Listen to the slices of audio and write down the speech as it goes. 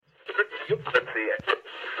They're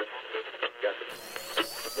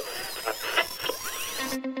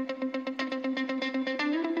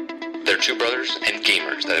two brothers and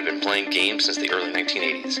gamers that have been playing games since the early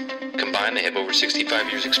 1980s. Combined, they have over 65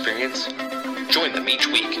 years experience. Join them each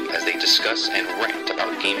week as they discuss and rant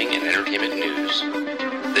about gaming and entertainment news.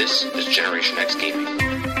 This is Generation X Gaming.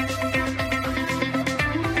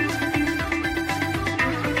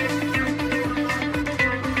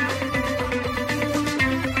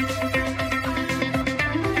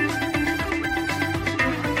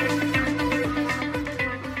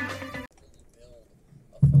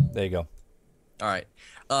 There you go. All right.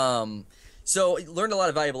 So learned a lot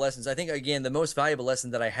of valuable lessons. I think, again, the most valuable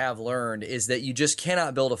lesson that I have learned is that you just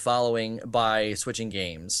cannot build a following by switching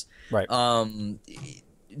games. Right.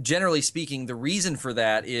 Generally speaking, the reason for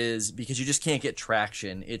that is because you just can't get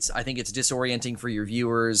traction. I think it's disorienting for your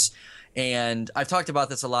viewers. And I've talked about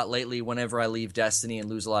this a lot lately. Whenever I leave Destiny and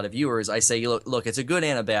lose a lot of viewers, I say, look, it's a good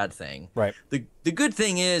and a bad thing. Right. The good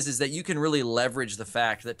thing is that you can really leverage the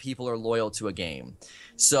fact that people are loyal to a game.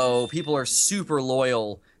 So people are super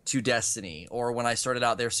loyal to Destiny, or when I started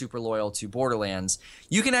out, they're super loyal to Borderlands.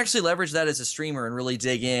 You can actually leverage that as a streamer and really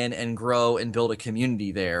dig in and grow and build a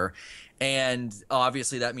community there. And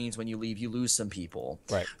obviously that means when you leave, you lose some people.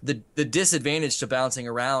 Right. The disadvantage to bouncing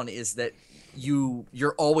around is that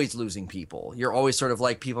you're always losing people. You're always sort of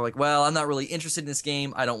like, people are like, well, I'm not really interested in this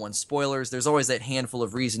game. I don't want spoilers. There's always that handful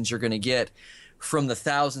of reasons you're going to get from the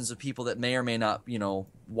thousands of people that may or may not,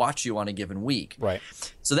 watch you on a given week. Right.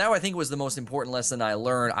 So that, I think, was the most important lesson I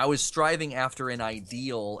learned. I was striving after an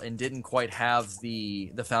ideal and didn't quite have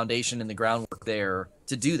the foundation and the groundwork there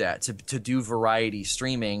to do that, to do variety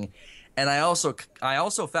streaming. And I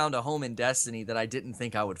also found a home in Destiny that I didn't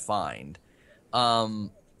think I would find.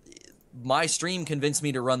 My stream convinced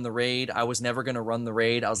me to run the raid. I was never going to run the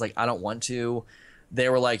raid. I was like, I don't want to. They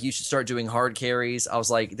were like, you should start doing hard carries. I was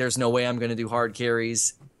like, there's no way I'm going to do hard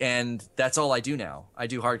carries. And that's all I do now. I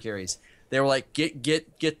do hard carries. They were like,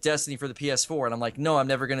 get Destiny for the PS4. And I'm like, no, I'm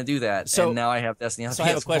never going to do that. So, and now I have Destiny on the PS4. So I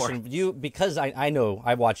have a question. Because I know,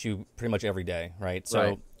 I watch you pretty much every day, right? So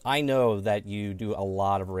right. I know that you do a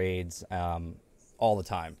lot of raids all the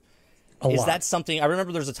time. Is that something? I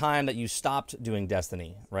remember there's a time that you stopped doing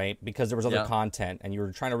Destiny, right? Because there was other content, and you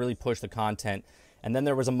were trying to really push the content. And then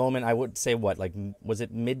there was a moment, I would say, was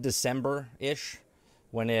it mid-December-ish,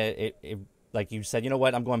 when it like you said, you know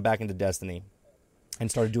what, I'm going back into Destiny,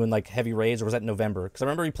 and started doing like heavy raids, or was that November? Because I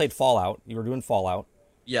remember you played Fallout. You were doing Fallout.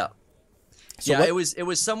 Yeah. So it was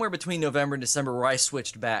somewhere between November and December where I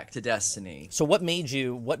switched back to Destiny. So what made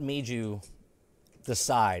you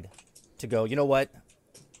decide to go, you know what,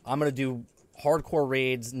 I'm going to do hardcore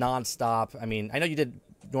raids nonstop? I mean, I know you did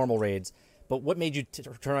normal raids, but what made you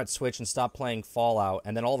turn on Switch and stop playing Fallout,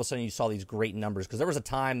 and then all of a sudden you saw these great numbers? Because there was a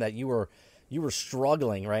time that you were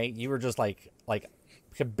struggling, right? You were just like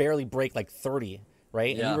could barely break like 30,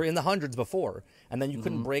 right? Yeah. And you were in the hundreds before, and then you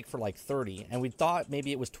couldn't break for like 30. And we thought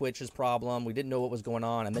maybe it was Twitch's problem. We didn't know what was going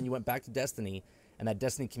on, and then you went back to Destiny, and that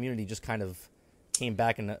Destiny community just kind of came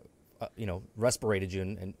back and respirated you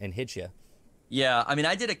and hit you. Yeah, I mean,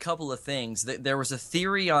 I did a couple of things. There was a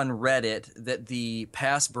theory on Reddit that the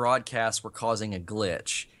past broadcasts were causing a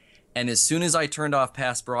glitch. And as soon as I turned off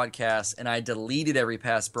past broadcasts and I deleted every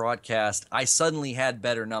past broadcast, I suddenly had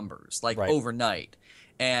better numbers, overnight.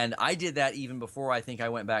 And I did that even before I think I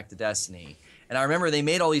went back to Destiny. And I remember they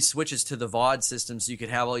made all these switches to the VOD system so you could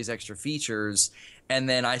have all these extra features. And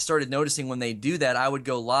then I started noticing when they do that, I would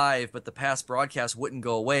go live, but the past broadcast wouldn't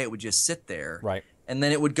go away. It would just sit there. Right. And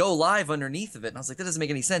then it would go live underneath of it. And I was like, that doesn't make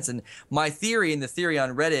any sense. And my theory, and the theory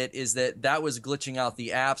on Reddit, is that was glitching out the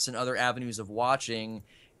apps and other avenues of watching.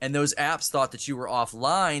 And those apps thought that you were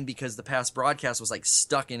offline because the past broadcast was like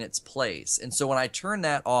stuck in its place. And so when I turned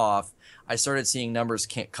that off, I started seeing numbers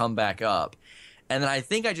can't come back up. And then I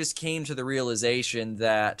think I just came to the realization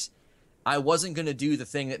that I wasn't going to do the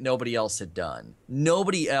thing that nobody else had done.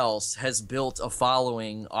 Nobody else has built a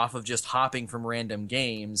following off of just hopping from random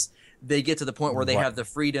games. They get to the point where they have the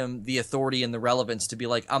freedom, the authority, and the relevance to be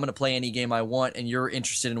like, I'm going to play any game I want, and you're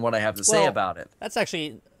interested in what I have to say about it. That's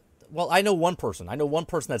actually, I know one person.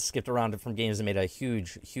 That skipped around from games and made a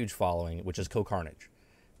huge, huge following, which is CohhCarnage.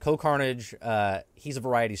 CohhCarnage, he's a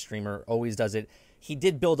variety streamer, always does it. He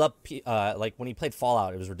did build up, like when he played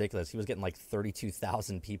Fallout, it was ridiculous. He was getting like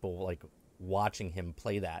 32,000 people like watching him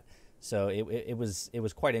play that. So it was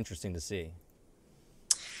quite interesting to see.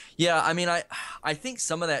 Yeah, I mean, I think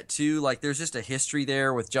some of that too, like there's just a history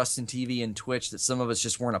there with Justin TV and Twitch that some of us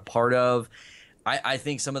just weren't a part of. I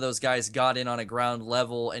think some of those guys got in on a ground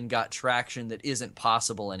level and got traction that isn't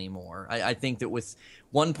possible anymore. I think that with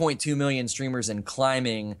 1.2 million streamers and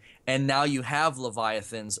climbing, and now you have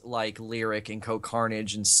Leviathans like Lyric and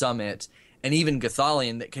Co-Carnage and Summit, and even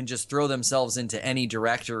Gothalion that can just throw themselves into any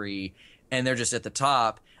directory, and they're just at the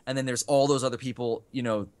top. And then there's all those other people,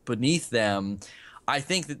 beneath them. I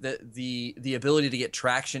think that the ability to get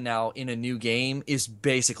traction now in a new game is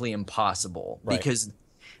basically impossible, right? Because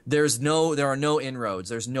there are no inroads.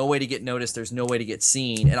 There's no way to get noticed. There's no way to get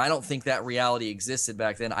seen. And I don't think that reality existed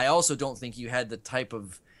back then. I also don't think you had the type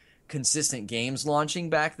of consistent games launching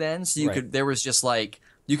back then. So there was just like,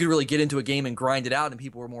 you could really get into a game and grind it out and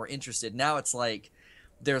people were more interested. Now it's like,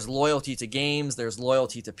 there's loyalty to games, there's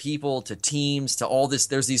loyalty to people, to teams, to all this.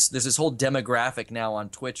 There's this whole demographic now on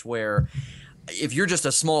Twitch where if you're just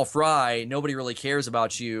a small fry, nobody really cares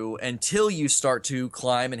about you until you start to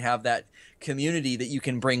climb and have that community that you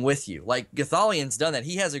can bring with you. Like Gothalion's done that.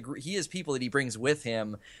 He has people that he brings with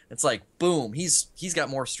him. It's like boom, he's got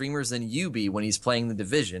more streamers than UB when he's playing the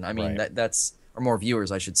Division. I mean that's or more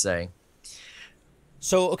viewers, I should say.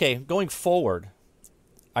 So okay, going forward,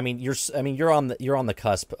 I mean you're on the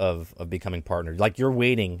cusp of becoming partnered. Like you're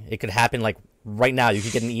waiting. It could happen like right now. You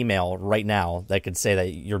could get an email right now that could say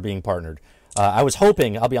that you're being partnered. I'll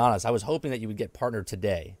be honest, I was hoping that you would get partnered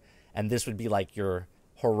today, and this would be like your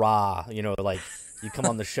hurrah, like you come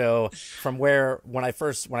on the show from when I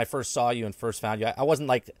first saw you and first found you. I wasn't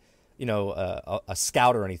like, a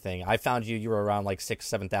scout or anything. I found you were around like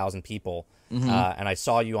 7,000 people. Mm-hmm. And I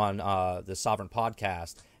saw you on the Sovereign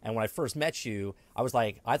podcast. And when I first met you, I was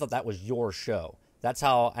like, I thought that was your show. That's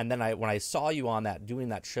how. And then when I saw you on doing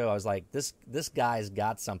that show, I was like, this guy's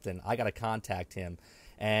got something. I got to contact him.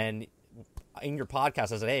 And in your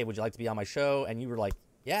podcast, I said, hey, would you like to be on my show? And you were like,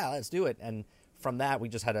 yeah, let's do it. And from that, we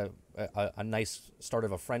just had a nice start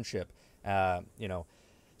of a friendship,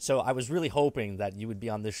 So I was really hoping that you would be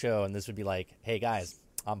on this show, and this would be like, hey guys,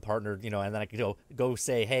 I'm partnered, and then I could go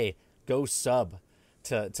say, hey, go sub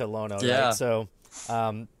to Lono, yeah. Right? So,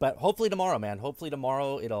 but hopefully tomorrow, man. Hopefully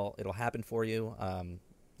tomorrow it'll happen for you.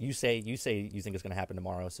 You say you think it's going to happen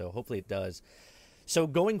tomorrow, so hopefully it does. So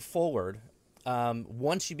going forward,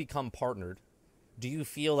 once you become partnered, do you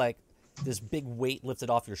feel like this big weight lifted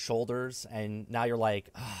off your shoulders and now you're like,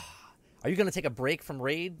 are you going to take a break from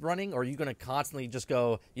raid running, or are you going to constantly just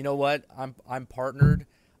go, you know what, I'm partnered,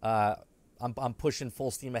 I'm pushing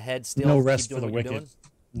full steam ahead still? No rest for the wicked.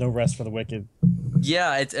 No rest for the wicked.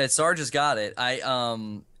 Yeah, Sarge has got it.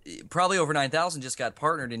 Probably over 9,000 just got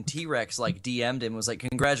partnered, and T-Rex DM'd him and was like,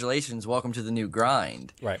 congratulations, welcome to the new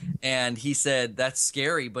grind. Right. And he said that's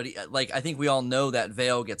scary, but I think we all know that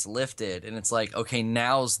veil gets lifted, and it's like, okay,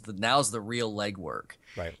 now's the real legwork.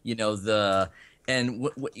 Right.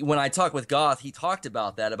 When I talked with Goth, he talked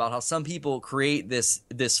about that, about how some people create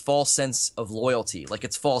this false sense of loyalty. Like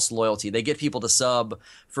it's false loyalty. They get people to sub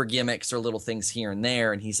for gimmicks or little things here and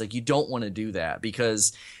there. And he's like, you don't want to do that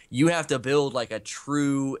because you have to build like a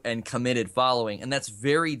true and committed following. And that's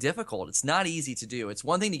very difficult. It's not easy to do. It's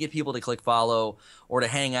one thing to get people to click follow or to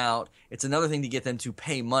hang out. It's another thing to get them to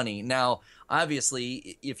pay money. Now,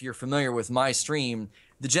 obviously, if you're familiar with my stream,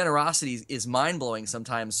 the generosity is mind-blowing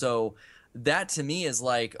sometimes. So that to me is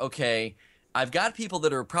like, okay, I've got people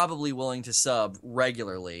that are probably willing to sub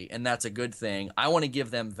regularly, and that's a good thing. I want to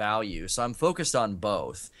give them value, so I'm focused on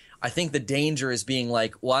both. I think the danger is being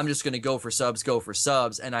like, well, I'm just going to go for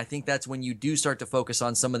subs, and I think that's when you do start to focus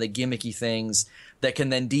on some of the gimmicky things that can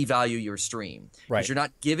then devalue your stream. Right. You're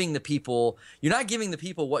not giving the people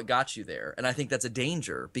what got you there, and I think that's a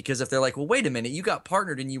danger, because if they're like, well, wait a minute, you got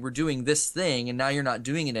partnered and you were doing this thing, and now you're not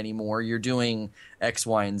doing it anymore, you're doing X,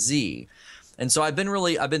 Y, and Z. And so I've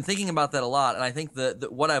been thinking about that a lot, and I think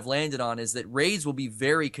that what I've landed on is that raids will be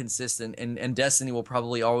very consistent, and Destiny will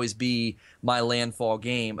probably always be my landfall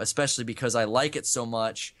game, especially because I like it so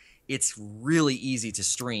much. It's really easy to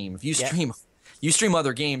stream. If you stream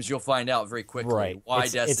other games, you'll find out very quickly why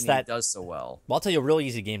Destiny does so well. Well, I'll tell you a really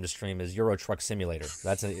easy game to stream is Euro Truck Simulator.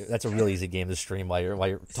 That's a really easy game to stream while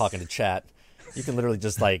you're talking to chat. You can literally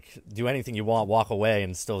just like do anything you want, walk away,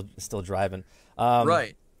 and still driving.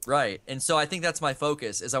 Right. And so I think that's my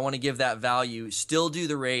focus, is I want to give that value, still do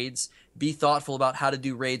the raids, be thoughtful about how to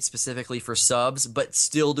do raids specifically for subs, but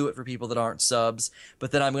still do it for people that aren't subs.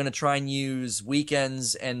 But then I'm going to try and use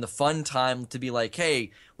weekends and the fun time to be like, hey,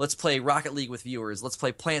 let's play Rocket League with viewers. Let's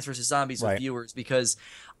play Plants vs. Zombies with viewers, because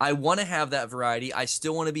I want to have that variety. I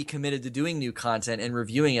still want to be committed to doing new content and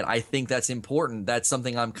reviewing it. I think that's important. That's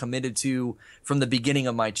something I'm committed to from the beginning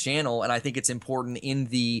of my channel, and I think it's important in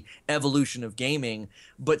the evolution of gaming,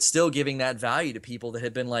 but still giving that value to people that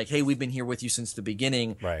have been like, hey, we've been here with you since the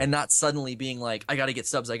beginning, and not suddenly being like, I got to get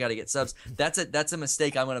subs. That's a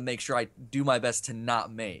mistake I'm going to make sure I do my best to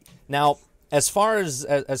not make. Now, as far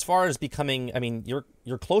as becoming, I mean,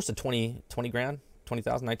 you're close to 20 grand,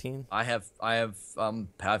 20,000, 19. I have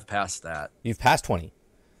passed that. You've passed 20.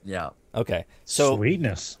 Yeah. Okay. So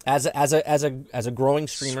sweetness. As a growing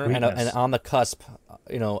streamer and on the cusp,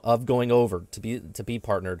 of going over to be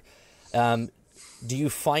partnered, do you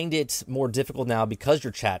find it more difficult now because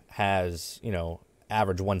your chat has,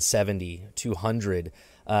 average 170, 200?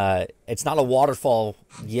 It's not a waterfall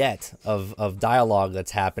yet of dialogue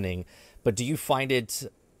that's happening, but do you find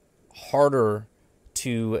it harder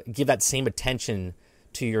to give that same attention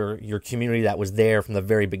to your community that was there from the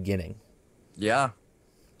very beginning? Yeah,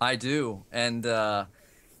 I do. And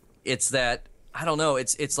it's that, I don't know,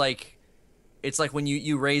 it's like when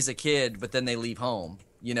you raise a kid but then they leave home.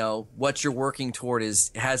 What you're working toward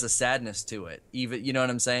has a sadness to it. Even, you know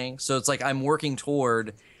what I'm saying? So it's like I'm working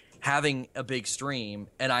toward having a big stream,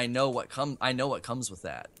 and I know what comes with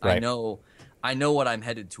that. Right. I know what I'm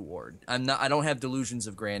headed toward. I don't have delusions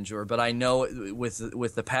of grandeur, but I know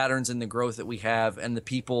with the patterns and the growth that we have and the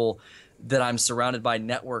people that I'm surrounded by,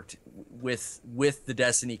 networked with the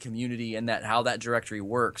Destiny community, and how that directory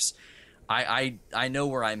works. I know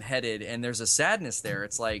where I'm headed, and there's a sadness there.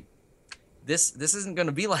 It's like, this isn't going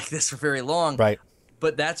to be like this for very long. Right.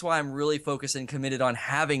 But that's why I'm really focused and committed on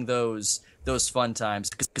having those fun times,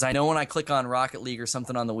 because I know when I click on Rocket League or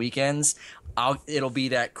something on the weekends, it'll be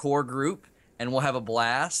that core group, and we'll have a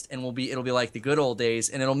blast, and it'll be like the good old days,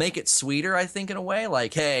 and it'll make it sweeter, I think, in a way.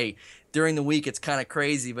 Like, hey, during the week it's kind of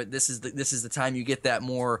crazy, but this is the time you get that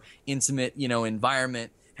more intimate,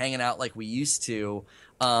 environment, hanging out like we used to.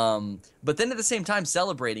 But then at the same time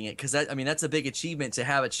celebrating it, because that's a big achievement to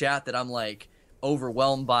have a chat that I'm like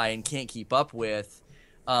overwhelmed by and can't keep up with,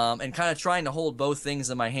 and kind of trying to hold both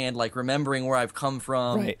things in my hand, like remembering where I've come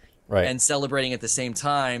from, right, and celebrating at the same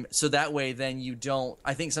time. So that way, then you don't.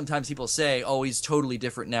 I think sometimes people say, "Oh, he's totally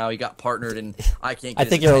different now. He got partnered, and I can't." I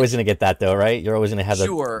think you're always going to get that, though, right? You're always going to have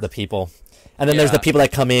the people, and then there's the people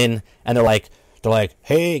that come in and they're like,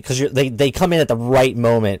 hey, because they come in at the right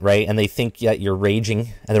moment, right? And they think that you're raging,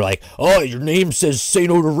 and they're like, oh, your name says say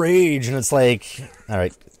no to rage, and it's like, all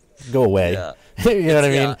right, go away. Yeah. You know what I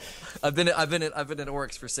mean? I've been at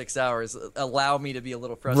Oryx for 6 hours. Allow me to be a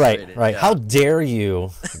little frustrated. Right. Yeah. How dare you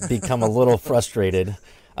become a little frustrated?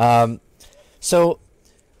 So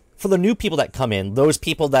for the new people that come in, those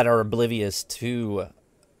people that are oblivious to,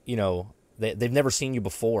 they've never seen you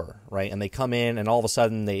before, right? And they come in, and all of a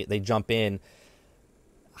sudden they jump in.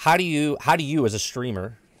 How do you as a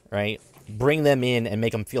streamer, right, bring them in and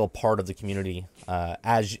make them feel a part of the community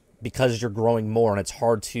because you're growing more, and it's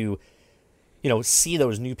hard to, see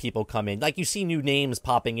those new people come in. Like, you see new names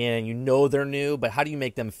popping in, and they're new, but how do you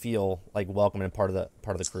make them feel like welcome and part of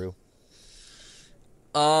the crew?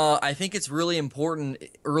 I think it's really important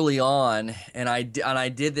early on, and I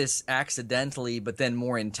did this accidentally, but then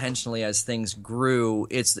more intentionally as things grew.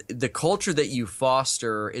 It's the culture that you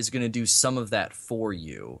foster is going to do some of that for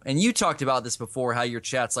you. And you talked about this before, how your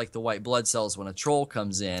chat's like the white blood cells when a troll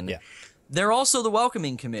comes in. Yeah. They're also the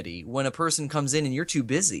welcoming committee when a person comes in and you're too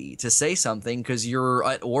busy to say something because you're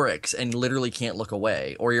at Oryx and literally can't look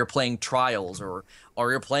away, or you're playing Trials, or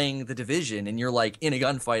you're playing the Division and you're like in a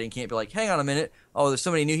gunfight and can't be like, hang on a minute, oh, there's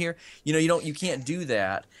somebody new here. You can't do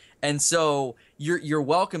that. And so your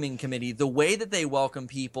welcoming committee, the way that they welcome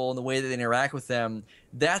people and the way that they interact with them,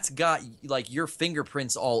 that's got like your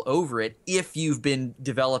fingerprints all over it if you've been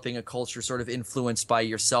developing a culture sort of influenced by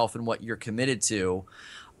yourself and what you're committed to.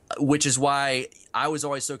 Which is why I was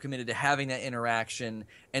always so committed to having that interaction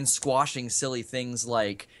and squashing silly things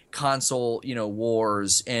like console,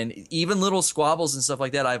 wars, and even little squabbles and stuff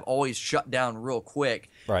like that. I've always shut down real quick.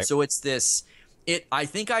 Right. So it's this. I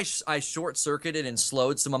think I short circuited and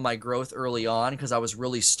slowed some of my growth early on because I was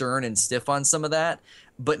really stern and stiff on some of that.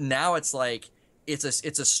 But now it's like it's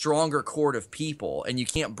a stronger cord of people, and you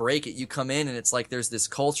can't break it. You come in and it's like there's this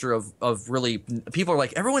culture of really people are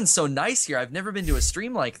like, everyone's so nice here. I've never been to a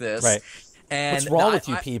stream like this. Right. And what's wrong with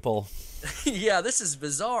you people? Yeah, this is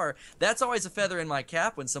bizarre. That's always a feather in my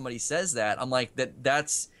cap when somebody says that. I'm like,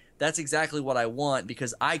 that's exactly what I want,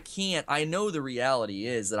 because I know the reality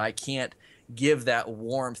is that I can't give that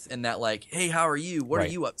warmth and that like, hey, how are you? What are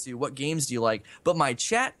you up to? What games do you like? But my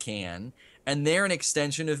chat can. And they're an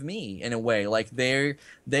extension of me in a way. Like they're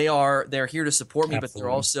here to support me, but they're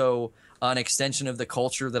also an extension of the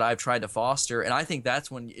culture that I've tried to foster. And I think that's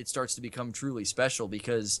when it starts to become truly special,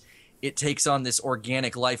 because it takes on this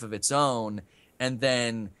organic life of its own. And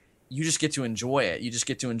then you just get to enjoy it. You just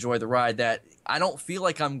get to enjoy the ride. That I don't feel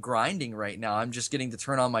like I'm grinding right now. I'm just getting to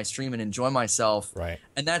turn on my stream and enjoy myself. Right.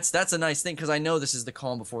 And that's a nice thing, because I know this is the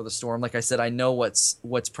calm before the storm. Like I said, I know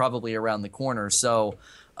what's probably around the corner. So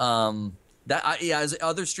as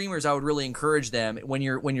other streamers, I would really encourage them, when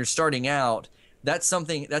you're starting out, that's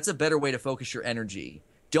a better way to focus your energy.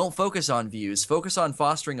 Don't focus on views. Focus on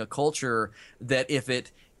fostering a culture that if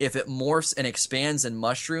it morphs and expands and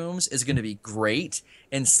mushrooms is going to be great,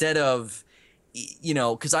 instead of,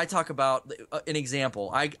 because I talk about an example.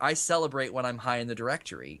 I celebrate when I'm high in the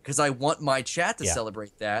directory because I want my chat to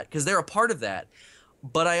celebrate that, because they're a part of that.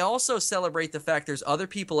 But I also celebrate the fact there's other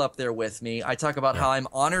people up there with me. I talk about how I'm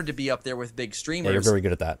honored to be up there with big streamers. Yeah, you're very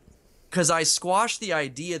good at that. Because I squash the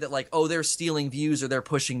idea that, like, oh, they're stealing views or they're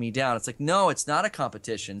pushing me down. It's like, no, it's not a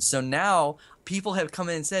competition. So now people have come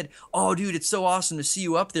in and said, oh, dude, it's so awesome to see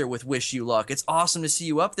you up there with Wish You Luck. It's awesome to see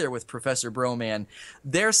you up there with Professor Broman.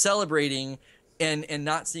 They're celebrating and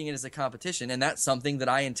not seeing it as a competition. And that's something that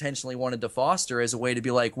I intentionally wanted to foster as a way to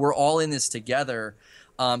be like, we're all in this together.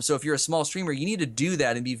 So if you're a small streamer, you need to do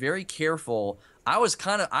that and be very careful. I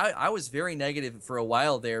was very negative for a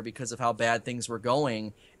while there because of how bad things were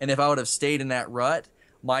going. And if I would have stayed in that rut,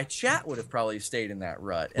 my chat would have probably stayed in that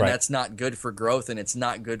rut. And that's not good for growth, and it's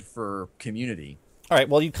not good for community. All right.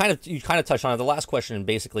 Well, you kind of touched on it. The last question,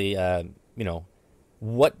 basically,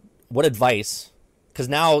 what advice? Because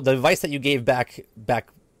now the advice that you gave back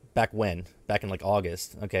in like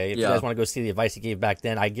August. Okay, if you guys want to go see the advice he gave back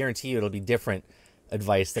then, I guarantee you it'll be different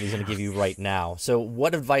advice that he's going to give you right now. So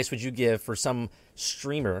what advice would you give for some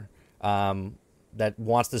streamer that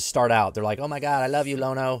wants to start out? They're like, oh my God, I love you,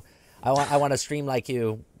 Lono. I want to stream like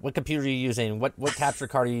you. What computer are you using? What capture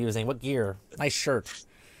card are you using? What gear? Nice shirt.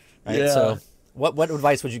 Right? Yeah. So what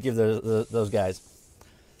advice would you give those guys?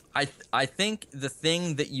 I think the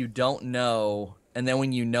thing that you don't know, and then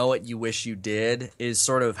when you know it, you wish you did, is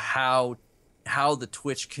sort of how the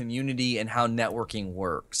Twitch community and how networking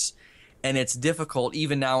works. And it's difficult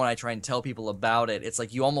even now when I try and tell people about it. It's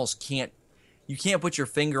like you almost can't put your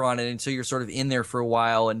finger on it until you're sort of in there for a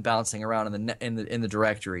while and bouncing around in the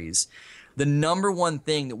directories. The number one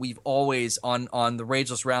thing that we've always on the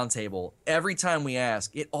Rageless Roundtable, every time we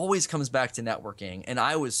ask, it always comes back to networking. And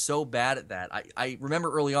I was so bad at that. I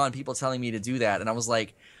remember early on people telling me to do that, and I was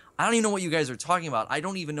like, I don't even know what you guys are talking about. I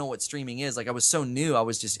don't even know what streaming is. Like, I was so new. I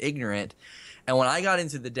was just ignorant. And when I got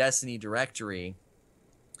into the Destiny directory,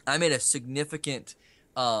 I made a significant,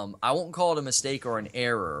 I won't call it a mistake or an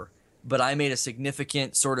error, but I made a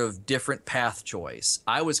significant sort of different path choice.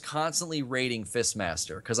 I was constantly raiding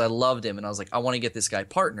Fistmaster because I loved him, and I was like, I want to get this guy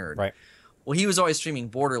partnered. Right. Well, he was always streaming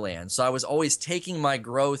Borderlands, so I was always taking my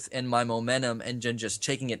growth and my momentum and just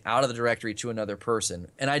taking it out of the directory to another person.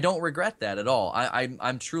 And I don't regret that at all.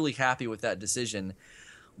 I'm truly happy with that decision.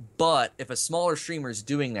 But if a smaller streamer is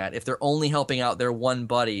doing that, if they're only helping out their one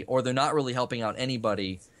buddy, or they're not really helping out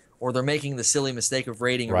anybody, or they're making the silly mistake of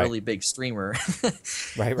raiding a really big streamer,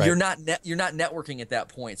 you're not networking at that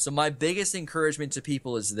point. So my biggest encouragement to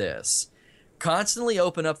people is this: constantly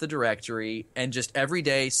open up the directory and just every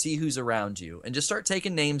day see who's around you, and just start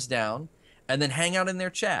taking names down, and then hang out in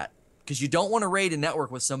their chat, because you don't want to raid and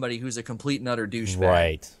network with somebody who's a complete and utter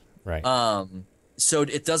douchebag. Right. So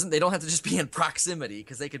they don't have to just be in proximity,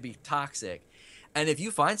 because they could be toxic. And if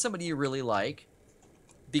you find somebody you really like,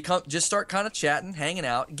 just start kind of chatting, hanging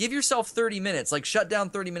out. Give yourself 30 minutes, like shut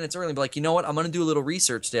down 30 minutes early and be like, you know what, I'm going to do a little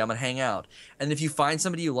research today. I'm going to hang out. And if you find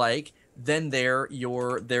somebody you like, then they're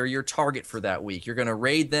your target for that week. You're going to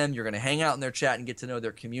raid them. You're going to hang out in their chat and get to know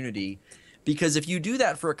their community. Because if you do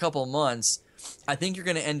that for a couple months, I think you're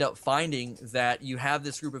going to end up finding that you have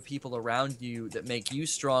this group of people around you that make you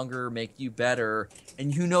stronger, make you better,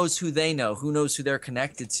 and who knows who they know, who knows who they're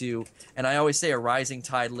connected to. And I always say a rising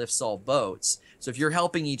tide lifts all boats. So if you're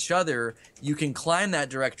helping each other, you can climb that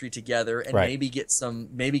directory together and maybe get some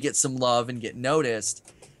love and get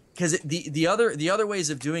noticed. Because the other ways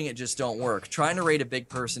of doing it just don't work. Trying to raid a big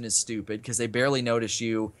person is stupid because they barely notice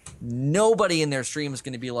you. Nobody in their stream is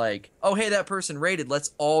going to be like, oh, hey, that person raided.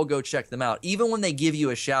 Let's all go check them out. Even when they give you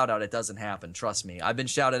a shout out, it doesn't happen. Trust me. I've been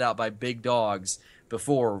shouted out by big dogs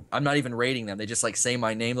before. I'm not even raiding them. They just like say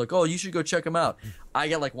my name, like, oh, you should go check them out. I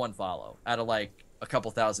get like one follow out of like a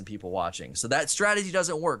couple thousand people watching. So that strategy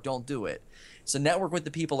doesn't work. Don't do it. So network with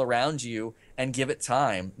the people around you and give it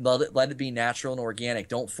time. Let it be natural and organic.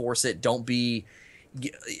 Don't force it. Don't be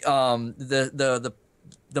the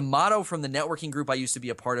motto from the networking group I used to be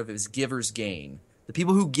a part of is givers gain. The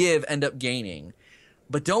people who give end up gaining.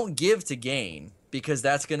 But don't give to gain. because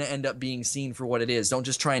that's going to end up being seen for what it is. Don't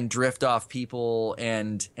just try and drift off people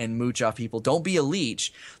and mooch off people. Don't be a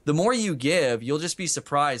leech. The more you give, you'll just be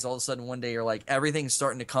surprised. All of a sudden, one day you're like, everything's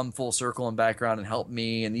starting to come full circle and background and help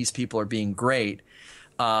me, and these people are being great.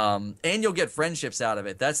 And you'll get friendships out of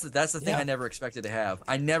it. That's the thing I never expected to have.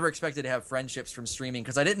 I never expected to have friendships from streaming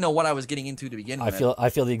because I didn't know what I was getting into to begin with. I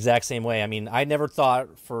feel the exact same way. I mean, I never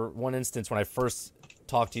thought for one instance when I first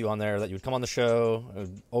talked to you on there that you would come on the show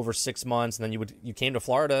over 6 months, and then you came to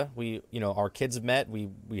Florida. Our kids met.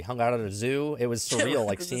 We hung out at a zoo. It was surreal,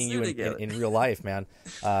 like seeing you in real life, man.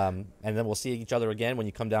 And then we'll see each other again when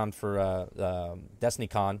you come down for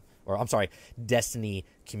Destiny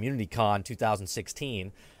Community Con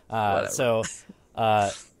 2016.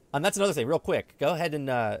 And that's another thing, real quick. Go ahead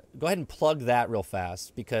and plug that real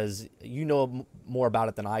fast, because you know more about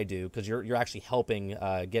it than I do, because you're actually helping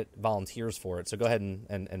get volunteers for it. So go ahead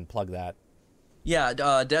and plug that.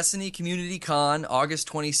 Yeah, Destiny Community Con, August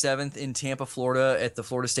 27th in Tampa, Florida, at the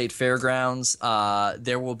Florida State Fairgrounds.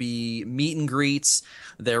 There will be meet and greets.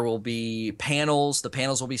 There will be panels. The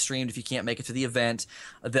panels will be streamed if you can't make it to the event.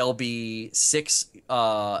 There'll be 6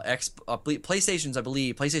 PlayStations, I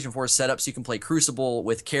believe, PlayStation 4 setups. You can play Crucible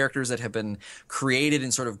with characters that have been created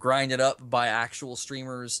and sort of grinded up by actual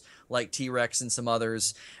streamers like T-Rex and some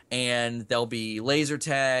others. And there'll be laser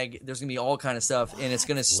tag. There's going to be all kind of stuff. And it's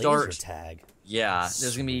going to start... Laser tag? Yeah,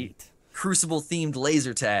 there's going to be Crucible-themed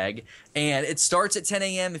laser tag. And it starts at 10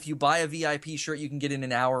 a.m. If you buy a VIP shirt, you can get in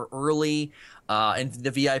an hour early. And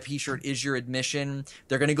the VIP shirt is your admission.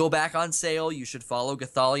 They're going to go back on sale. You should follow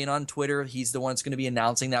Gothalion on Twitter. He's the one that's going to be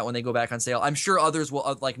announcing that when they go back on sale. I'm sure others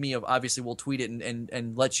will, like me, obviously will tweet it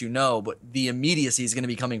and let you know. But the immediacy is going to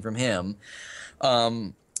be coming from him.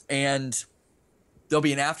 And there'll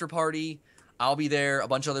be an after party. I'll be there. A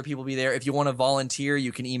bunch of other people will be there. If you want to volunteer,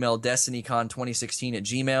 you can email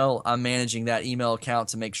DestinyCon2016@gmail. I'm managing that email account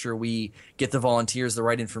to make sure we get the volunteers the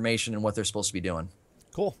right information and what they're supposed to be doing.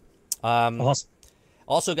 Cool.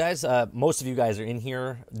 Also, guys, most of you guys are in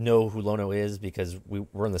here know who Lono is because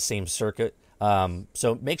we're in the same circuit.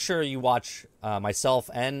 So make sure you watch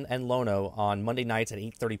myself and Lono on Monday nights at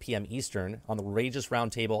 8:30 p.m. Eastern on the Rageous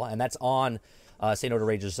Roundtable, and that's on Say No to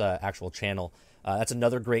Rage's actual channel. That's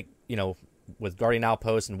another great, with Guardian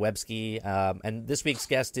Outpost and Webski. And this week's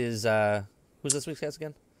guest is who's this week's guest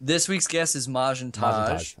again? This week's guest is Majin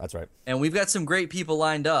Taj. That's right. And we've got some great people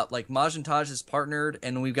lined up. Like Majin Taj is partnered,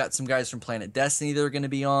 and we've got some guys from Planet Destiny that are going to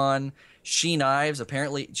be on. She Knives,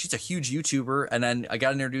 apparently, she's a huge YouTuber, and then I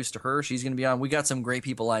got introduced to her. She's going to be on. We got some great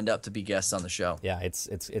people lined up to be guests on the show. Yeah, it's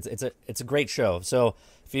a great show. So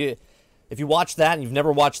if you watch that and you've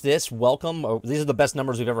never watched this, welcome. These are the best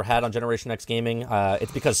numbers we've ever had on Generation X Gaming.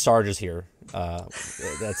 It's because Sarge is here.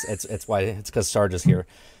 It's why it's because Sarge is here.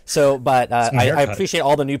 So, but I appreciate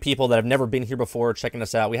all the new people that have never been here before checking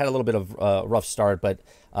us out. We had a little bit of a rough start, but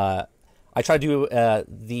I try to do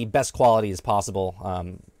the best quality as possible.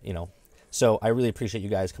 So I really appreciate you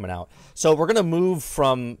guys coming out. So we're gonna move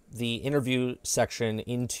from the interview section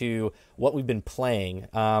into what we've been playing.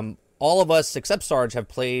 All of us, except Sarge, have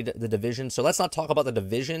played The Division. So let's not talk about The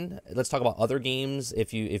Division. Let's talk about other games,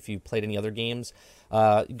 if you played any other games.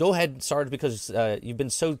 Go ahead, Sarge, because you've been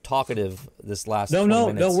so talkative this last 20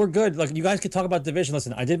 minutes. No, we're good. Like, you guys could talk about Division.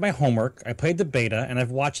 Listen, I did my homework. I played the beta, and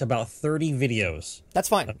I've watched about 30 videos. That's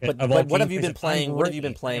fine. Okay. But what have you been playing? What have you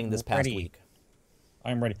been playing this past week?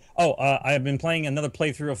 I'm ready. I've been playing another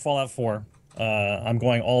playthrough of Fallout 4. I'm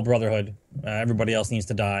going all Brotherhood. Everybody else needs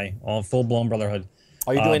to die. All full-blown Brotherhood.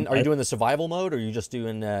 Are you doing the survival mode, or are you just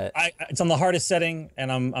doing? It's on the hardest setting,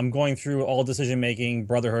 and I'm going through all decision making.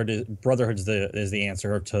 Brotherhood's the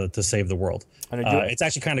answer to save the world. It's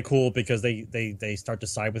actually kind of cool because they start to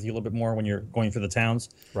side with you a little bit more when you're going through the towns.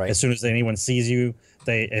 Right. As soon as anyone sees you,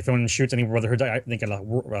 if anyone shoots any Brotherhood, I think a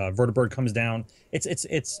vertibird comes down.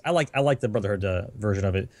 I like the Brotherhood version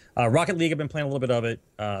of it. Rocket League, I've been playing a little bit of it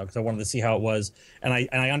because I wanted to see how it was, and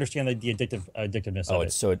I understand the addictiveness of it.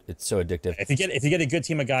 It's so addictive. If you get a good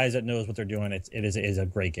team of guys that knows what they're doing, it is a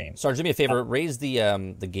great game. Sarge, do me a favor. Raise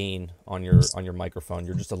the gain on your microphone.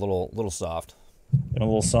 You're just a little soft. A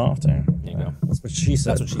little soft. There you go. That's what she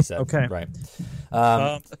said. Okay. Right.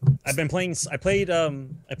 I've been playing. I played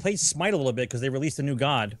Smite a little bit because they released a new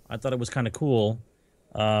god. I thought it was kind of cool.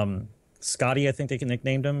 Scotty, I think they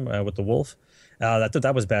nicknamed him with the wolf. I thought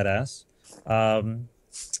that was badass. Yeah,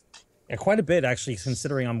 quite a bit actually,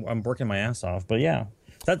 considering I'm working my ass off. But yeah.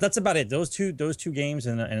 That's about it. Those two games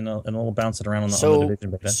and a little bouncing around on the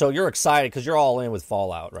Division. So you're excited because you're all in with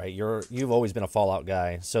Fallout, right? You've always been a Fallout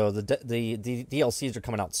guy. So the DLCs are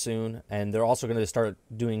coming out soon, and they're also going to start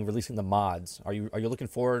releasing the mods. Are you looking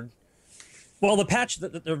forward Well,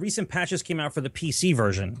 the recent patches came out for the PC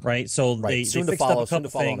version, right? So they soon they to fixed up follow, a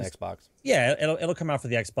couple on things. the Xbox. Yeah, it'll come out for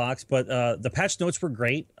the Xbox, but the patch notes were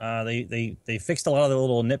great. They fixed a lot of the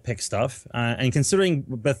little nitpick stuff, and considering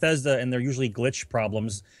Bethesda and their usually glitch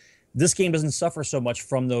problems, this game doesn't suffer so much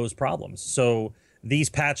from those problems. So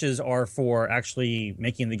these patches are for actually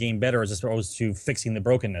making the game better as opposed to fixing the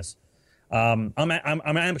brokenness. I'm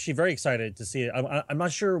actually very excited to see it. I'm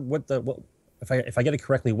not sure if I get it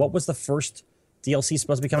correctly. What was the first DLC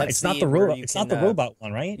supposed to be coming? It's not the robot. It's not the robot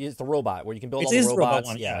one, right? It's the robot where you can build It all is the the robot robots.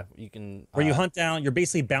 one, Yeah, yeah. you can. Where you hunt down, you're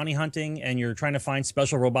basically bounty hunting, and you're trying to find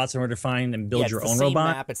special robots in order to find and build it's your the own same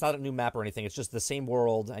robot. Map. It's not a new map or anything. It's just the same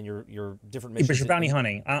world, and you're different But missions. you're bounty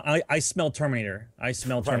hunting. I smell Terminator.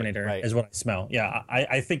 right. Is what I smell. Yeah,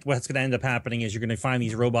 I think what's going to end up happening is you're going to find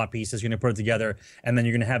these robot pieces, you're going to put it together, and then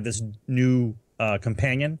you're going to have this new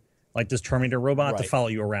companion, like this Terminator robot, to follow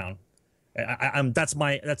you around. That's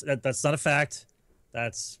not a fact.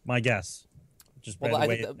 That's my guess. Well,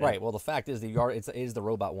 Well, the fact is it is the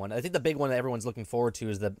robot one. I think the big one that everyone's looking forward to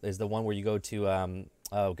is the one where you go to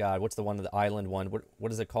oh god, what's the one, the island one?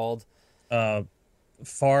 What is it called?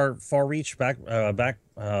 Far reach back.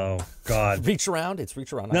 Oh god, Reach around. It's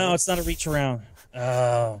Reach Around. No, it's not a reach around.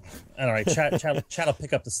 All right, chat will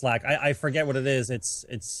pick up the slack. I forget what it is.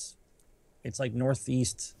 It's like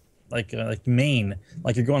northeast, like Maine.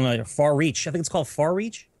 Like you're going like Far Reach. I think it's called Far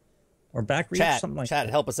Reach. Or back reach, something like that.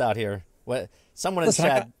 Help us out here. Someone in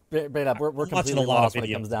chat, bring it up. We're completely lost when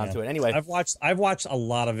it comes down to it. Anyway, I've watched a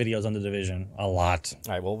lot of videos on The Division. A lot.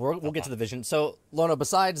 All right, well, we'll get to The Division. So, Lono,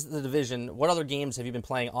 besides The Division, what other games have you been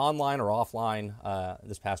playing online or offline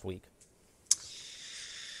this past week?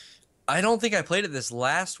 I don't think I played it this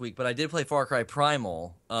last week, but I did play Far Cry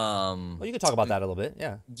Primal. Well, you can talk about that a little bit,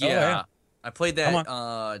 yeah. Yeah, I played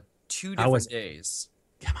that 2 different days.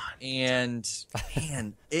 Come on. And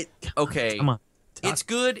man, okay. Come on. It's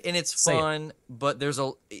good and it's fun, but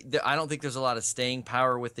I don't think there's a lot of staying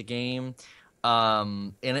power with the game.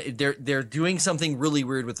 And they're doing something really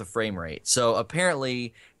weird with the frame rate. So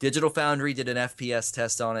apparently, Digital Foundry did an FPS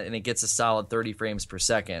test on it, and it gets a solid 30 frames per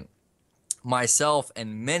second. Myself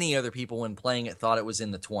and many other people, when playing it, thought it was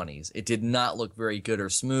in the 20s. It did not look very good or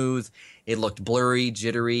smooth. It looked blurry,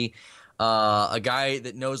 jittery. A guy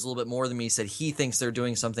that knows a little bit more than me said he thinks they're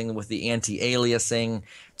doing something with the anti-aliasing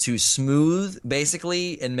to smooth,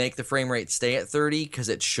 basically, and make the frame rate stay at 30 because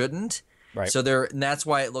it shouldn't. Right. So and that's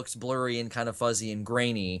why it looks blurry and kind of fuzzy and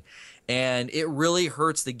grainy. And it really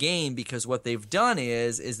hurts the game because what they've done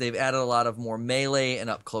is they've added a lot of more melee and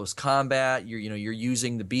up close combat. You're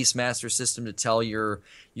using the Beastmaster system to tell your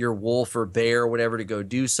wolf or bear or whatever to go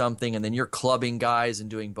do something, and then you're clubbing guys and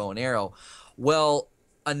doing bow and arrow. Well,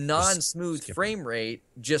 a non-smooth frame rate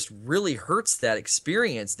just really hurts that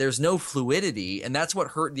experience. There's no fluidity, and that's what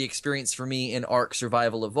hurt the experience for me in Ark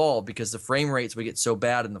Survival Evolved, because the frame rates would get so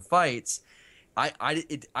bad in the fights. I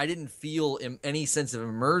didn't feel any sense of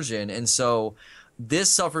immersion, and so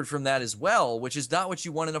this suffered from that as well, which is not what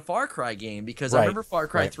you want in a Far Cry game, because I remember Far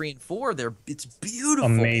Cry 3 and 4, it's beautiful.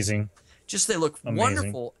 Amazing. Just they look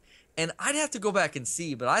wonderful. And I'd have to go back and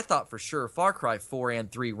see, but I thought for sure Far Cry 4 and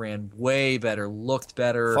 3 ran way better, looked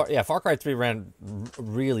better. Far Cry 3 ran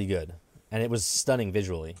really good, and it was stunning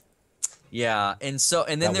visually. Yeah, and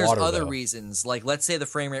then there's other reasons. Like, let's say the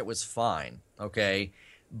frame rate was fine, okay?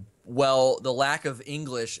 Well, the lack of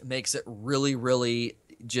English makes it really, really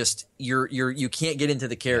just you can't get into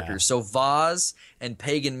the characters. Yeah. So Vaz and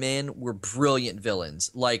Pagan Min were brilliant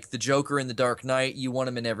villains. Like the Joker in The Dark Knight, you want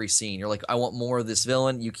him in every scene. You're like, I want more of this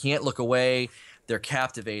villain. You can't look away. They're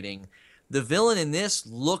captivating. The villain in this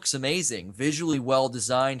looks amazing, visually well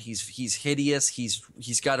designed. He's hideous.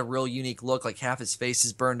 He's got a real unique look. Like half his face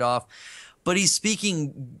is burned off. But he's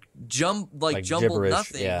speaking jumbled gibberish.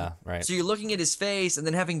 nothing. Yeah, right. So you're looking at his face and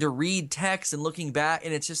then having to read text and looking back,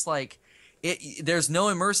 and it's just like there's no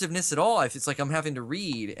immersiveness at all. It's like I'm having to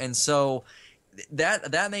read, and so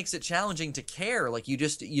that makes it challenging to care. Like you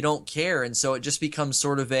don't care, and so it just becomes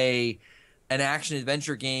sort of an action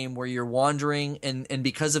adventure game where you're wandering, and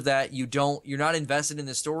because of that you're not invested in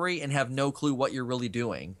the story and have no clue what you're really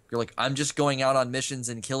doing. You're like, I'm just going out on missions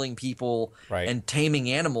and killing people and taming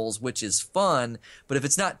animals, which is fun, but if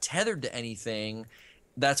it's not tethered to anything,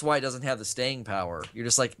 that's why it doesn't have the staying power. You're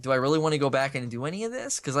just like, do I really want to go back and do any of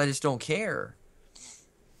this? Because I just don't care.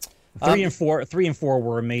 3 and 4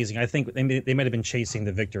 were amazing. I think they might have been chasing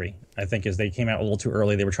the victory. I think as they came out a little too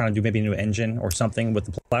early, they were trying to do maybe a new engine or something with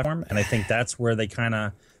the platform, and I think that's where they kind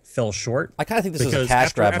of fell short. I kind of think this was a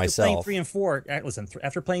cash grab myself.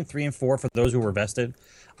 After playing 3 and 4, for those who were vested,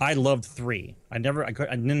 I loved 3. I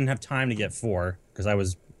didn't have time to get 4 because I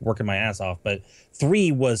was working my ass off, but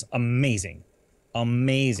 3 was amazing.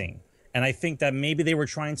 amazing. And I think that maybe they were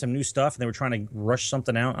trying some new stuff and they were trying to rush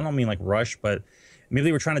something out. I don't mean like rush, but maybe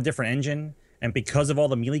they were trying a different engine. And because of all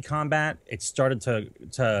the melee combat, it started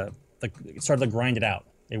to grind it out.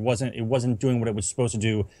 It wasn't doing what it was supposed to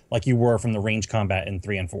do, like you were from the range combat in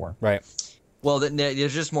 3 and 4. Right. Well,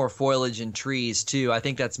 there's just more foliage and trees too. I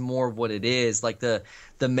think that's more of what it is. Like the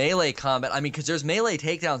melee combat. I mean, because there's melee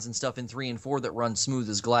takedowns and stuff in 3 and 4 that run smooth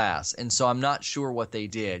as glass, and so I'm not sure what they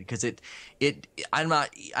did because I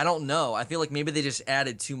don't know. I feel like maybe they just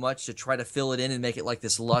added too much to try to fill it in and make it like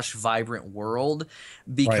this lush, vibrant world.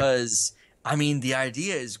 Because I mean, the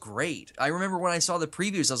idea is great. I remember when I saw the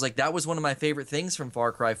previews, I was like, that was one of my favorite things from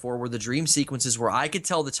Far Cry 4 were the dream sequences where I could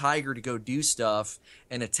tell the tiger to go do stuff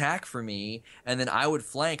and attack for me, and then I would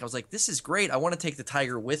flank. I was like, this is great. I want to take the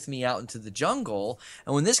tiger with me out into the jungle.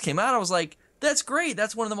 And when this came out, I was like, that's great.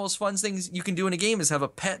 That's one of the most fun things you can do in a game is have a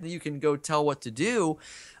pet that you can go tell what to do.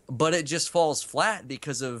 But it just falls flat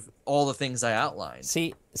because of all the things I outlined.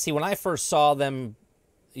 See, when I first saw them,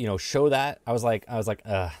 show that, I was like,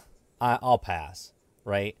 I'll pass,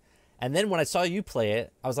 right? And then when I saw you play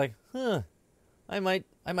it, I was like, I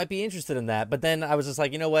might be interested in that. But then I was just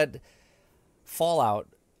like, you know what? Fallout,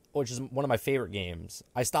 which is one of my favorite games,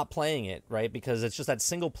 I stopped playing it, right? Because it's just that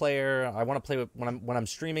single player. I want to play with when I'm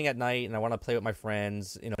streaming at night and I want to play with my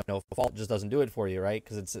friends. Fallout just doesn't do it for you, right?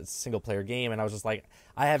 Because it's a single player game, and I was just like,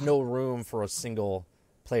 I have no room for a single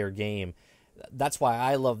player game. That's why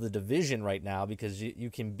I love The Division right now, because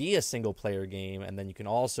you can be a single player game and then you can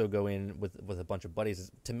also go in with a bunch of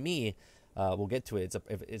buddies. To me, we'll get to it.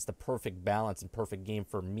 It's the perfect balance and perfect game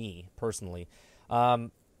for me personally.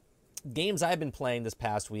 Games I've been playing this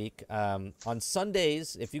past week on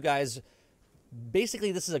Sundays. If you guys,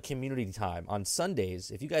 basically this is a community time on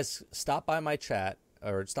Sundays. If you guys stop by my chat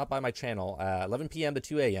or stop by my channel 11 p.m. to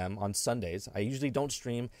 2 a.m. on Sundays. I usually don't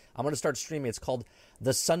stream. I'm going to start streaming. It's called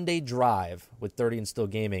The Sunday Drive with 30 and Still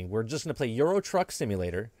Gaming. We're just going to play Euro Truck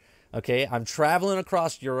Simulator. Okay, I'm traveling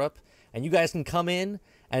across Europe, and you guys can come in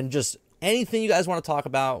and just anything you guys want to talk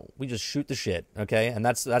about, we just shoot the shit, okay? And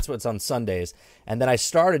that's what's on Sundays. And then I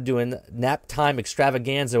started doing nap time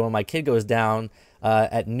extravaganza when my kid goes down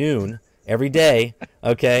at noon every day,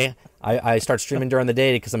 okay? I start streaming during the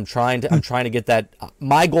day because I'm trying to get that.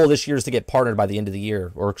 My goal this year is to get partnered by the end of the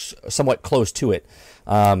year or somewhat close to it.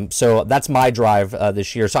 So that's my drive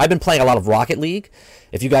this year. So I've been playing a lot of Rocket League.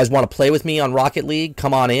 If you guys want to play with me on Rocket League,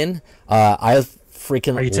 come on in. Are you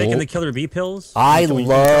taking the Killer Bee pills? I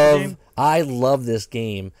love this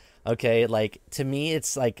game. Okay, like to me,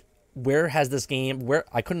 it's like where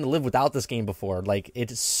I couldn't live without this game before. Like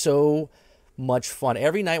it's so much fun.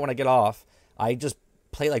 Every night when I get off, I just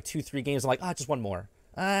play like 2-3 games. I'm like, just one more.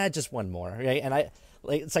 Right? And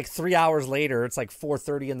it's like 3 hours later. It's like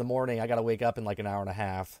 4:30 in the morning. I got to wake up in like an hour and a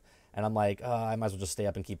half. And I'm like, I might as well just stay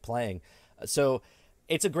up and keep playing. So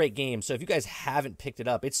it's a great game. So if you guys haven't picked it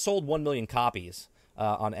up, it's sold 1 million copies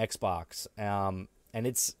on Xbox. And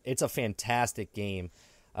it's a fantastic game.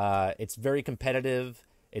 It's very competitive.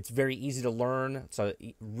 It's very easy to learn. It's a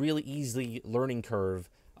really easy learning curve.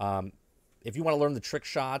 If you want to learn the trick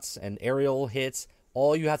shots and aerial hits,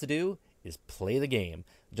 all you have to do is play the game.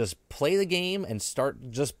 Just play the game and start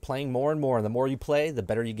just playing more and more. And the more you play, the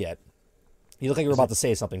better you get. You look like you were about to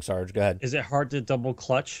say something, Sarge. Go ahead. Is it hard to double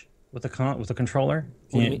clutch with the controller?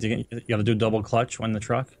 You got to do double clutch on the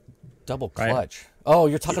truck? Double clutch. Right? Oh,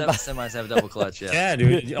 you're talking about semis have double clutch. Yeah, yeah,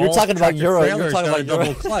 dude. You're talking about Euro. You're talking about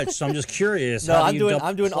double clutch. So I'm just curious. No,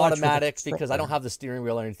 I'm doing automatic because I don't have the steering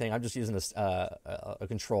wheel or anything. I'm just using a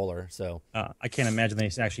controller. So I can't imagine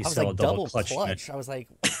they actually sell a double clutch. I was like,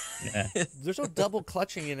 there's no double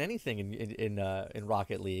clutching in anything in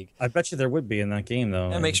Rocket League. I bet you there would be in that game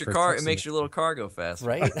though. It makes your little car go fast,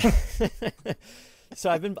 right? So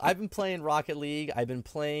I've been playing Rocket League. I've been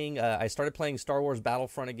playing. I started playing Star Wars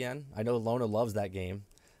Battlefront again. I know Lona loves that game.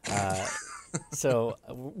 So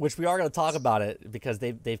which we are going to talk about it because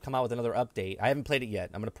they've come out with another update. I haven't played it yet.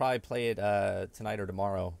 I'm going to probably play it tonight or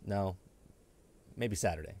tomorrow. No, maybe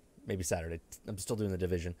Saturday. I'm still doing The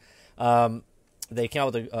Division. They came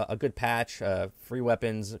out with a good patch, free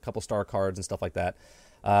weapons, a couple star cards and stuff like that.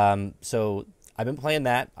 So I've been playing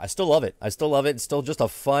that. I still love it. It's still just a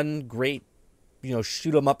fun, great,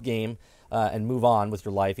 shoot 'em up game and move on with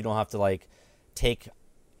your life. You don't have to like take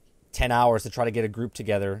 10 hours to try to get a group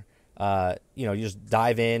together. You just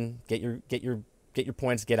dive in, get your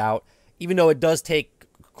points, get out. Even though it does take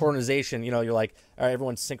coordination, you're like, all right,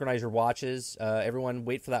 everyone synchronize your watches. Everyone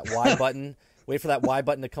wait for that Y button. Wait for that Y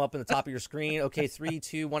button to come up in the top of your screen. Okay, 3,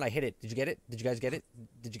 2, 1. I hit it. Did you get it? Did you guys get it?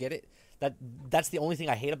 Did you get it? That's the only thing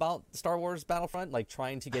I hate about Star Wars Battlefront, like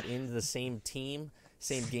trying to get into the same team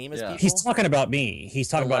same game as people. He's talking about me. He's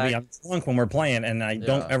talking about me. I'm drunk when we're playing, and I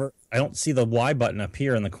don't see the Y button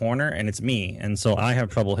appear in the corner, and it's me, and so I have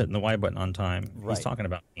trouble hitting the Y button on time. Right. He's talking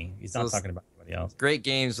about me. He's not talking about anybody else. Great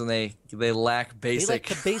games when they lack basic.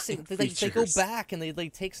 They go back and they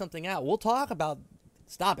take something out. We'll talk about.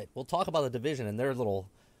 Stop it. We'll talk about the Division and their little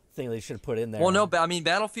thing they should have put in there. Well, no, I mean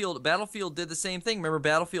Battlefield did the same thing. Remember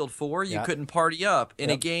Battlefield 4? You couldn't party up in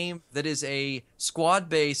a game that is a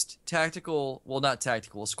squad-based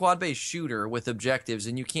squad-based shooter with objectives,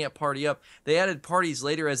 and you can't party up. They added parties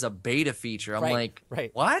later as a beta feature. I'm like,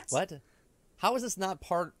 what? What? How is this not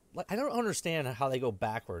part? Like, I don't understand how they go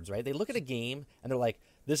backwards, right? They look at a game and they're like,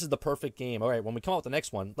 this is the perfect game. All right, when we come out with the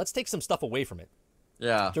next one, let's take some stuff away from it.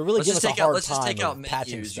 Yeah, to really give us a hard time. Let's just take out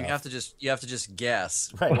menus. Stuff. You have to just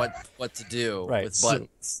guess what to do with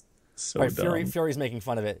buttons. So dumb. Fury's making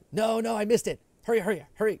fun of it. No, I missed it. Hurry,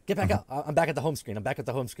 get back out. I'm back at the home screen. Is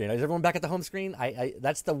everyone back at the home screen?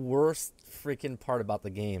 That's the worst freaking part about the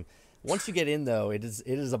game. Once you get in, though, it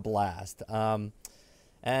is a blast. And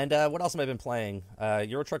what else have I been playing?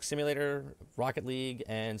 Euro Truck Simulator, Rocket League,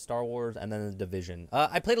 and Star Wars, and then the Division.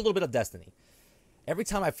 I played a little bit of Destiny. Every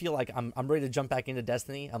time I feel like I'm ready to jump back into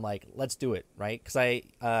Destiny, I'm like, let's do it, right? Because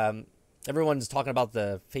everyone's talking about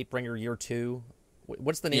the Fatebringer Year 2.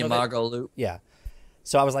 What's the name of it? Imago Loop. Yeah.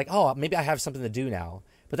 So I was like, oh, maybe I have something to do now.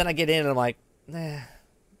 But then I get in and I'm like, nah,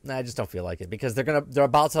 I just don't feel like it because they're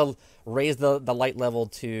about to raise the light level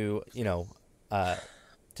to to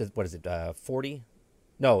what is it, 40?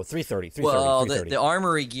 No, 330. Well, the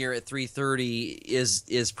armory gear at 330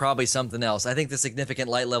 is probably something else. I think the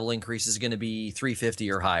significant light level increase is going to be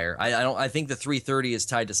 350 or higher. I think the 330 is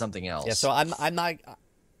tied to something else. Yeah, so I'm going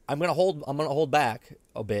to hold back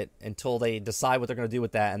a bit until they decide what they're going to do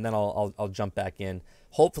with that, and then I'll jump back in.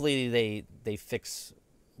 Hopefully they fix.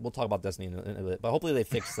 We'll talk about Destiny in a bit, but hopefully they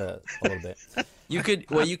fix a little bit. You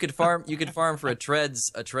could farm for a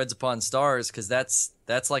treads upon stars because that's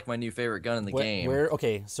like my new favorite gun in the game.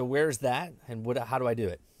 So where's that, and how do I do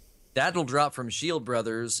it? That'll drop from Shield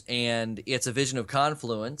Brothers, and it's a Vision of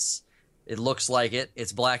Confluence. It looks like it.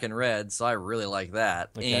 It's black and red, so I really like that.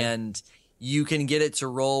 Okay. And you can get it to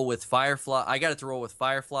roll with Firefly. I got it to roll with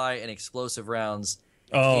Firefly and explosive rounds.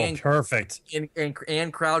 Oh, perfect.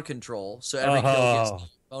 And crowd control, so every kill gets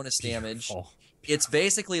bonus damage. It's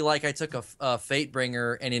basically like I took a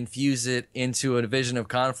Fatebringer and infused it into a Division of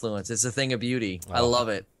Confluence. It's a thing of beauty. Oh, I love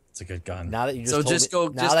it. It's a good gun. Now that you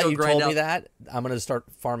told me that, I'm going to start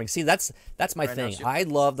farming. See, that's my thing. I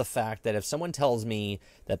love the fact that if someone tells me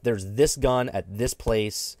that there's this gun at this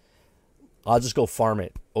place, I'll just go farm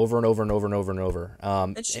it over and over and over and over and over.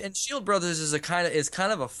 And Shield Brothers is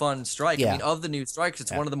kind of a fun strike. Yeah. I mean, of the new strikes,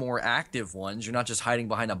 it's one of the more active ones. You're not just hiding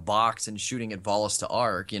behind a box and shooting at Volus to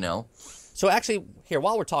Arc, So actually, here,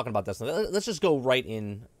 while we're talking about Destiny, let's just go right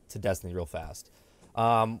into Destiny real fast.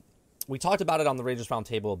 We talked about it on the Rangers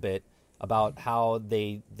Roundtable a bit, about how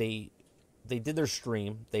they did their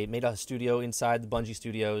stream. They made a studio inside the Bungie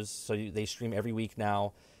studios, so they stream every week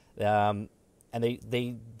now. And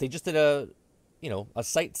they just did a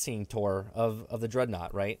sightseeing tour of the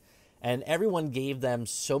Dreadnought, right? And everyone gave them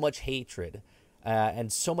so much hatred,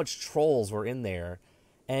 and so much trolls were in there.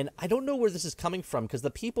 And I don't know where this is coming from, because the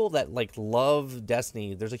people that love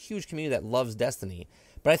Destiny, there's a huge community that loves Destiny,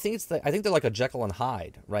 but I think they're like a Jekyll and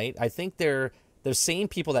Hyde, right? I think they're the same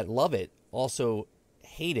people that love it also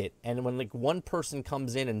hate it, and when one person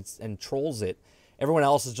comes in and trolls it, everyone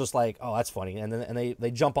else is just like, oh, that's funny, and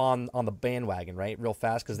they jump on the bandwagon, right, real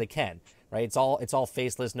fast, because they can, right? It's all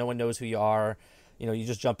faceless. No one knows who you are. You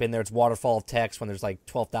just jump in there. It's waterfall of text when there's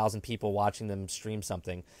 12,000 people watching them stream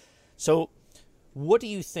something. So, what do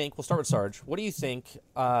you think? We'll start with Sarge. What do you think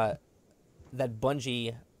that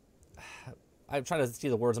Bungie? I'm trying to see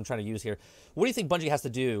the words I'm trying to use here. What do you think Bungie has to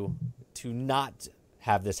do to not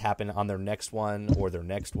have this happen on their next one or their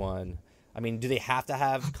next one? I mean, do they have to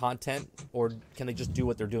have content, or can they just do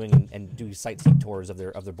what they're doing and do sightseeing tours of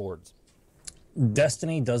their boards?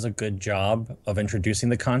 Destiny does a good job of introducing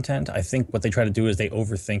the content. I think what they try to do is they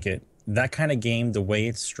overthink it. That kind of game, the way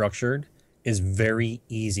it's structured, is very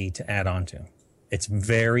easy to add on to. It's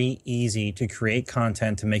very easy to create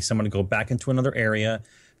content to make someone go back into another area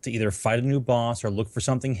to either fight a new boss or look for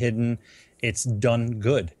something hidden. It's done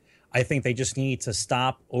good. I think they just need to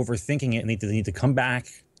stop overthinking it, and they need to come back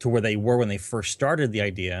to where they were when they first started the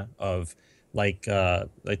idea of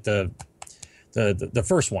the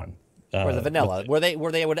first one. Or the vanilla, where they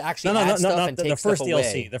would actually add stuff and take the first stuff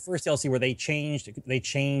DLC, away. The first DLC where they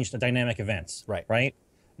changed the dynamic events, right,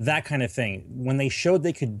 that kind of thing. When they showed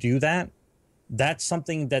they could do that, that's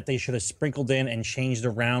something that they should have sprinkled in and changed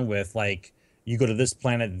around with, you go to this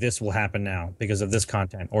planet, this will happen now because of this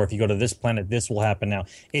content. Or if you go to this planet, this will happen now.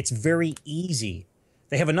 It's very easy.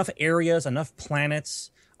 They have enough areas, enough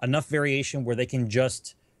planets, enough variation where they can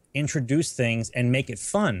just introduce things and make it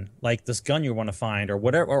fun, like this gun you want to find or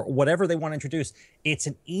whatever they want to introduce. It's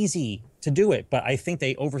an easy to do it, but I think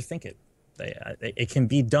they overthink it. It can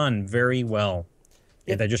be done very well.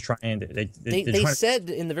 Yeah, they're just trying to. They said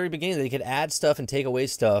in the very beginning that they could add stuff and take away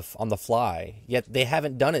stuff on the fly, yet they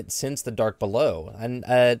haven't done it since The Dark Below. And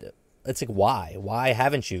it's like, why? Why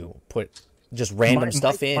haven't you put just random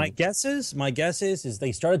stuff in? My guess is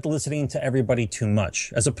they started listening to everybody too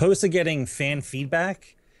much, as opposed to getting fan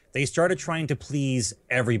feedback. They started trying to please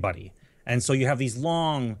everybody, and so you have these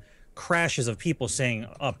long crashes of people saying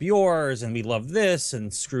up yours and we love this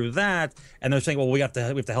and screw that, and they're saying, well, we have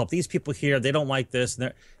to help these people here. They don't like this.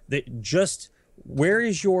 And they just where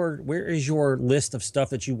is your list of stuff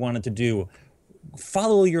that you wanted to do?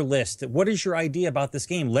 Follow your list. What is your idea about this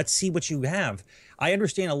game? Let's see what you have. I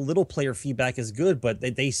understand a little player feedback is good, but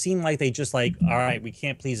they seem like they just like, all right, we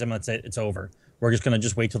can't please them. Let's say it's over. We're just going to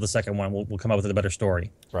just wait till the second one. We'll come up with a better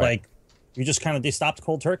story. Right. Like, you just kind of, they stopped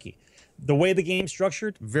cold turkey. The way the game's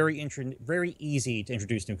structured, very easy to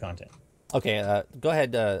introduce new content. Okay, go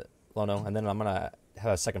ahead, Lono, and then I'm going to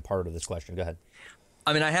have a second part of this question. Go ahead.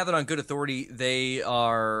 I mean, I have it on good authority. They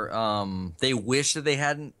are, they wish that they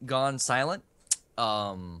hadn't gone silent,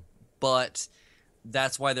 but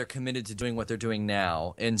that's why they're committed to doing what they're doing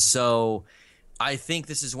now. And so I think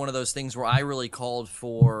this is one of those things where I really called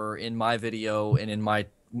for in my video and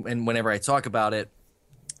and whenever I talk about it,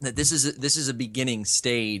 that this is a beginning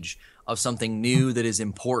stage of something new that is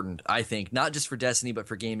important, I think, not just for Destiny, but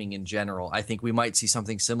for gaming in general. I think we might see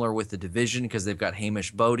something similar with The Division because they've got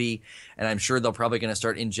Hamish Bodie, and I'm sure they're probably going to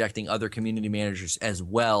start injecting other community managers as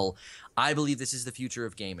well. I believe this is the future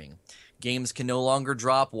of gaming. Games can no longer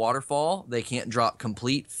drop waterfall. They can't drop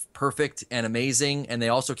complete, perfect, and amazing, and they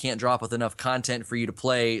also can't drop with enough content for you to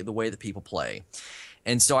play the way that people play.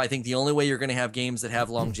 And so I think the only way you're going to have games that have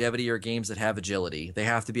longevity are games that have agility. They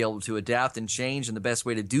have to be able to adapt and change, and the best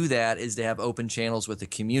way to do that is to have open channels with the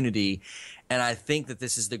community. And I think that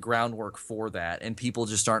this is the groundwork for that, and people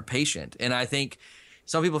just aren't patient. And I think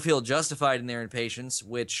some people feel justified in their impatience,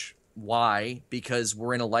 which why? Because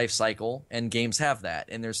we're in a life cycle, and games have that.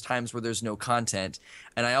 And there's times where there's no content.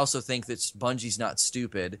 And I also think that Bungie's not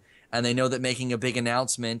stupid, and they know that making a big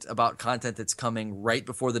announcement about content that's coming right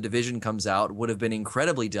before The Division comes out would have been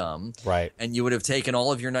incredibly dumb. Right. And you would have taken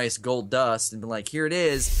all of your nice gold dust and been like, here it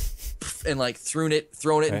is, and like thrown it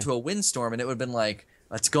into a windstorm, and it would have been like,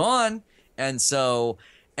 it's gone. And so,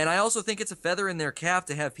 and I also think it's a feather in their cap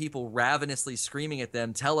to have people ravenously screaming at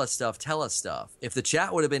them, tell us stuff, tell us stuff. If the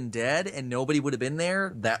chat would have been dead and nobody would have been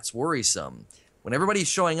there, that's worrisome. When everybody's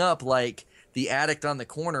showing up like the addict on the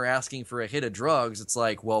corner asking for a hit of drugs, it's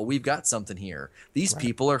like, well, we've got something here. These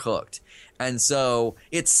people are hooked. And so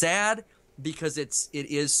it's sad because it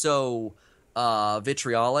is so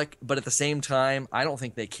vitriolic, but at the same time, I don't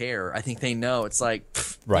think they care. I think they know. It's like,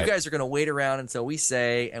 you guys are going to wait around until we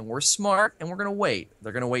say, and we're smart, and we're going to wait.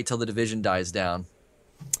 They're going to wait till The Division dies down.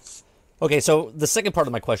 Okay, so the second part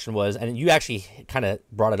of my question was, and you actually kind of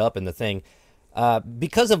brought it up in the thing,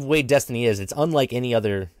 because of the way Destiny is, it's unlike any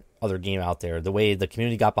other game out there. The way the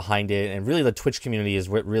community got behind it, and really the Twitch community is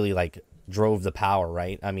what really like drove the power,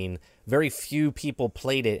 right? I mean, very few people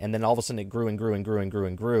played it, and then all of a sudden it grew and grew and grew and grew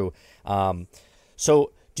and grew.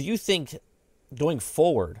 So do you think going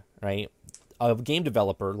forward, right, a game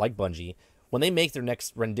developer like Bungie, when they make their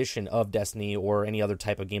next rendition of Destiny or any other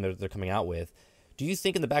type of game that they're coming out with, do you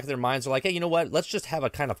think in the back of their minds they're like, hey, you know what, let's just have a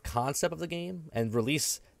kind of concept of the game and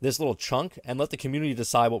release this little chunk and let the community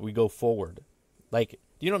decide what we go forward? Like,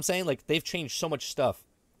 you know what I'm saying? Like, they've changed so much stuff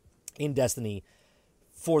in Destiny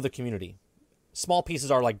for the community. Small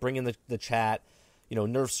pieces are like bringing the chat,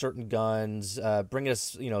 nerf certain guns, bring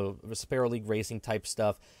us, Sparrow League racing type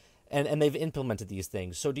stuff. And they've implemented these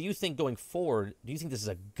things. So do you think going forward, do you think this is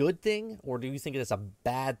a good thing, or do you think it's a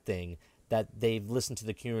bad thing that they've listened to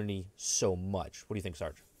the community so much? What do you think,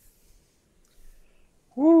 Sarge?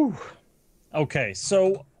 Woo. Okay,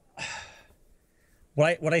 so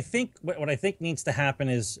what I think needs to happen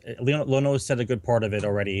is, Lono said a good part of it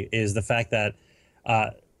already, is the fact that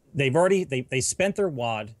they spent their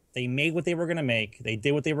wad, they made what they were going to make, they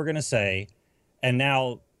did what they were going to say, and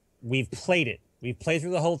now we've played it. We've played through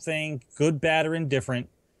the whole thing, good, bad, or indifferent,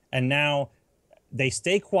 and now they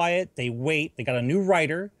stay quiet, they wait, they got a new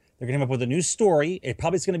writer, they're going to come up with a new story. It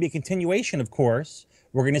probably is going to be a continuation, of course.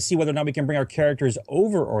 We're going to see whether or not we can bring our characters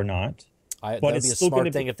over or not. That would be a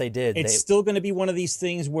smart thing if they did. It's still going to be one of these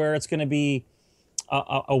things where it's going to be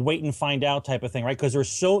a wait and find out type of thing, right? Because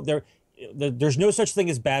there's no such thing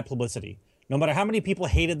as bad publicity. No matter how many people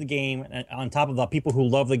hated the game, on top of the people who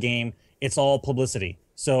love the game, it's all publicity.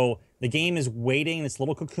 So the game is waiting in its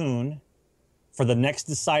little cocoon for the next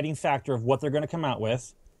deciding factor of what they're going to come out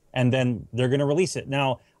with, and then they're going to release it.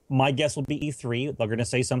 Now, my guess will be E3. They're going to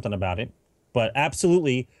say something about it. But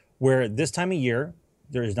absolutely, where this time of year,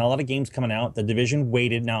 there's not a lot of games coming out. The Division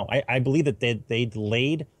waited. Now, I believe that they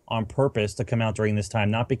delayed on purpose to come out during this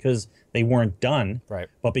time, not because they weren't done, right,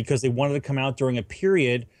 but because they wanted to come out during a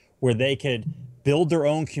period where they could build their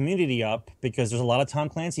own community up, because there's a lot of Tom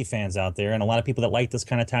Clancy fans out there and a lot of people that like this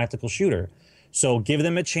kind of tactical shooter. So give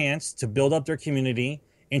them a chance to build up their community,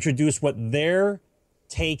 introduce what their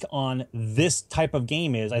take on this type of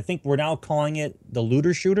game is. I think we're now calling it the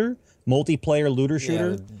looter shooter, multiplayer looter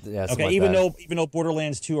shooter. Yeah, okay, like even though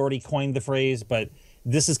Borderlands 2 already coined the phrase, but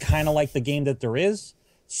this is kind of like the game that there is.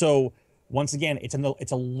 So once again,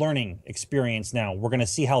 it's a learning experience now. We're going to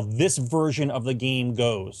see how this version of the game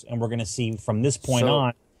goes, and we're going to see from this point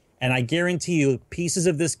on. And I guarantee you, pieces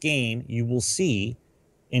of this game you will see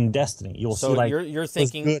in Destiny. You'll see like you're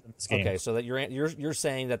thinking good in this game. Okay, so that you're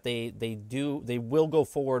saying that they will go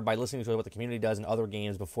forward by listening to what the community does in other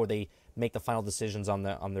games before they make the final decisions on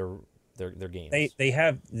their games. They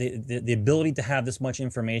have the ability to have this much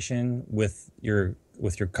information with your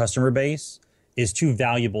customer base is too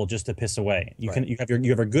valuable just to piss away. You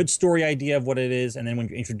have a good story idea of what it is, and then when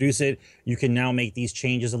you introduce it, you can now make these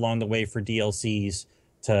changes along the way for DLCs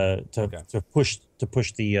to push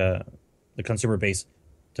the consumer base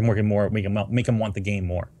to make them want the game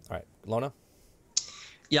more. All right, Lona?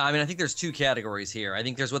 Yeah, I mean, I think there's two categories here. I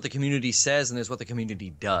think there's what the community says and there's what the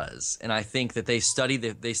community does. And I think that they study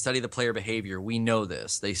the player behavior. We know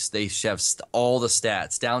this. They have all the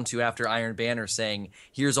stats down to after Iron Banner saying,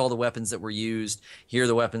 here's all the weapons that were used. Here are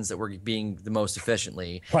the weapons that were being the most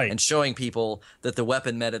efficiently. Right. And showing people that the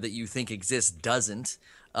weapon meta that you think exists doesn't.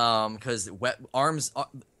 Because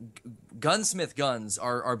gunsmith guns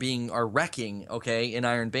are wrecking, okay, in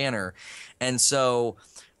Iron Banner. And so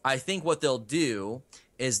I think what they'll do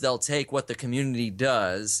is they'll take what the community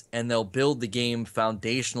does and they'll build the game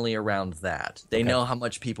foundationally around that. They know how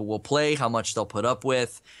much people will play, how much they'll put up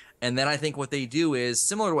with. And then I think what they do is,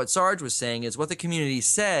 similar to what Sarge was saying, is what the community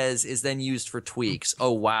says is then used for tweaks.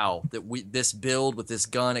 Oh, wow, this build with this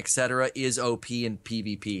gun, etc., is OP in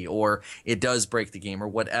PvP, or it does break the game, or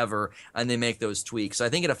whatever, and they make those tweaks. So I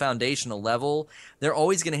think at a foundational level, they're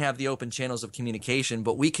always going to have the open channels of communication,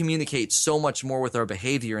 but we communicate so much more with our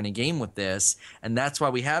behavior in a game with this, and that's why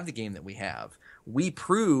we have the game that we have. We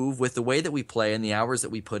prove with the way that we play and the hours that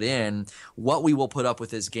we put in what we will put up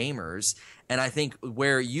with as gamers. And I think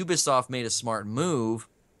where Ubisoft made a smart move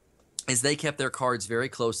is they kept their cards very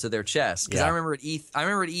close to their chest. Because I remember at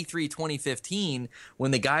E3 2015, when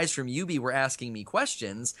the guys from Ubi were asking me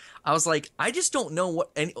questions, I was like, I just don't know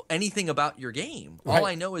anything about your game. Right. All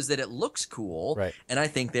I know is that it looks cool, and I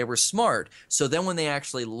think they were smart. So then when they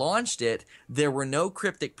actually launched it, there were no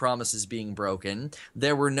cryptic promises being broken.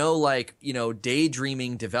 There were no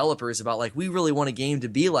daydreaming developers about we really want a game to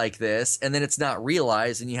be like this, and then it's not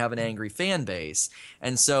realized and you have an angry fan base.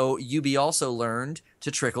 And so Ubi also learned to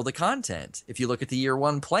trickle the content. If you look at the year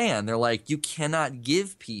one plan, they're like, you cannot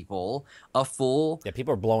give people a full... Yeah,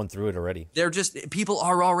 people are blowing through it already. People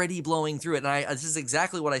are already blowing through it. And this is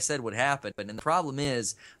exactly what I said would happen. And the problem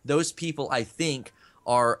is, those people, I think,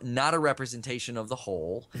 are not a representation of the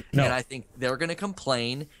whole. No. And I think they're going to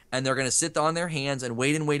complain, and they're going to sit on their hands and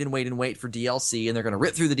wait for DLC, and they're going to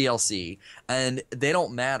rip through the DLC. And they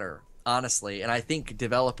don't matter, honestly. And I think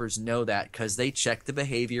developers know that because they check the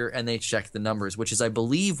behavior and they check the numbers, which is, I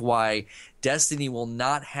believe, why Destiny will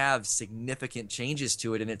not have significant changes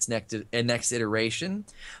to it in its next iteration,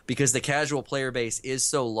 because the casual player base is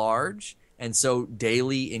so large and so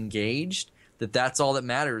daily engaged that that's all that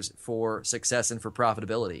matters for success and for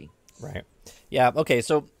profitability. Right. Yeah. Okay.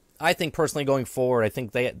 So I think personally going forward, I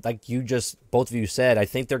think they, like you just, both of you said, I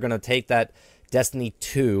think they're going to take that Destiny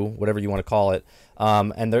 2, whatever you want to call it,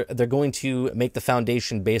 and they're going to make the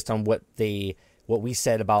foundation based on what we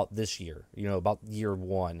said about this year, about year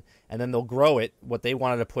one, and then they'll grow it, what they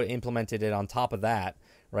wanted to implemented it on top of that,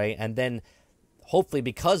 right? And then hopefully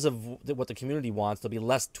because of what the community wants, there'll be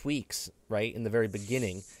less tweaks, right, in the very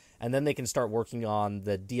beginning, and then they can start working on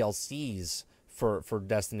the DLCs for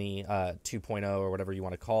Destiny 2.0 or whatever you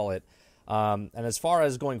want to call it. And as far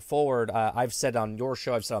as going forward, I've said on your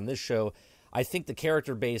show, I've said on this show, I think the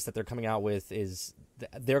character base that they're coming out with is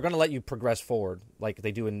they're going to let you progress forward like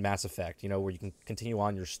they do in Mass Effect, where you can continue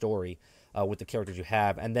on your story with the characters you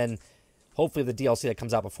have. And then hopefully the DLC that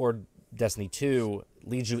comes out before Destiny 2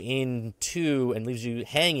 leads you into and leaves you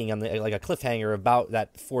hanging on like a cliffhanger about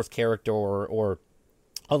that fourth character or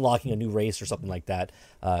unlocking a new race or something like that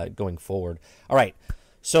going forward. All right,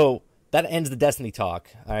 so that ends the Destiny talk.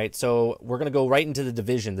 All right, so we're going to go right into the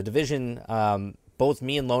Division. The Division, both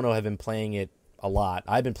me and Lono have been playing it a lot.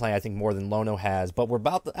 I've been playing, I think, more than Lono has, but we're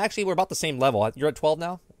about the same level. You're at 12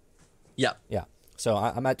 now? Yeah. Yeah. So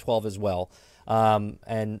I'm at 12 as well.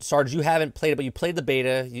 And Sarge, you haven't played it, but you played the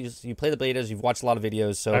beta. You play the betas. You've watched a lot of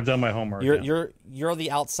videos. So I've done my homework. You're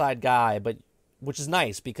the outside guy, but which is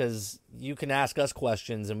nice because you can ask us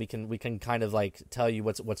questions and we can kind of like tell you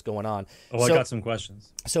what's going on. Oh, so, I got some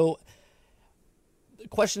questions. So,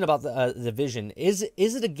 question about the Division: is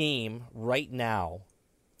it a game right now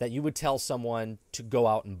that you would tell someone to go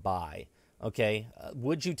out and buy? Okay,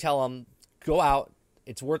 would you tell them go out?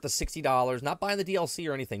 It's worth the $60, not buying the DLC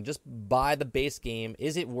or anything. Just buy the base game.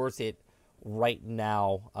 Is it worth it right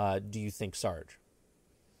now, do you think, Sarge?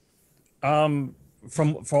 From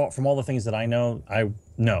all the things that I know,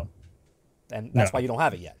 no. And that's why you don't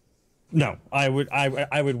have it yet. No, I would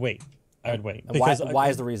wait. I would wait. Why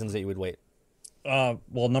is the reasons that you would wait?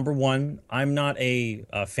 Well, number one, I'm not a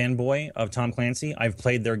fanboy of Tom Clancy. I've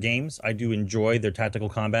played their games. I do enjoy their tactical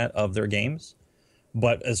combat of their games.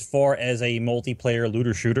 But as far as a multiplayer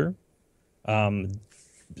looter shooter,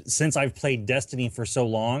 since I've played Destiny for so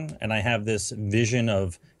long and I have this vision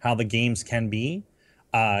of how the games can be,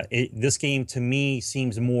 this game to me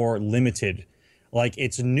seems more limited. Like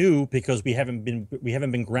it's new because we haven't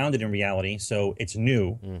been grounded in reality, so it's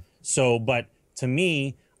new. So, but to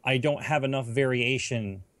me, I don't have enough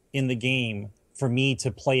variation in the game for me to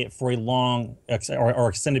play it for a long or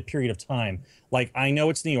extended period of time. Like I know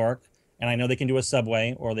it's New York. And I know they can do a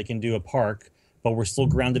subway or they can do a park, but we're still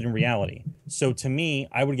grounded in reality. So to me,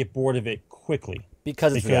 I would get bored of it quickly.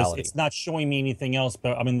 Because it's reality. It's not showing me anything else,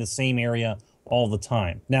 but I'm in the same area all the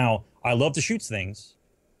time. Now, I love to shoot things.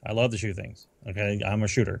 Okay, I'm a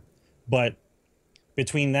shooter. But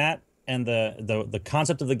between that and the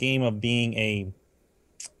concept of the game of being a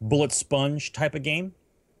bullet sponge type of game,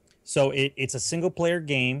 so it's a single-player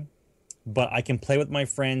game, but I can play with my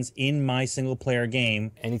friends in my single-player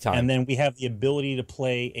game. Anytime. And then we have the ability to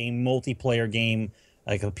play a multiplayer game,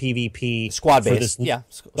 like a PvP. Squad-based.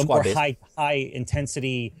 Squad-based. More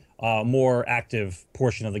high-intensity, more active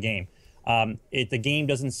portion of the game. The game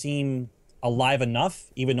doesn't seem alive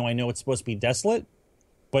enough, even though I know it's supposed to be desolate.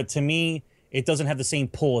 But to me, it doesn't have the same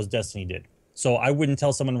pull as Destiny did. So I wouldn't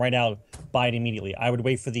tell someone right out, buy it immediately. I would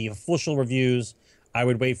wait for the official reviews. I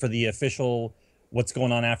would wait for the official what's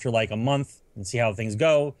going on after like a month and see how things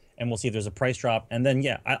go, and we'll see if there's a price drop. And then,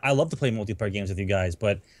 I love to play multiplayer games with you guys,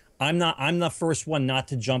 but I'm the first one not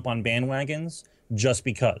to jump on bandwagons just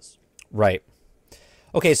because. Right.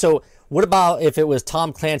 Okay, so what about if it was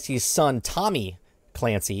Tom Clancy's son, Tommy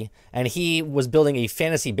Clancy, and he was building a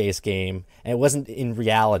fantasy-based game, and it wasn't in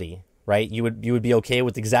reality, right? You would be okay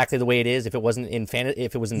with exactly the way it is if it wasn't in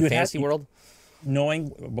fantasy world?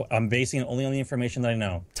 Knowing, I'm basing it only on the information that I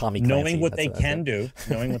know. Tommy Clancy. Knowing what they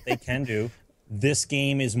can do, this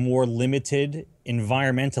game is more limited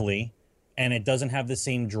environmentally, and it doesn't have the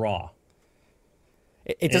same draw.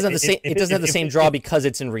 It doesn't have the same draw because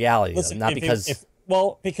it's in reality, listen, not because.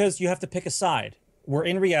 Because you have to pick a side. We're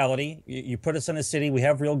in reality. You put us in a city. We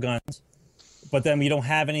have real guns, but then we don't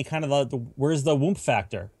have any kind of where's the whoomp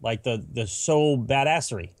factor? Like the soul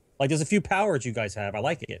badassery. Like there's a few powers you guys have. I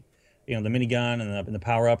like it. You know, the minigun and the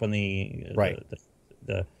power up and the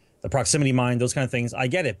proximity mine, those kind of things. I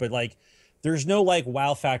get it, but like, there's no like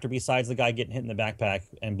wow factor besides the guy getting hit in the backpack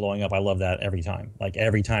and blowing up. I love that every time. Like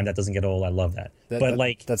every time, that doesn't get old. I love that.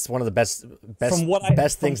 That's one of the best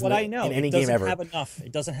things I know, in any game ever.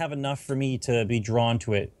 It doesn't have enough for me to be drawn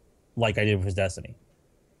to it like I did with Destiny.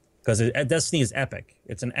 Because Destiny is epic.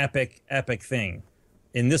 It's an epic thing.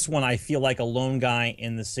 In this one, I feel like a lone guy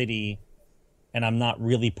in the city, and I'm not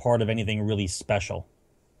really part of anything really special.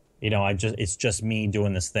 You know, it's just me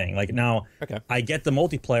doing this thing. Like now, okay. I get the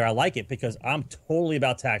multiplayer. I like it because I'm totally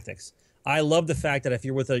about tactics. I love the fact that if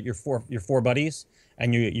you're with your four buddies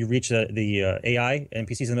and you reach the AI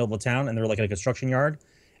NPCs in the middle of the town and they're like in a construction yard,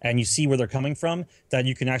 and you see where they're coming from, that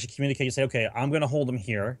you can actually communicate. You say, okay, I'm going to hold them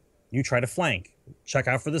here. You try to flank. Check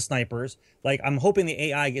out for the snipers. Like, I'm hoping the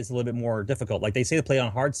AI gets a little bit more difficult. Like, they say to play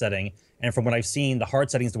on hard setting, and from what I've seen, the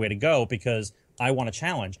hard setting is the way to go because I want a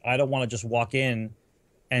challenge. I don't want to just walk in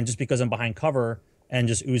and just because I'm behind cover and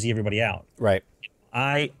just Uzi everybody out. Right.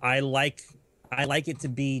 I like it to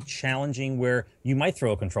be challenging where you might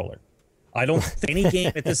throw a controller. I don't think any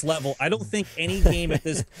game at this level, I don't think any game at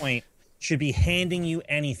this point should be handing you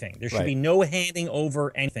anything. There should be no handing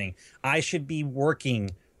over anything. I should be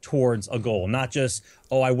working towards a goal, not just,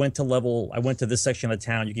 oh, I went to this section of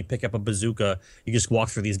town, you can pick up a bazooka, you just walk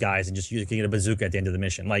through these guys and you can get a bazooka at the end of the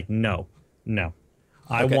mission. Like, no.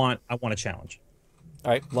 I want a challenge.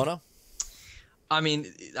 All right, Lono? I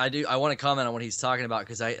mean, I want to comment on what he's talking about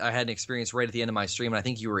because I had an experience right at the end of my stream, and I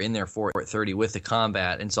think you were in there for it at 30 with the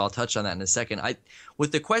combat, and so I'll touch on that in a second.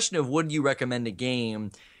 With the question of would you recommend a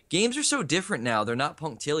game, games are so different now. They're not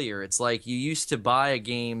punctiliar. It's like you used to buy a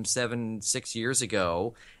game 6 years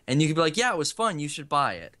ago, and you could be like, yeah, it was fun, you should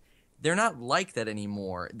buy it. They're not like that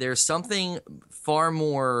anymore. There's something far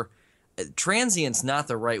more – transient's not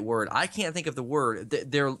the right word. I can't think of the word.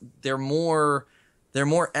 They're more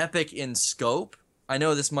epic in scope. I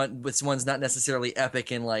know this one's not necessarily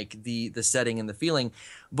epic in like the setting and the feeling,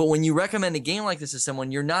 but when you recommend a game like this to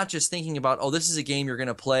someone, you're not just thinking about, oh, this is a game you're going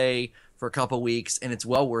to play for a couple weeks and it's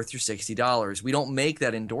well worth your $60. We don't make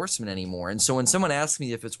that endorsement anymore. And so when someone asks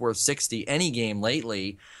me if it's worth $60 any game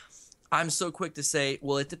lately, I'm so quick to say,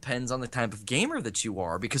 well, it depends on the type of gamer that you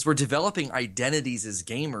are, because we're developing identities as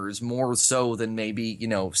gamers more so than maybe,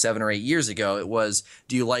 7 or 8 years ago. It was,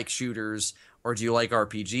 do you like shooters or do you like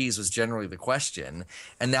RPGs was generally the question.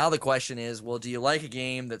 And now the question is, well, do you like a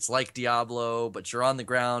game that's like Diablo, but you're on the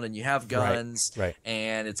ground and you have guns, right.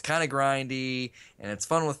 and it's kind of grindy and it's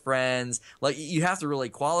fun with friends? Like, you have to really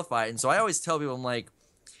qualify it. And so I always tell people, I'm like,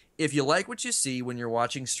 if you like what you see when you're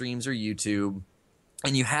watching streams or YouTube,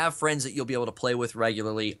 and you have friends that you'll be able to play with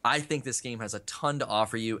regularly, I think this game has a ton to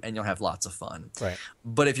offer you, and you'll have lots of fun. Right.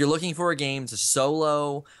 But if you're looking for a game to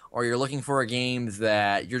solo, or you're looking for a game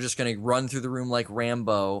that you're just going to run through the room like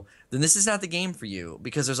Rambo, then this is not the game for you,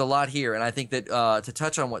 because there's a lot here. And I think that to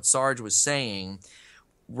touch on what Sarge was saying,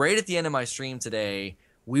 right at the end of my stream today,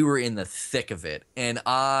 we were in the thick of it, and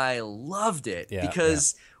I loved it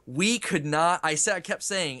because – we could not – I kept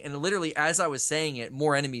saying, and literally as I was saying it,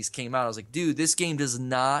 more enemies came out. I was like, dude, this game does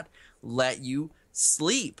not let you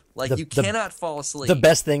sleep. Like, you cannot fall asleep. The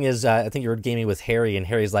best thing is I think you were gaming with Harry, and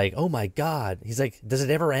Harry's like, oh, my God. He's like, does it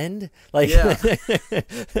ever end? Like, yeah.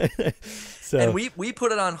 So. And we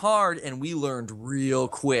put it on hard, and we learned real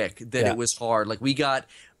quick that it was hard. Like, we got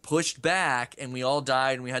pushed back, and we all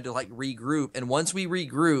died, and we had to, like, regroup. And once we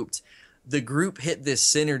regrouped, the group hit this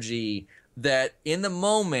synergy – that in the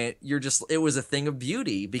moment it was a thing of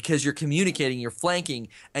beauty, because you're communicating, you're flanking,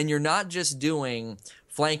 and you're not just doing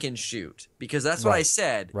flank and shoot, because that's what I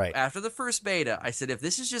said after the first beta. I said, if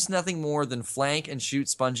this is just nothing more than flank and shoot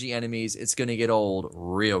spongy enemies, it's going to get old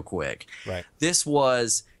real quick. Right. This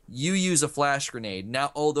was, you use a flash grenade.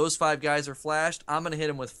 Now, those 5 guys are flashed. I'm going to hit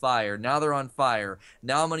them with fire. Now they're on fire.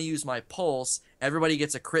 Now I'm going to use my pulse. Everybody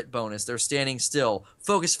gets a crit bonus. They're standing still.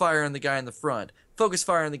 Focus fire on the guy in the front. Focus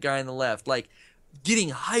fire on the guy on the left. Like, getting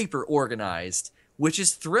hyper organized, which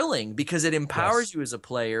is thrilling because it empowers you as a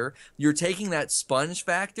player. You're taking that sponge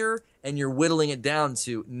factor and you're whittling it down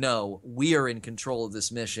to, no, we are in control of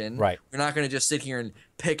this mission. Right. We're not going to just sit here and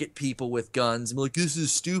pick at people with guns and be like, this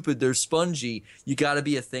is stupid, they're spongy. You got to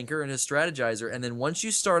be a thinker and a strategizer. And then once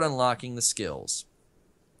you start unlocking the skills,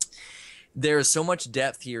 there is so much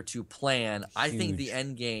depth here to plan. I think the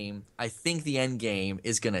end game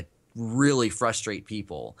is going to really frustrate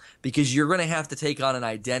people, because you're going to have to take on an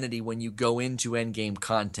identity when you go into endgame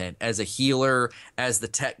content as a healer, as the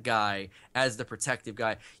tech guy, as the protective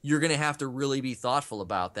guy. You're going to have to really be thoughtful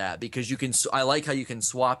about that, because you can. I like how you can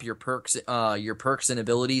swap your perks and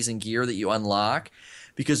abilities and gear that you unlock,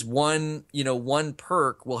 because one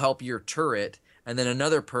perk will help your turret, and then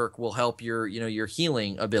another perk will help your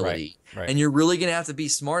healing ability. Right. And you're really going to have to be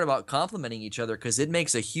smart about complementing each other, because it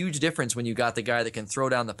makes a huge difference when you got the guy that can throw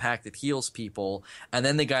down the pack that heals people, and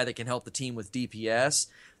then the guy that can help the team with DPS.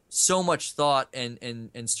 So much thought and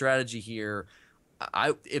strategy here.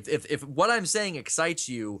 If what I'm saying excites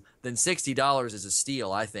you, then $60 is a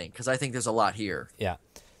steal, I think, because I think there's a lot here. Yeah.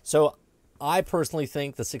 So I personally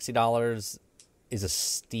think the $60 is a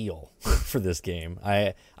steal for this game.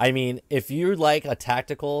 I mean, if you like a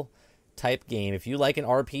tactical type game, if you like an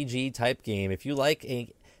RPG type game, if you like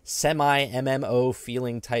a semi-MMO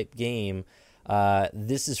feeling type game,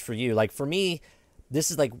 this is for you. Like, for me,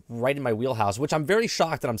 this is like right in my wheelhouse, which I'm very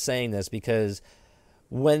shocked that I'm saying this, because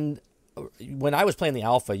when I was playing the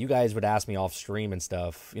alpha, you guys would ask me off stream and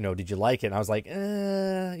stuff, did you like it? And I was like,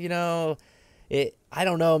 I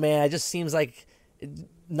don't know, man. It just seems like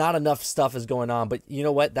not enough stuff is going on. But you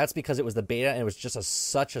know what? That's because it was the beta, and it was just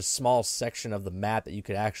such a small section of the map that you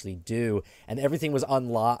could actually do, and everything was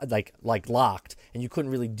unlocked, like locked, and you couldn't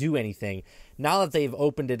really do anything. Now that they've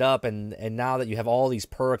opened it up, and now that you have all these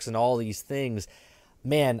perks and all these things,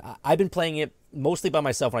 man, I've been playing it mostly by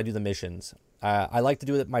myself when I do the missions. I like to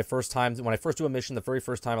do it my first time. When I first do a mission, the very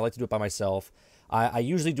first time, I like to do it by myself. I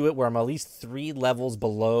usually do it where I'm at least 3 levels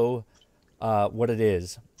below what it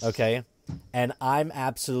is, okay? And I'm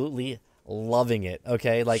absolutely loving it,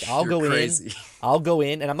 okay? Like, I'll go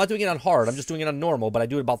in, and I'm not doing it on hard. I'm just doing it on normal, but I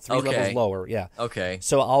do it about 3 levels lower, yeah. Okay.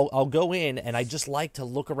 So I'll go in, and I just like to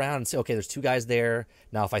look around and say, okay, there's 2 guys there.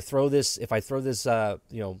 Now, if I throw this,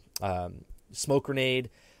 smoke grenade,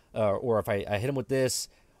 or if I hit him with this,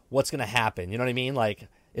 what's going to happen? You know what I mean? Like,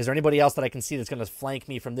 is there anybody else that I can see that's going to flank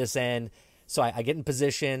me from this end? So I get in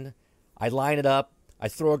position, I line it up, I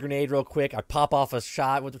throw a grenade real quick, I pop off a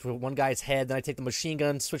shot with one guy's head, then I take the machine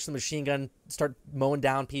gun, switch the machine gun, start mowing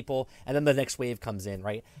down people, and then the next wave comes in,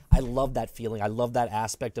 right? I love that feeling. I love that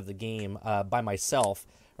aspect of the game by myself,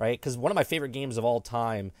 right? Because one of my favorite games of all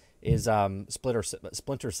time is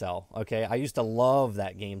Splinter Cell, okay? I used to love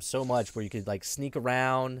that game so much, where you could, like, sneak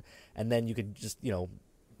around, and then you could just,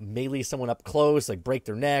 melee someone up close, like break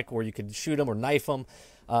their neck, or you could shoot them or knife them.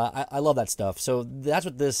 I love that stuff. So that's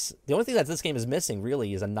what the only thing that this game is missing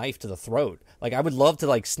really is a knife to the throat. Like, I would love to,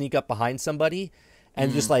 like, sneak up behind somebody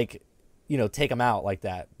and just, like, take them out like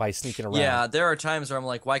that by sneaking around. Yeah, there are times where I'm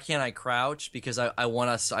like, why can't I crouch? Because I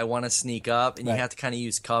want to sneak up, and you have to kind of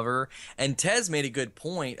use cover. And Tez made a good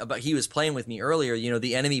point about, he was playing with me earlier.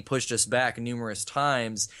 The enemy pushed us back numerous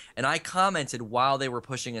times, and I commented while they were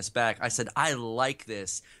pushing us back. I said, I like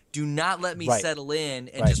this. Do not let me settle in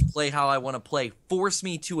and just play how I want to play. Force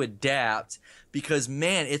me to adapt, because,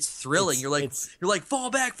 man, it's thrilling. You're like fall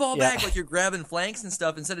back, like you're grabbing flanks and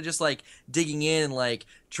stuff, instead of just, like, digging in and, like,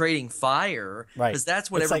 trading fire. Right. Because that's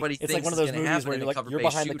what everybody thinks is going to happen in a cover-based you're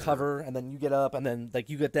behind shooter. the cover, and then you get up, and then, like,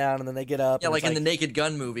 you get down, and then they get up. Yeah, like in the Naked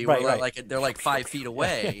Gun movie, where they're like 5 feet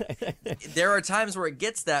away. There are times where it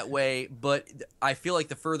gets that way, but I feel like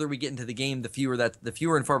the further we get into the game, the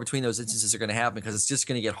fewer and far between those instances are going to happen, because it's just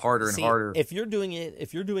going to get harder and harder. If you're doing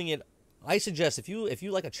it, I suggest if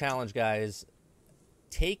you like a challenge, guys,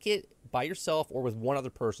 take it by yourself or with one other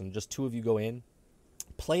person. Just 2 of you go in,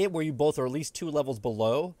 play it where you both are at least 2 levels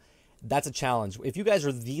below. That's a challenge. If you guys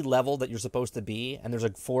are the level that you're supposed to be, and there's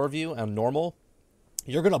like 4 of you on normal,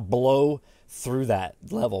 you're gonna blow through that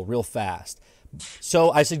level real fast.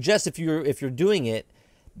 So I suggest if you're doing it,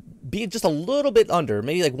 be just a little bit under,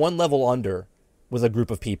 maybe like 1 level under, with a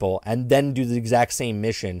group of people, and then do the exact same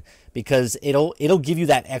mission, because it'll give you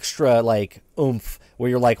that extra, like, oomph, where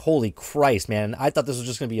you're like, holy Christ, man, I thought this was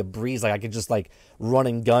just gonna be a breeze, like I could just, like, run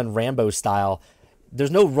and gun Rambo style.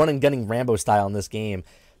 There's no run and gunning Rambo style in this game.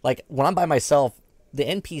 Like, when I'm by myself, the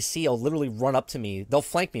NPC will literally run up to me, they'll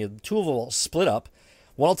flank me, 2 of them will split up,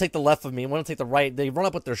 one will take the left of me, one will take the right, they run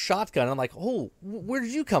up with their shotgun, and I'm like, oh, where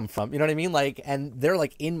did you come from? You know what I mean? Like, and they're,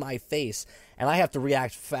 like, in my face, and I have to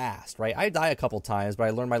react fast, right? I die a couple times, but I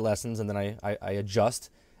learn my lessons, and then I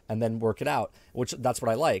adjust, and then work it out, which that's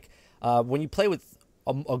what I like. When you play with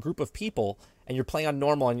a group of people, and you're playing on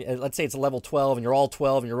normal, and let's say it's a level 12, and you're all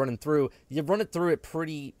 12, and you're running through, you run it through it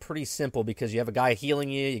pretty simple, because you have a guy healing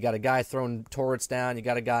you got a guy throwing turrets down, you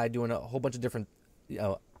got a guy doing a whole bunch of different,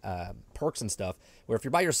 perks and stuff, where if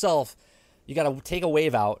you're by yourself, you got to take a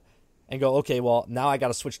wave out and go, okay, well, now I got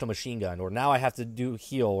to switch to machine gun, or now I have to do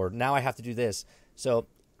heal, or now I have to do this. So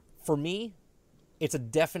for me, it's a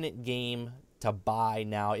definite game to buy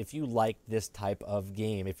now if you like this type of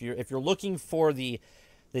game. If you're looking for the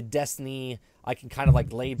Destiny, I can kind of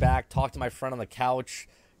like lay back, talk to my friend on the couch,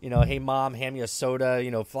 hey mom, hand me a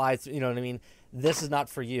soda, fly through, you know what I mean? This is not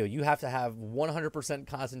for you. You have to have 100%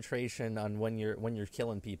 concentration on when you're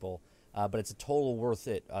killing people, but it's a total worth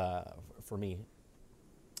it for me.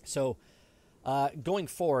 So going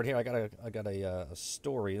forward here, I got a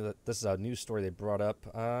story. This is a news story they brought up.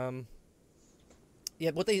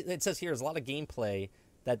 It says here is a lot of gameplay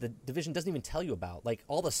that the Division doesn't even tell you about, like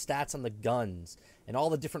all the stats on the guns and all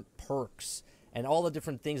the different perks and all the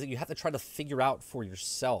different things that you have to try to figure out for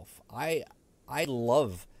yourself. I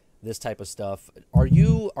love this type of stuff. Are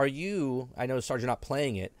you? I know, Sarge, you're not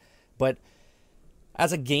playing it, but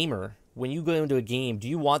as a gamer, when you go into a game, do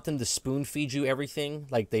you want them to spoon feed you everything?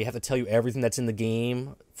 Like they have to tell you everything that's in the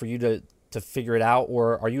game for you to figure it out?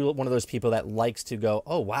 Or are you one of those people that likes to go,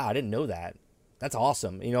 oh, wow, I didn't know that. That's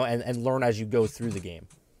awesome, and learn as you go through the game?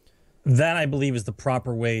 That, I believe, is the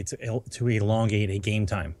proper way to elongate a game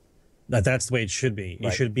time. That's the way it should be. You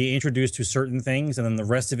should be introduced to certain things, and then the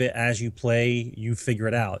rest of it, as you play, you figure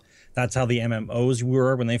it out. That's how the MMOs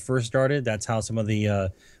were when they first started. That's how some of the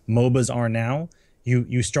MOBAs are now.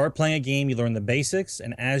 You start playing a game, you learn the basics,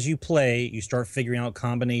 and as you play, you start figuring out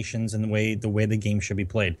combinations and the way the game should be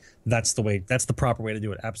played. That's the proper way to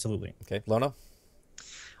do it. Absolutely. Okay, Lona?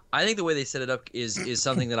 I think the way they set it up is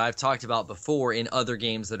something that I've talked about before in other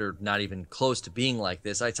games that are not even close to being like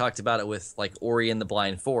this. I talked about it with like Ori and the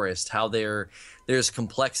Blind Forest, how there's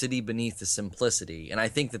complexity beneath the simplicity. And I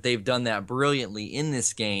think that they've done that brilliantly in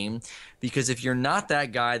this game, because if you're not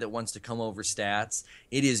that guy that wants to come over stats,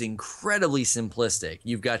 it is incredibly simplistic.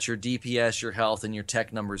 You've got your DPS, your health, and your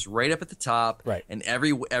tech numbers right up at the top, right. And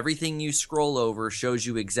everything you scroll over shows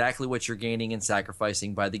you exactly what you're gaining and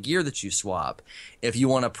sacrificing by the gear that you swap. If you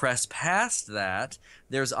want to press past that,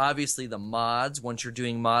 there's obviously the mods. Once you're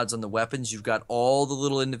doing mods on the weapons, you've got all the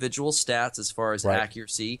little individual stats as far as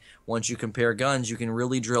accuracy. Once you compare guns, you can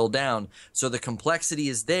really drill down. So the complexity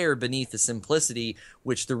is there beneath the simplicity,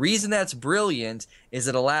 which the reason that's brilliant is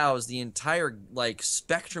it allows the entire like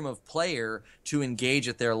spectrum of player to engage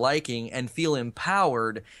at their liking and feel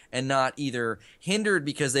empowered and not either hindered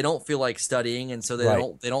because they don't feel like studying and so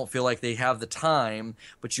they don't feel like they have the time,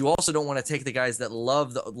 but you also don't want to take the guys that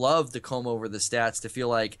love to comb over the stats to feel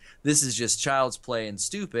like this is just child's play and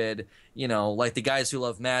stupid, you know, like the guys who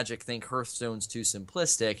love Magic think Hearthstone's too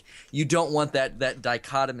simplistic. You don't want that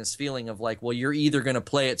dichotomous feeling of like, well, you're either going to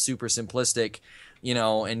play it super simplistic, you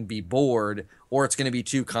know, and be bored, or it's going to be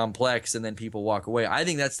too complex and then people walk away. I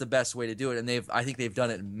think that's the best way to do it, and I think they've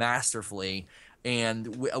done it masterfully.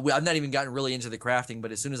 And I've not even gotten really into the crafting,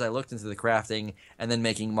 but as soon as I looked into the crafting and then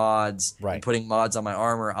making mods and putting mods on my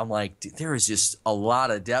armor, I'm like, dude, there is just a lot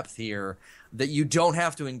of depth here that you don't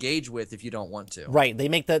have to engage with if you don't want to. Right. They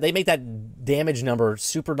make that damage number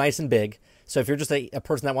super nice and big. So if you're just a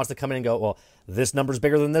person that wants to come in and go, well, this number's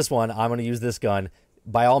bigger than this one, I'm going to use this gun,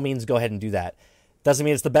 by all means, go ahead and do that. Doesn't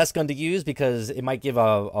mean it's the best gun to use because it might give a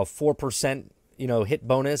 4% hit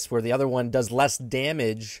bonus where the other one does less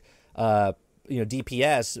damage,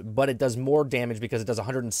 DPS, but it does more damage because it does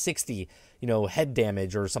 160 head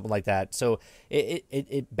damage or something like that. So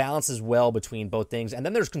it balances well between both things. And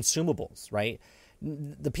then there's consumables, right?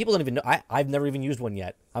 The people don't even know. I've never even used one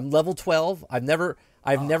yet. I'm level 12. I've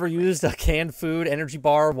never used a canned food, energy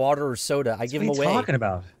bar, water, or soda. I give them away. What are you talking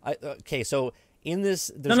about? Okay, so in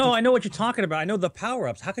this, no, I know what you're talking about. I know the power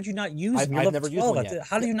ups. How could you not use them? I've never used one yet.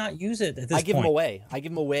 How do you not use it at this point? I give them away. I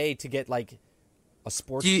give them away to get like a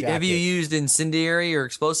sports jacket. Have you used incendiary or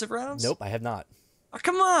explosive rounds? Nope, I have not. Oh,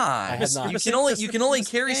 come on! I have not. You can only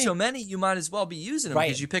carry so many. You might as well be using them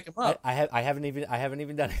because you pick them up. I haven't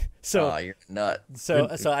even done it. So you're nut. So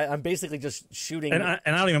I'm basically just shooting. And I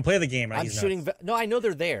don't even play the game. I'm shooting. No, I know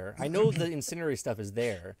they're there. I know the incendiary stuff is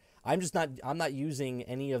there. I'm not using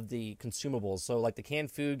any of the consumables. So like the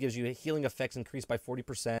canned food gives you healing effects increased by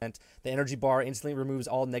 40%. The energy bar instantly removes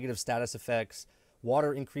all negative status effects.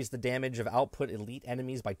 Water increased the damage of output elite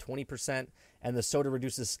enemies by 20%, and the soda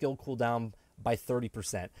reduces skill cooldown by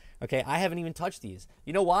 30%. Okay, I haven't even touched these.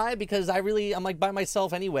 You know why? Because I'm like by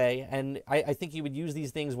myself anyway, and I think you would use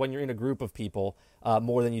these things when you're in a group of people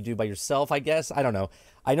more than you do by yourself, I guess. I don't know.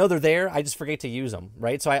 I know they're there. I just forget to use them,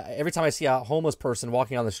 right? So every time I see a homeless person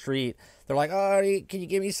walking on the street, they're like, "Oh, can you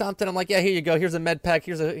give me something?" I'm like, "Yeah, here you go. Here's a med pack.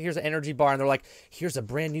 Here's an energy bar." And they're like, "Here's a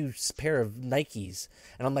brand new pair of Nikes."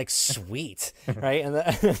 And I'm like, "Sweet," right?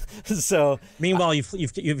 And so meanwhile,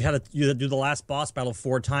 you've had to do the last boss battle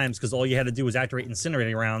 4 times because all you had to do was activate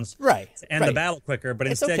incinerating rounds, right? And the battle quicker. But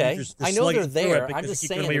it's instead, okay. you're just I know they're there. I'm just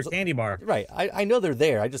saying, your candy bar, right? I know they're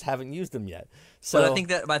there. I just haven't used them yet. So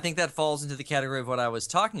but I think that falls into the category of what I was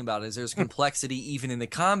talking about. Is there's complexity even in the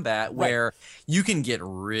combat where you can get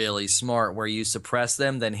really smart, where you suppress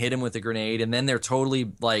them, then hit them with a grenade, and then they're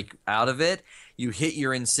totally like out of it. You hit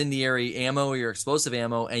your incendiary ammo or your explosive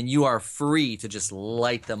ammo, and you are free to just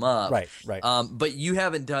light them up. Right. But you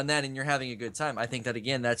haven't done that, and you're having a good time. I think that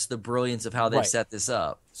again, that's the brilliance of how they've set this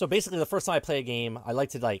up. So basically, the first time I play a game, I like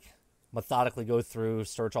to methodically go through,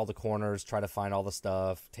 search all the corners, try to find all the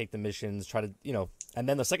stuff, take the missions, try to, and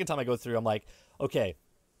then the second time I go through, I'm like, okay,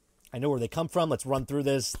 I know where they come from. Let's run through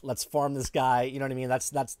this. Let's farm this guy. You know what I mean? That's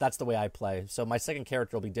the way I play. So my second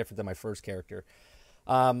character will be different than my first character.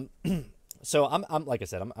 So I'm like I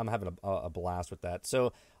said, I'm having a blast with that.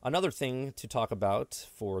 So another thing to talk about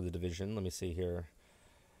for the Division. Let me see here.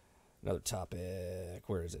 Another topic.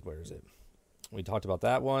 Where is it? We talked about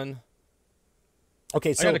that one.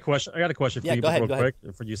 Okay, so I got a question for you real quick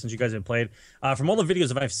for you, since you guys haven't played. From all the videos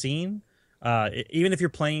that I've seen, even if you're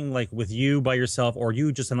playing like with you by yourself or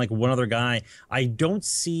you just and like one other guy, I don't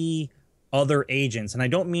see other agents, and I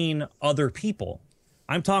don't mean other people.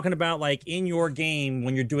 I'm talking about like in your game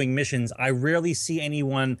when you're doing missions, I rarely see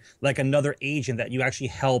anyone like another agent that you actually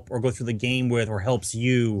help or go through the game with or helps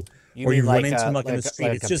you or you run into them like in the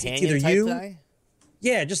street. It's just either you. Guy?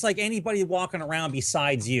 Yeah, just like anybody walking around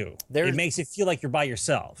besides you. It makes it feel like you're by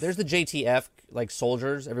yourself. There's the JTF like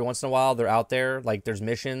soldiers. Every once in a while, they're out there. Like there's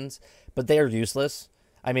missions, but they are useless.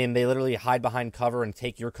 I mean, they literally hide behind cover and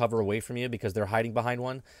take your cover away from you because they're hiding behind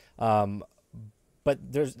one. But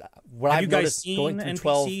there's what I've noticed going through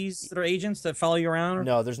 12 NPCs that are agents that follow you around.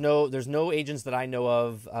 No, there's no agents that I know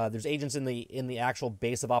of. There's agents in the actual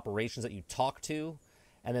base of operations that you talk to,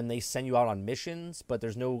 and then they send you out on missions. But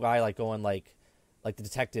there's no guy like going like the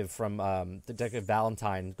detective from Detective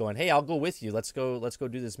Valentine going, "Hey, I'll go with you. Let's go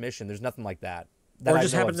do this mission." There's nothing like that. Or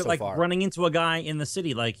just happens to running into a guy in the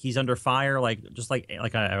city, like he's under fire, like just like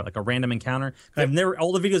a random encounter. I've never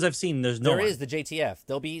all the videos I've seen. There is the JTF.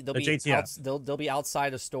 They'll be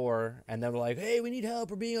outside a store, and they're like, "Hey, we need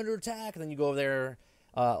help. We're being under attack." And then you go over there.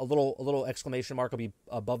 A little exclamation mark will be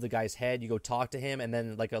above the guy's head. You go talk to him, and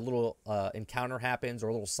then like a little encounter happens or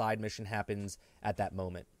a little side mission happens at that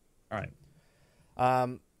moment. All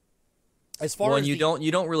right. As far as you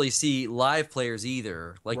don't really see live players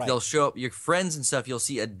either. Like they'll show up your friends and stuff. You'll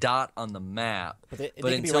see a dot on the map,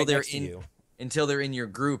 but until they're in your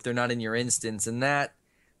group, they're not in your instance, and that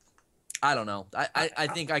I don't know. I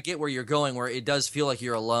think I get where you're going, where it does feel like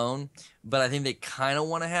you're alone, but I think they kind of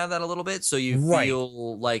want to have that a little bit, so you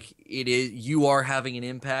feel like you are having an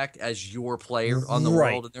impact as your player on the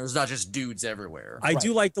world, and there's not just dudes everywhere. I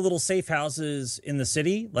do like the little safe houses in the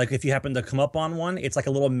city. Like if you happen to come up on one, it's like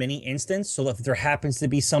a little mini instance. So if there happens to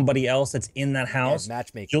be somebody else that's in that house,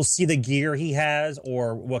 matchmaking, you'll see the gear he has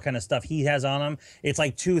or what kind of stuff he has on him. It's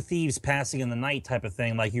like two thieves passing in the night type of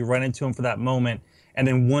thing. Like you run into him for that moment. And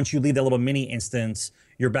then once you leave that little mini instance,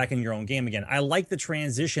 you're back in your own game again. I like the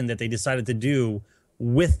transition that they decided to do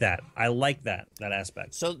with that. I like that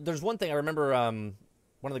aspect. So there's one thing I remember. One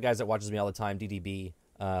of the guys that watches me all the time, DDB,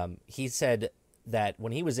 he said that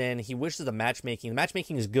when he was in, he wishes the matchmaking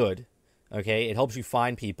is good. Okay, it helps you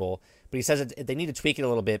find people, but he says they need to tweak it a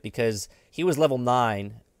little bit because he was level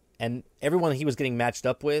 9, and everyone he was getting matched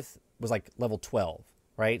up with was like level 12,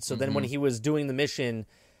 right? So then when he was doing the mission.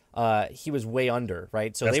 He was way under,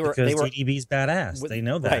 right? So that's they were DDB's badass. They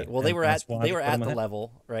know that. Right. Well, they were at the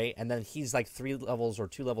level, right? And then he's like 3 levels or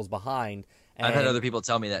 2 levels behind. And, I've had other people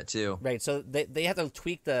tell me that too. Right. So they have to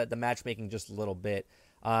tweak the matchmaking just a little bit.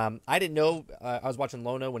 I didn't know. I was watching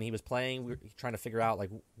Lono when he was playing. We were trying to figure out like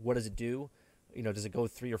what does it do? You know, does it go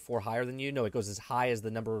 3 or 4 higher than you? No, it goes as high as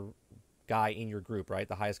the number guy in your group, right?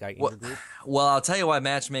 The highest guy in your group. Well, I'll tell you why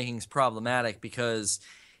matchmaking is problematic because.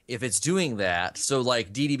 If it's doing that, so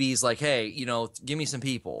like DDB's like, hey, you know, give me some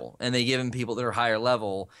people, and they give him people that are higher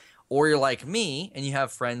level, or you're like me and you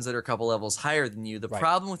have friends that are a couple levels higher than you. The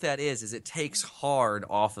problem with that is it takes hard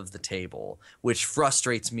off of the table, which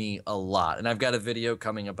frustrates me a lot. And I've got a video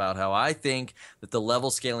coming about how I think that the level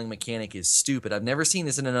scaling mechanic is stupid. I've never seen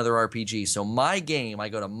this in another RPG. So my game, I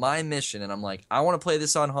go to my mission and I'm like, I want to play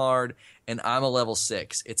this on hard, and I'm a level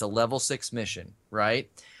 6. It's a level 6 mission, right?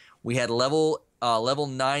 We had level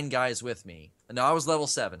 9 guys with me. No, I was level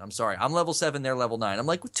 7. I'm sorry. I'm level 7, they're level 9. I'm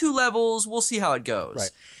like, with 2 levels, we'll see how it goes.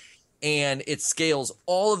 Right. And it scales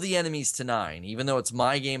all of the enemies to 9, even though it's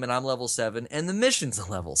my game and I'm level 7, and the mission's a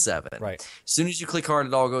level 7. Right. As soon as you click hard,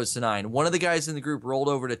 it all goes to 9. One of the guys in the group rolled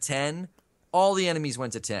over to 10. All the enemies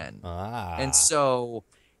went to 10. And so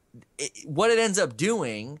what it ends up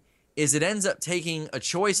doing is it ends up taking a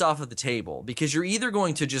choice off of the table, because you're either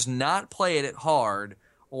going to just not play it at hard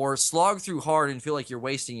or slog through hard and feel like you're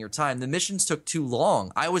wasting your time. The missions took too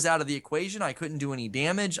long. I was out of the equation. I couldn't do any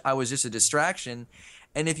damage. I was just a distraction.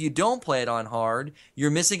 And if you don't play it on hard, you're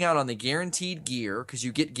missing out on the guaranteed gear because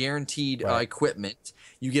you get guaranteed equipment.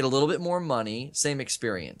 You get a little bit more money, same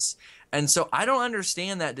experience. And so I don't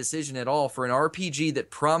understand that decision at all for an RPG that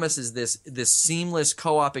promises this seamless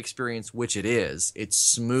co-op experience, which it is. It's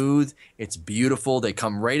smooth. It's beautiful. They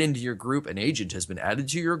come right into your group. An agent has been added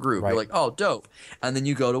to your group. You're like, oh, dope. And then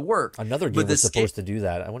you go to work. Another game was supposed to do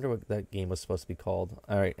that. I wonder what that game was supposed to be called.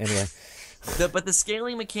 All right, anyway. But the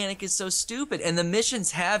scaling mechanic is so stupid, and the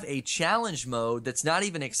missions have a challenge mode that's not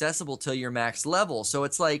even accessible till your max level. So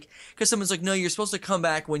it's like, because someone's like, no, you're supposed to come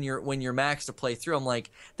back when you're max to play through. I'm like,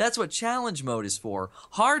 that's what challenge mode is for.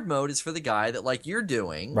 Hard mode is for the guy that like you're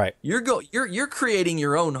doing. Right. You're creating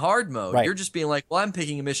your own hard mode. Right. You're just being like, well, I'm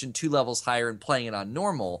picking a mission 2 levels higher and playing it on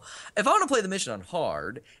normal. If I want to play the mission on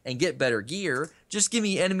hard and get better gear, just give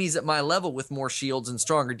me enemies at my level with more shields and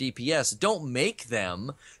stronger DPS. Don't make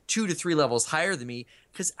them 2 to 3 levels higher than me,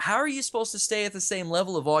 because how are you supposed to stay at the same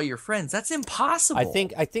level of all your friends? That's impossible.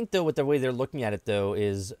 I think though, with the way they're looking at it though,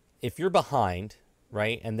 is if you're behind,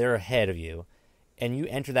 right, and they're ahead of you, and you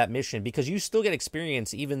enter that mission, because you still get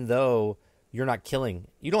experience even though you're not killing.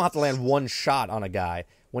 You don't have to land one shot on a guy.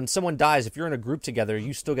 When someone dies, if you're in a group together,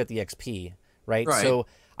 you still get the XP, right? So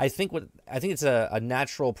I think it's a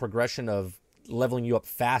natural progression of leveling you up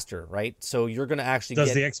faster, right? So you're going to actually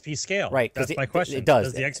does the XP scale? Right. That's my question. It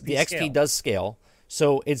does. The XP the XP does scale.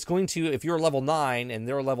 So it's going to, if you're level 9 and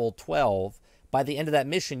they're level 12, by the end of that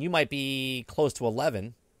mission, you might be close to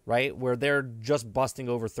 11, right? Where they're just busting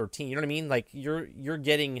over 13. You know what I mean? Like you're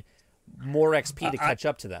getting more XP to catch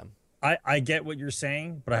up to them. I get what you're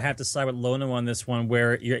saying, but I have to side with Lono on this one,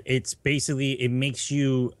 where it's basically, it makes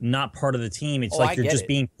you not part of the team. It's like you're just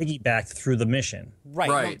being piggybacked through the mission.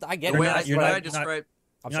 Right. No, I get it. You're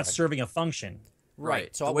not serving a function.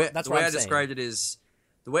 Right. So that's what I'm saying.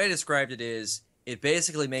 The way I described it is, it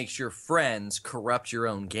basically makes your friends corrupt your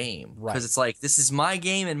own game. Because it's like, this is my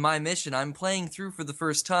game and my mission I'm playing through for the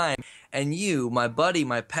first time, and you, my buddy,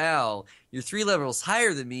 my pal, you're 3 levels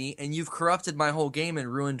higher than me, and you've corrupted my whole game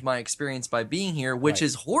and ruined my experience by being here, which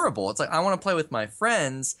is horrible. It's like, I want to play with my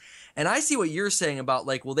friends. And I see what you're saying about,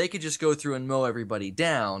 like, well, they could just go through and mow everybody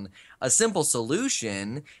down. A simple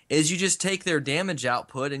solution is you just take their damage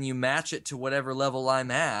output and you match it to whatever level I'm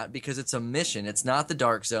at, because it's a mission. It's not the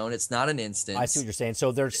Dark Zone. It's not an instance. I see what you're saying.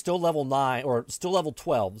 So they're still level 9 or still level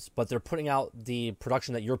 12s, but they're putting out the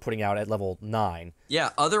production that you're putting out at level 9.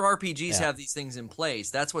 Yeah, other RPGs have these things in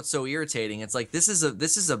place. That's what's so irritating. It's like, this is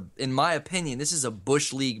a in my opinion, this is a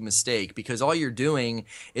Bush League mistake, because all you're doing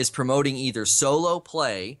is promoting either solo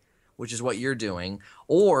play, which is what you're doing,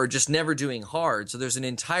 or just never doing hard. So there's an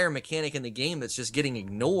entire mechanic in the game that's just getting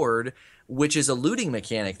ignored, which is a looting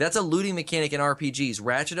mechanic. That's a looting mechanic in RPGs.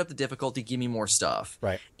 Ratchet up the difficulty, give me more stuff.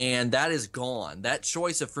 Right. And that is gone. That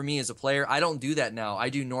choice for me as a player, I don't do that now. I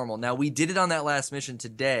do normal. Now, we did it on that last mission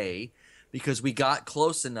today because we got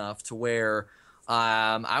close enough to where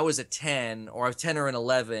I was at 10 or an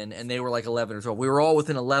 11, and they were like 11 or 12. We were all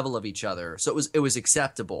within a level of each other. So it was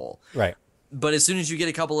acceptable. Right. But as soon as you get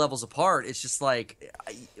a couple levels apart, it's just like,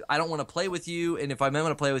 I don't want to play with you. And if I'm going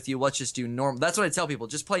to play with you, let's just do normal. That's what I tell people.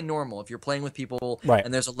 Just play normal. If you're playing with people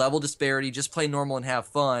and there's a level disparity, just play normal and have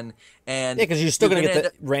fun. And yeah, because you're still going to get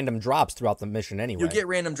the random drops throughout the mission anyway. You'll get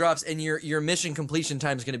random drops, and your mission completion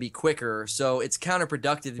time is going to be quicker. So it's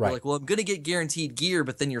counterproductive to be like, well, I'm going to get guaranteed gear,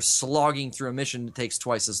 but then you're slogging through a mission that takes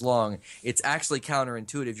twice as long. It's actually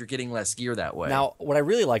counterintuitive. You're getting less gear that way. Now, what I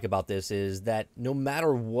really like about this is that no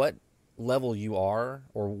matter what level you are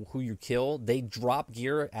or who you kill, they drop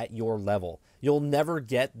gear at your level. You'll never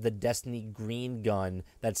get the Destiny green gun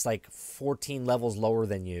that's like 14 levels lower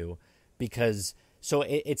than you, because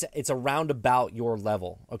it's around about your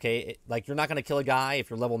level. Okay, like you're not going to kill a guy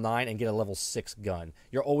if you're level 9 and get a level 6 gun.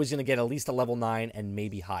 You're always going to get at least a level 9 and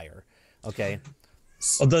maybe higher. Okay.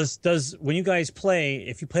 Well, does when you guys play,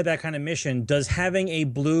 if you play that kind of mission, does having a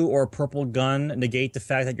blue or purple gun negate the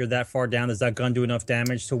fact that you're that far down? Does that gun do enough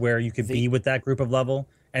damage to where you could be with that group of level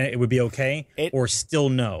and it would be okay, or still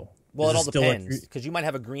no? Well, it all depends, because you might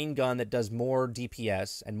have a green gun that does more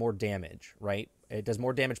DPS and more damage, right? It does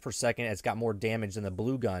more damage per second. It's got more damage than the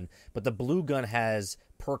blue gun, but the blue gun has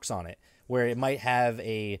perks on it, where it might have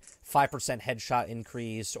a 5% headshot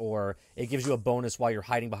increase, or it gives you a bonus while you're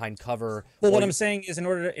hiding behind cover. Well, what I'm saying is, in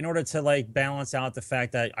order to like balance out the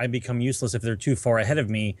fact that I become useless if they're too far ahead of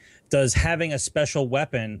me, does having a special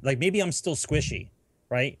weapon, like maybe I'm still squishy,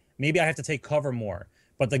 right? Maybe I have to take cover more,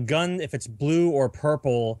 but the gun, if it's blue or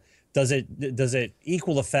purple, does it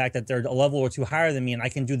equal the fact that they're a level or two higher than me and I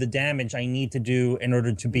can do the damage I need to do in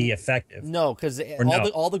order to be effective? No, because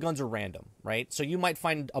all the guns are random, right? So you might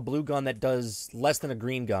find a blue gun that does less than a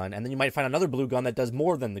green gun, and then you might find another blue gun that does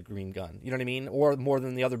more than the green gun. You know what I mean? Or more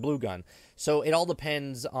than the other blue gun. So it all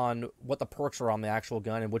depends on what the perks are on the actual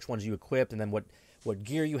gun and which ones you equipped, and then what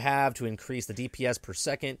gear you have to increase the DPS per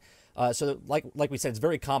second. So like we said, it's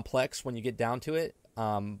very complex when you get down to it.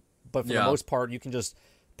 But for the most part, you can just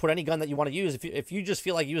put any gun that you want to use. If you just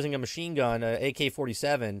feel like using a machine gun, an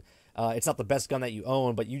AK-47, it's not the best gun that you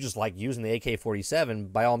own, but you just like using the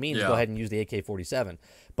AK-47, by all means, go ahead and use the AK-47.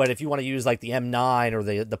 But if you want to use like the M9 or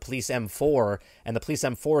the Police M4, and the Police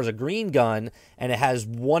M4 is a green gun, and it has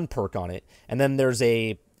one perk on it, and then there's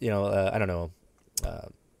a, I don't know...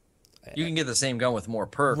 you can get the same gun with more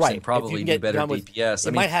perks and probably do better DPS.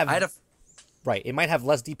 It might have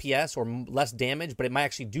less DPS or less damage, but it might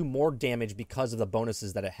actually do more damage because of the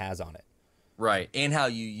bonuses that it has on it. Right, and how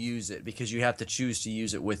you use it, because you have to choose to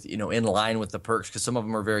use it with, in line with the perks, because some of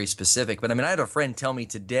them are very specific. But I mean, I had a friend tell me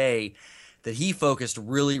today that he focused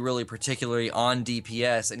really, really particularly on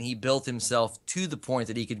DPS, and he built himself to the point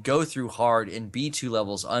that he could go through hard and be 2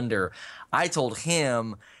 levels under. I told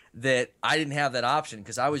him that I didn't have that option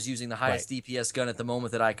because I was using the highest DPS gun at the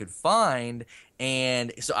moment that I could find,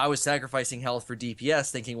 And so I was sacrificing health for DPS,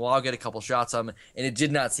 thinking, well, I'll get a couple shots on him, and it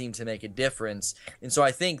did not seem to make a difference. And so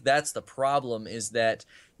I think that's the problem, is that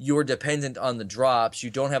you're dependent on the drops. You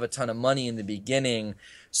don't have a ton of money in the beginning.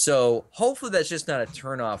 So hopefully that's just not a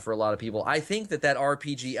turnoff for a lot of people. I think that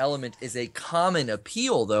RPG element is a common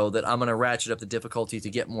appeal, though, that I'm going to ratchet up the difficulty to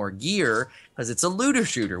get more gear, because it's a looter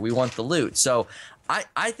shooter. We want the loot. So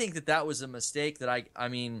I think that was a mistake that I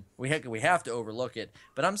mean, we have to overlook it.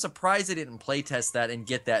 But I'm surprised they didn't playtest that and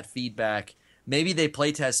get that feedback. Maybe they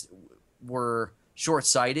playtest were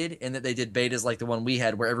short-sighted, and that they did betas like the one we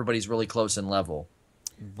had where everybody's really close in level.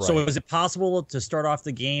 Right. So is it possible to start off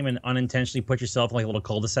the game and unintentionally put yourself in like a little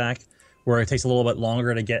cul-de-sac where it takes a little bit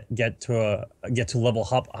longer to get to level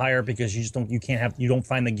up higher because you don't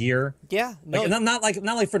find the gear? Yeah, no. Like,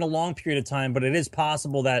 not like for a long period of time, but it is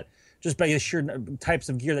possible that just by the sheer types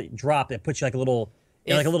of gear that you drop, it puts you like a little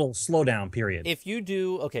slowdown period. If you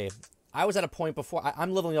do, okay, I was at a point before.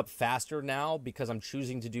 I'm leveling up faster now because I'm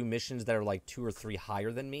choosing to do missions that are like 2 or 3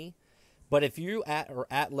 higher than me. But if you are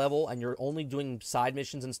at level and you're only doing side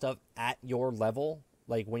missions and stuff at your level,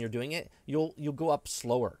 like when you're doing it, you'll go up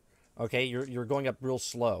slower. Okay, you're going up real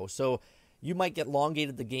slow. So you might get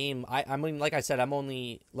elongated the game. I mean, like I said, I'm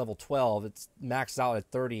only level 12. It's maxed out at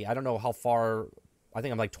 30. I don't know how far. I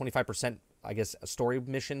think I'm like 25%, I guess,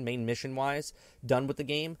 main mission wise, done with the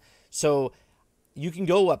game. So you can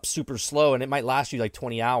go up super slow and it might last you like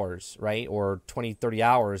 20 hours, right? Or 20, 30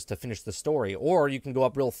 hours to finish the story. Or you can go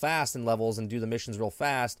up real fast in levels and do the missions real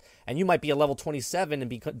fast. And you might be a level 27 and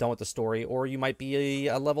be done with the story. Or you might be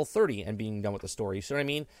a level 30 and being done with the story. You see what I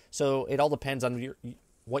mean? So it all depends on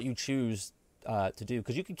what you choose to do.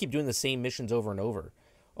 Because you can keep doing the same missions over and over.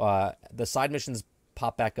 The side missions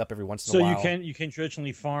pop back up every once in a while. So you can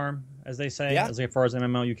traditionally farm, as they say. Yeah. As far as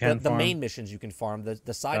MMO, you can farm. The main missions you can farm.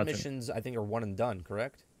 The side missions, I think, are one and done,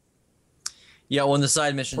 correct? Yeah, when the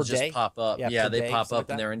side missions just pop up. Yeah, they pop up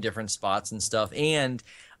and they're in different spots and stuff. And,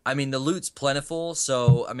 I mean, the loot's plentiful.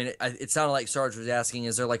 So, I mean, it sounded like Sarge was asking,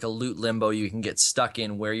 is there like a loot limbo you can get stuck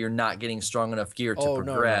in where you're not getting strong enough gear to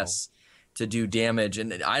progress? No. To do damage,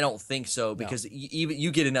 and I don't think so, because even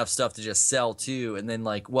you get enough stuff to just sell too, and then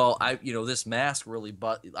like, well, this mask really,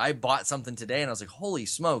 I bought something today and I was like, holy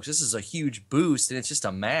smokes, this is a huge boost, and it's just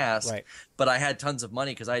a mask, right? But I had tons of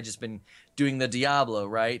money because I had just been doing the Diablo,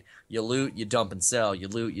 right? You loot, you dump and sell. You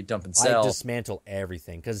loot, you dump and sell. I dismantle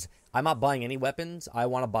everything because I'm not buying any weapons. I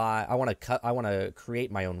want to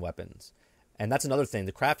create my own weapons. And that's another thing.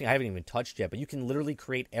 The crafting I haven't even touched yet, but you can literally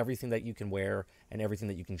create everything that you can wear and everything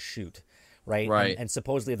that you can shoot, right? Right. And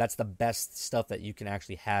supposedly that's the best stuff that you can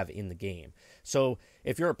actually have in the game. So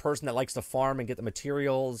if you're a person that likes to farm and get the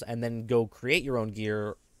materials and then go create your own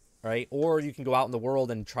gear, right? Or you can go out in the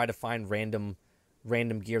world and try to find random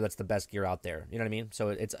gear that's the best gear out there. You know what I mean? So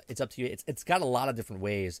it's up to you. It's got a lot of different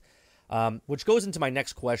ways, which goes into my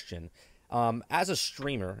next question. As a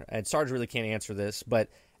streamer, and Sarge really can't answer this, but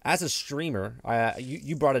as a streamer,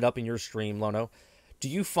 you brought it up in your stream, Lono. Do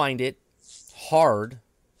you find it hard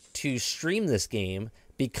to stream this game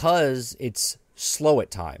because it's slow at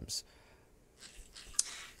times?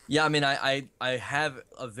 Yeah, I mean, I have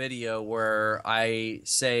a video where I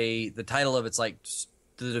say the title of it's like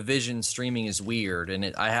The Division streaming is weird,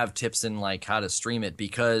 and I have tips in like how to stream it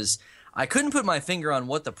because I couldn't put my finger on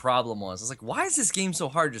what the problem was. I was like, why is this game so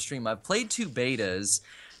hard to stream? I've played 2 betas.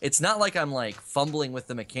 It's not like I'm like fumbling with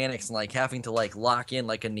the mechanics and like having to like lock in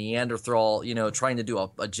like a Neanderthal, trying to do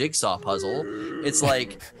a jigsaw puzzle. It's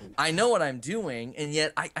like I know what I'm doing, and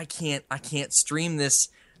yet I can't stream this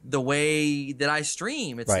the way that I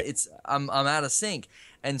stream. I'm out of sync,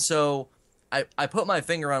 and so I put my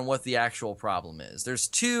finger on what the actual problem is. There's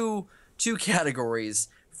two categories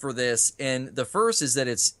for this, and the first is that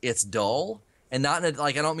it's dull, and not in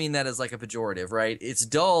I don't mean that as like a pejorative, right? It's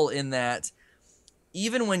dull in that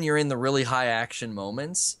even when you're in the really high action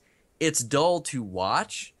moments, it's dull to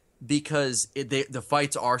watch because the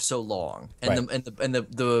fights are so long, and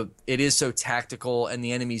right. It is so tactical, and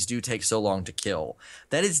the enemies do take so long to kill.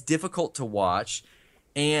 That is difficult to watch,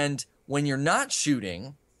 and when you're not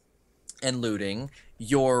shooting and looting,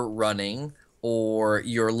 you're running, or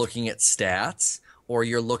you're looking at stats, or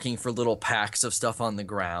you're looking for little packs of stuff on the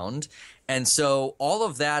ground, and so all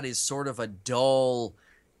of that is sort of a dull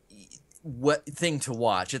thing to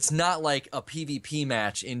watch. It's not like a PvP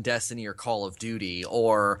match in Destiny or Call of Duty,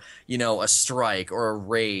 or a strike or a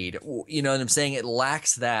raid. You know what I'm saying? It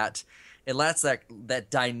lacks that. It lacks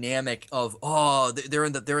that dynamic of they're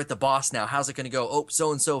at the boss now. How's it going to go? Oh,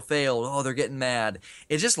 so and so failed. Oh, they're getting mad.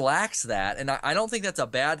 It just lacks that, and I don't think that's a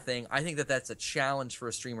bad thing. I think that that's a challenge for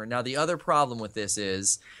a streamer. Now, the other problem with this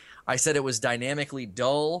is, I said it was dynamically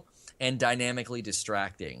dull. and dynamically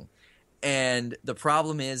distracting. And the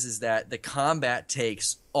problem is that the combat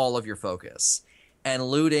takes all of your focus. And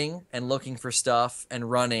looting and looking for stuff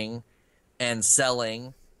and running and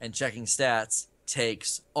selling and checking stats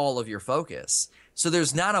takes all of your focus. So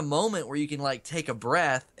there's not a moment where you can like take a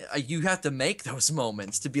breath. You have to make those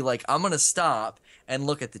moments to be like, I'm going to stop and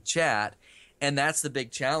look at the chat. And that's the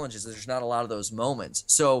big challenge, is there's not a lot of those moments.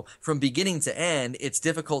 So from beginning to end, it's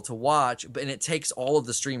difficult to watch, and it takes all of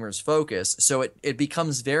the streamer's focus. So it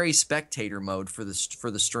becomes very spectator mode for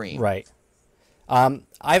the stream. Right.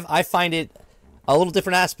 I find it a little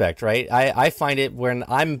different aspect, right? I find it when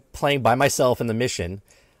I'm playing by myself in the mission,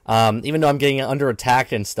 even though I'm getting under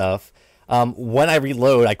attack and stuff, when I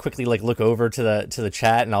reload, I quickly like look over to the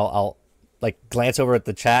chat, and I'll like glance over at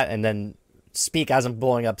the chat and then speak as I'm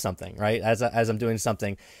blowing up something, right? As I'm doing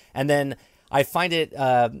something. And then I find it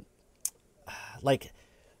like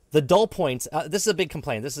the dull points. This is a big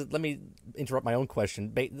complaint. Let me interrupt my own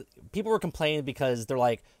question. People were complaining because they're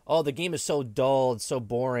like, oh, the game is so dull, it's so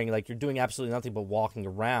boring, like you're doing absolutely nothing but walking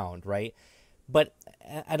around, right? But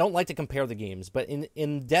I don't like to compare the games, but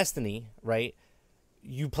in Destiny, right,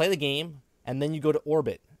 you play the game and then you go to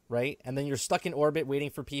orbit, right? And then you're stuck in orbit waiting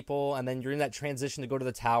for people, and then you're in that transition to go to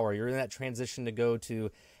the tower. You're in that transition to go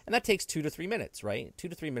to, and that takes 2 to 3 minutes, right? 2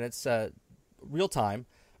 to 3 minutes, real time,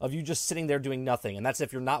 of you just sitting there doing nothing. And that's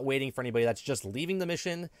if you're not waiting for anybody. That's just leaving the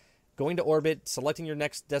mission, going to orbit, selecting your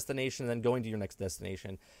next destination, and then going to your next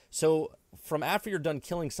destination. So from after you're done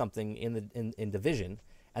killing something in Division,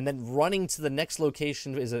 and then running to the next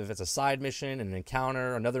location, if it's a side mission, an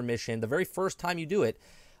encounter, another mission, the very first time you do it,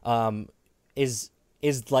 is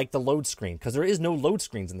like the load screen, because there is no load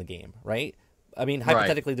screens in the game, right? I mean,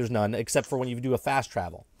 hypothetically, there's none, except for when you do a fast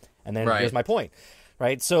travel. And then here's my point,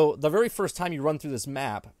 right? So the very first time you run through this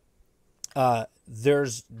map,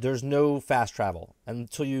 there's no fast travel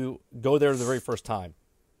until you go there the very first time.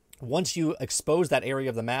 Once you expose that area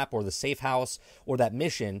of the map or the safe house or that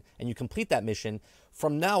mission, and you complete that mission,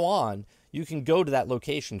 from now on, you can go to that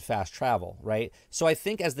location fast travel, right? So I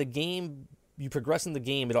think as you progress in the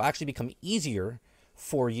game, it'll actually become easier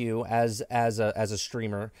for you as a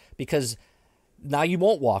streamer, because now you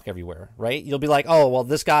won't walk everywhere, right? You'll be like, oh, well,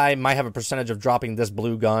 this guy might have a percentage of dropping this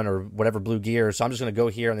blue gun or whatever blue gear, so I'm just going to go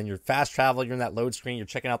here. And then you're fast travel, you're in that load screen, you're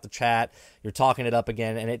checking out the chat, you're talking it up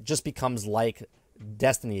again, and it just becomes like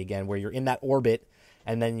Destiny again, where you're in that orbit,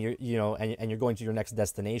 and then you're going to your next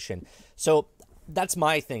destination. So that's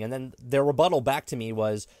my thing. And then their rebuttal back to me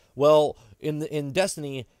was, well, in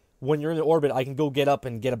Destiny, when you're in the orbit, I can go get up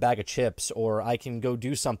and get a bag of chips, or I can go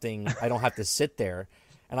do something. I don't have to sit there.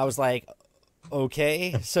 And I was like,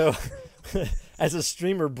 okay, so as a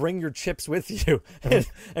streamer, bring your chips with you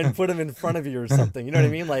and put them in front of you or something. You know what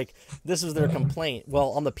I mean? Like, this was their complaint. Well,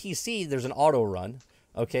 on the PC, there's an auto run.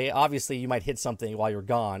 Okay, obviously you might hit something while you're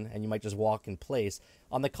gone, and you might just walk in place.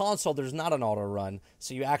 On the console, there's not an auto run,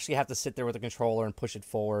 so you actually have to sit there with the controller and push it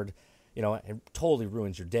forward. You know, it totally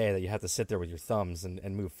ruins your day that you have to sit there with your thumbs and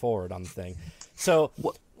move forward on the thing. So,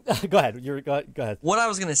 go ahead. Go ahead. What I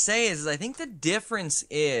was going to say is I think the difference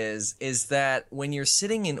is that when you're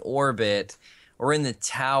sitting in orbit or in the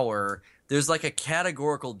tower, there's like a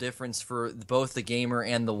categorical difference for both the gamer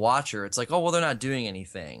and the watcher. It's like, oh, well, they're not doing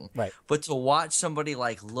anything. Right. But to watch somebody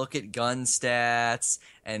like look at gun stats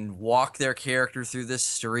and walk their character through the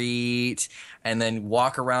street and then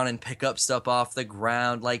walk around and pick up stuff off the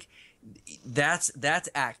ground, like, that's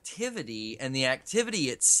activity, and the activity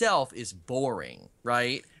itself is boring,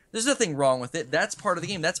 right? There's nothing wrong with it. That's part of the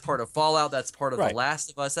game. That's part of Fallout. That's part of The Last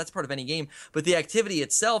of Us. That's part of any game. But the activity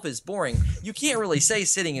itself is boring. You can't really say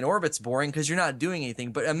sitting in orbit's boring because you're not doing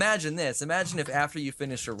anything. But imagine this. Imagine if after you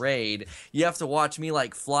finish a raid, you have to watch me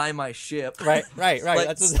like fly my ship. Right. Like,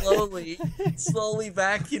 that's slowly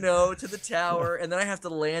back, to the tower, and then I have to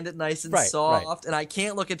land it nice and soft, and I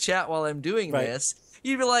can't look at chat while I'm doing this.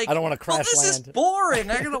 You'd be like, I don't want to crash this land. is boring.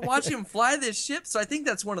 I got to watch him fly this ship. So I think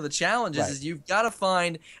that's one of the challenges is you've got to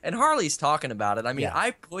find, and Harley's talking about it. I mean, I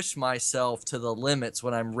push myself to the limits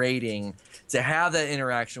when I'm raiding to have that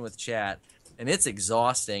interaction with chat, and it's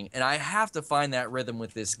exhausting. And I have to find that rhythm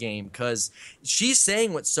with this game because she's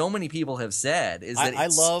saying what so many people have said is that I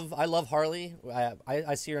love Harley.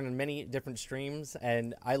 I see her in many different streams,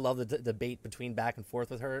 and I love the debate between back and forth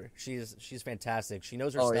with her. She's fantastic. She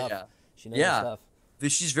knows her stuff. Yeah. She knows her stuff.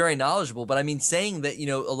 She's very knowledgeable, but I mean, saying that,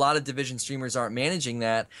 a lot of Division streamers aren't managing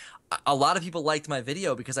that, a lot of people liked my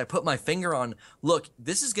video because I put my finger on, look,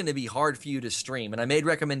 this is going to be hard for you to stream. And I made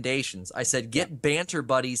recommendations. I said, get banter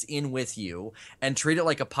buddies in with you and treat it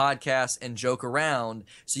like a podcast and joke around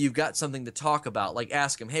so you've got something to talk about. Like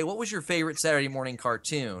ask them, hey, what was your favorite Saturday morning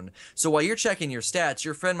cartoon? So while you're checking your stats,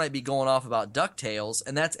 your friend might be going off about DuckTales,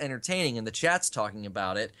 and that's entertaining, and the chat's talking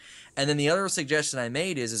about it. And then the other suggestion I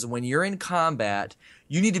made is when you're in combat,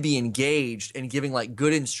 you need to be engaged and giving like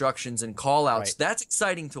good instructions and call outs. Right. That's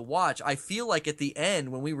exciting to watch. I feel like at the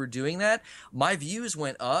end when we were doing that, my views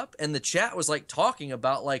went up and the chat was like talking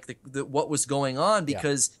about like the what was going on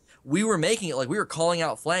because we were making it like we were calling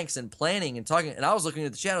out flanks and planning and talking. And I was looking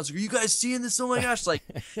at the chat. I was like, are you guys seeing this? Oh my gosh. Like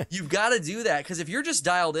you've got to do that because if you're just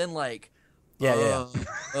dialed in like,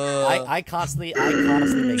 I constantly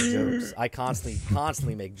make jokes. I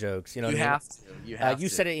constantly make jokes. You know, you have to. You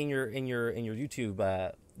said it in your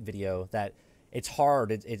YouTube video that it's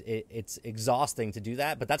hard. It's exhausting to do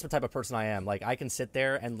that. But that's what type of person I am. Like I can sit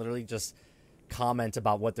there and literally just comment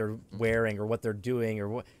about what they're wearing or what they're doing or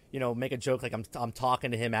what, you know, make a joke like I'm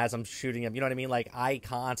talking to him as I'm shooting him. You know what I mean? Like I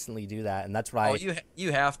constantly do that, and that's what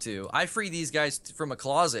you have to. I freed these guys from a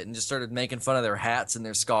closet and just started making fun of their hats and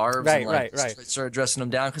their scarves. Right, and like, right. Started dressing them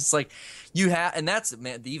down because it's like you have, and that's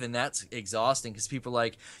even that's exhausting because people are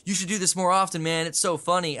like, you should do this more often, man. It's so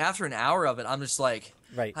funny. After an hour of it, I'm just like,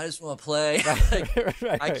 I just want to play.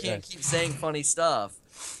 Like, I can't keep saying funny stuff.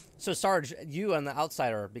 So Sarge, you on the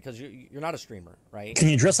outsider, because you're not a streamer, right? Can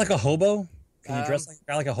you dress like a hobo? Can you dress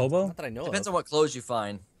like a hobo? Not that I know Depends of. on what clothes you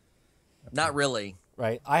find. Not really.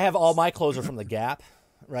 Right. I have all my clothes are from the Gap,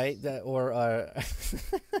 right? Or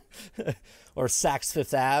Saks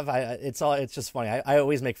Fifth Ave. It's just funny. I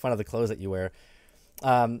always make fun of the clothes that you wear.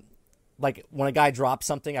 Like when a guy drops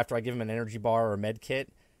something after I give him an energy bar or a med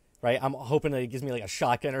kit, right? I'm hoping that he gives me like a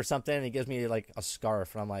shotgun or something, and he gives me like a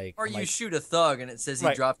scarf, and I'm like, or you shoot a thug and it says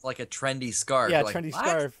he dropped like a trendy scarf. Yeah, like, trendy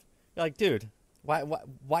scarf. You're like, dude,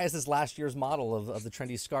 why is this last year's model of the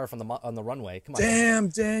trendy scarf on the runway? Come on. Damn,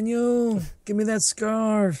 Daniel, give me that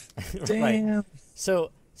scarf. Damn. Right.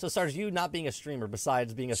 So Sarge, you not being a streamer,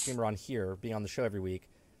 besides being a streamer on here, being on the show every week,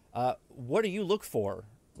 what do you look for?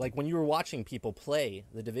 Like when you were watching people play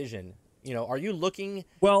The Division, you know, are you looking?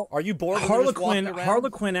 Well, are you bored?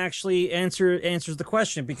 Harlequin actually answers the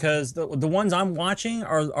question because the ones I'm watching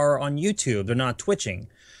are on YouTube. They're not twitching.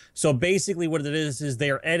 So basically, what it is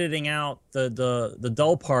they are editing out the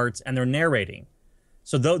dull parts and they're narrating.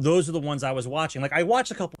 So those are the ones I was watching. Like I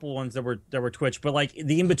watched a couple ones that were Twitch, but like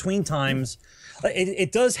the in between times,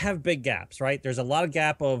 it does have big gaps, right? There's a lot of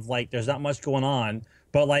gap of like there's not much going on,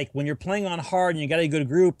 but like when you're playing on hard and you got a good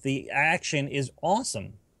group, the action is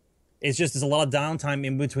awesome. It's just there's a lot of downtime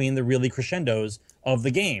in between the really crescendos of the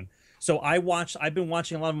game. So I've been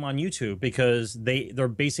watching a lot of them on YouTube because they're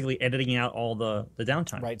basically editing out all the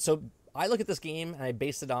downtime. Right. So I look at this game and I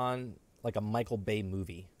base it on like a Michael Bay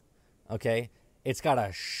movie. Okay? It's got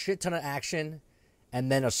a shit ton of action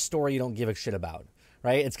and then a story you don't give a shit about.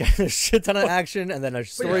 Right? It's got a shit ton of action and then a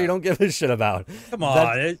story you don't give a shit about. Come on,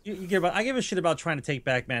 I give a shit about trying to take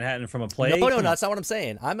back Manhattan from a plague. No, that's not what I'm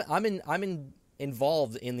saying. I'm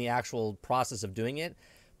involved in the actual process of doing it,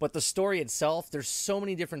 but the story itself, there's so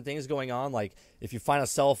many different things going on. Like if you find a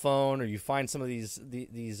cell phone or you find some of these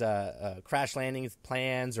crash landing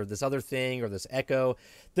plans or this other thing or this echo,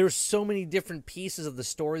 there's so many different pieces of the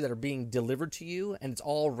story that are being delivered to you, and it's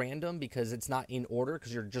all random because it's not in order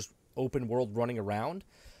because you're just open world running around.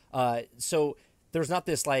 So there's not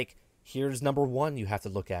this like, here's number one you have to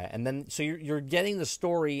look at, and then so you're getting the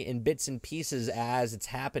story in bits and pieces as it's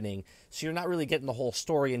happening, so you're not really getting the whole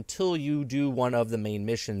story until you do one of the main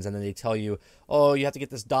missions, and then they tell you, oh, you have to get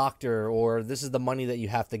this doctor, or this is the money that you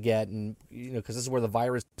have to get, and you know, because this is where the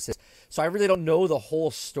virus is. So I really don't know the whole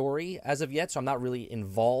story as of yet, so I'm not really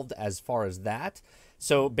involved as far as that.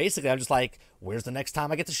 So basically I'm just like, where's the next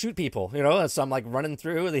time I get to shoot people, you know? So I'm like running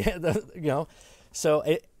through the you know. So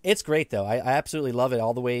it's great though. I absolutely love it.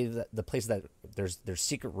 All the way the places that there's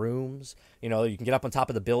secret rooms. You know, you can get up on top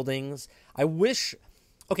of the buildings. I wish.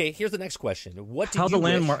 Okay, here's the next question. What do you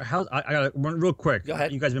landmark? wish? How I gotta run real quick. Go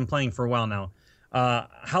ahead. You guys have been playing for a while now.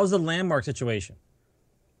 How's the landmark situation?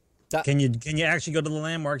 Can you actually go to the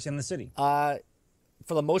landmarks in the city? For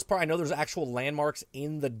the most part, I know there's actual landmarks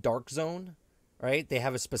in the dark zone. Right? They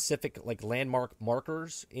have a specific like landmark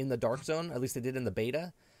markers in the dark zone. At least they did in the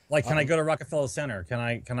beta. Like, can I go to Rockefeller Center? Can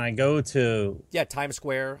I go to Times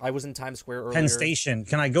Square? I was in Times Square earlier. Penn Station.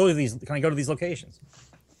 Can I go to these locations?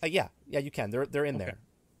 Yeah, you can. They're in there.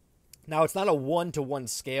 Now it's not a 1-to-1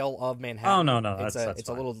 scale of Manhattan. Oh no, it's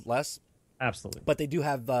a little less. Absolutely. But they do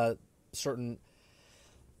have certain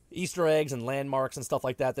Easter eggs and landmarks and stuff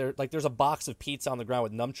like that. There's a box of pizza on the ground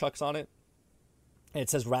with nunchucks on it. And it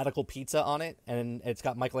says Radical Pizza on it, and it's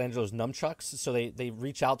got Michelangelo's nunchucks. So they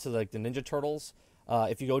reach out to the Ninja Turtles.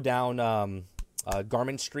 If you go down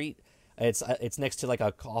Garment Street, it's next to like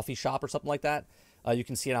a coffee shop or something like that. You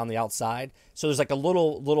can see it on the outside. So there's like a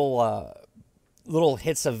little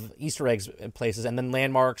hits of Easter eggs in places, and then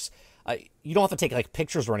landmarks. You don't have to take like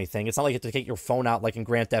pictures or anything. It's not like you have to take your phone out like in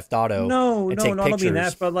Grand Theft Auto. No, not only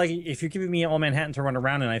that, but like if you're giving me all Manhattan to run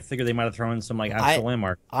around, and I figure they might have thrown in some like actual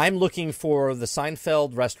landmark. I'm looking for the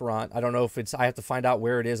Seinfeld restaurant. I don't know if it's. I have to find out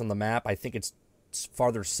where it is on the map. I think it's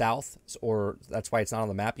farther south, or that's why it's not on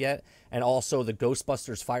the map yet. And also the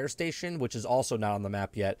Ghostbusters fire station, which is also not on the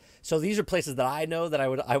map yet. So these are places that I know that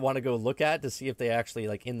I want to go look at to see if they actually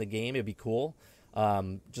like in the game. It'd be cool.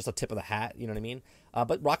 Just a tip of the hat, you know what I mean?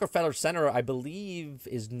 But Rockefeller Center, I believe,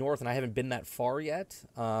 is north, and I haven't been that far yet.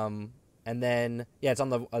 And then, yeah, it's on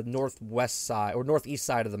the northwest side or northeast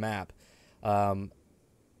side of the map.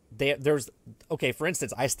 There's for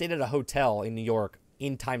instance, I stayed at a hotel in New York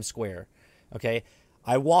in Times Square. Okay,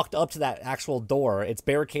 I walked up to that actual door. It's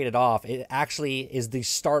barricaded off. It actually is the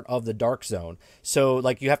start of the dark zone. So,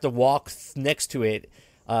 like, you have to walk next to it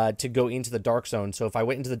to go into the dark zone. So if I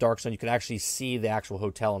went into the dark zone, you could actually see the actual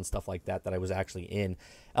hotel and stuff like that I was actually in.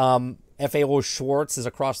 FAO Schwartz is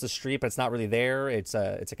across the street, but it's not really there. It's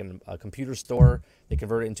like a computer store. They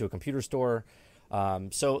converted it into a computer store.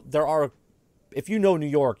 So there are, if you know New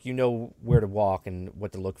York, you know where to walk and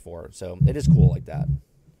what to look for. So it is cool like that.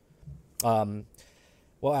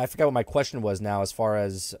 Well, I forgot what my question was now as far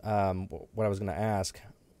as what I was going to ask.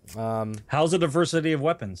 How's the diversity of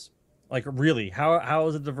weapons? Like, really, how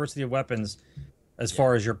is the diversity of weapons as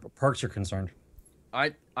far as your perks are concerned?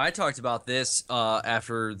 I talked about this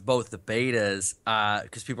after both the betas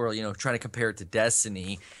because people are trying to compare it to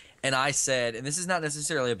Destiny, and I said, and this is not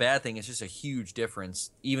necessarily a bad thing, it's just a huge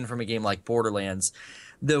difference even from a game like Borderlands.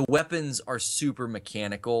 The weapons are super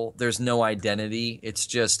mechanical. There's no identity. It's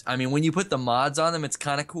just, I mean, when you put the mods on them, it's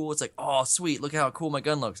kind of cool. It's like, oh, sweet, look how cool my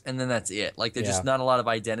gun looks. And then that's it. Like, there's just not a lot of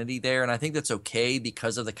identity there. And I think that's okay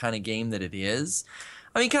because of the kind of game that it is.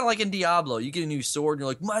 I mean, kind of like in Diablo, you get a new sword and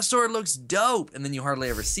you're like, my sword looks dope. And then you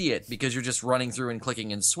hardly ever see it because you're just running through and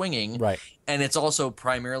clicking and swinging. Right. And it's also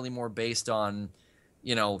primarily more based on,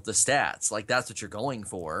 the stats. Like, that's what you're going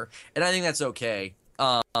for. And I think that's okay.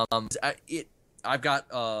 I've got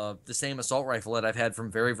the same assault rifle that I've had from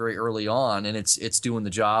very, very early on, and it's doing the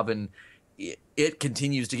job, and it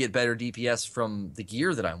continues to get better DPS from the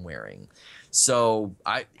gear that I'm wearing. So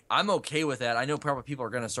I'm okay with that. I know probably people are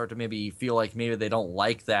going to start to maybe feel like maybe they don't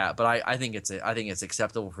like that, but I think it's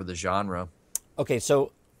acceptable for the genre. Okay,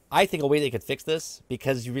 so I think a way they could fix this,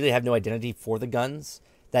 because you really have no identity for the guns,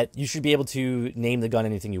 that you should be able to name the gun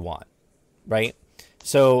anything you want, right?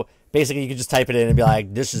 So basically, you could just type it in and be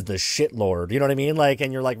like, "This is the shit lord," you know what I mean? Like,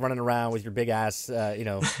 and you're like running around with your big ass,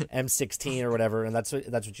 M16 or whatever, and that's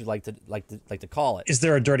what you like to call it. Is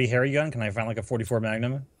there a dirty Harry gun? Can I find like a 44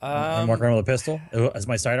 Magnum and walk around with a pistol as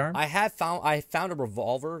my sidearm? I found a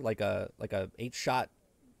revolver, like a 8-shot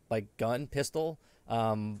like gun pistol.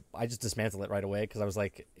 I just dismantled it right away because I was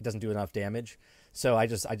like, it doesn't do enough damage. So I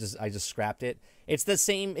just scrapped it. It's the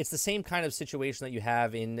same kind of situation that you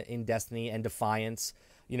have in Destiny and Defiance,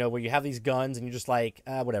 where you have these guns and you're just like,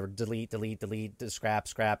 whatever, delete,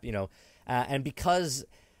 scrap, and because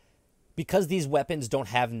these weapons don't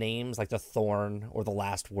have names like the Thorn or the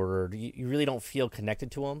Last Word, you really don't feel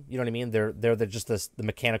connected to them. You know what I mean? They're just the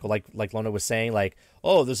mechanical, like Lona was saying, like,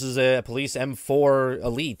 oh, this is a police M4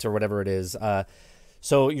 Elite or whatever it is.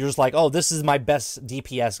 So you're just like, oh, this is my best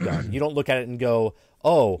DPS gun. You don't look at it and go,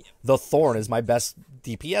 oh, the Thorn is my best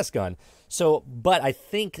DPS gun. So, but I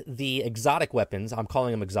think the exotic weapons, I'm calling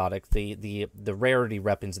them exotic, the rarity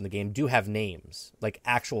weapons in the game do have names, like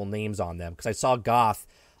actual names on them. Because I saw Goth,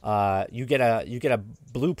 you get a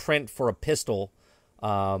blueprint for a pistol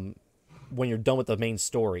when you're done with the main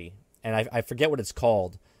story, and I forget what it's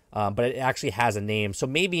called, but it actually has a name. So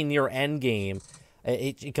maybe near end game,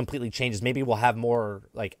 it completely changes. Maybe we'll have more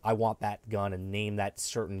like, I want that gun and name that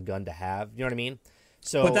certain gun to have. You know what I mean?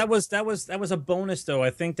 So, but that was a bonus though.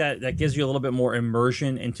 I think that gives you a little bit more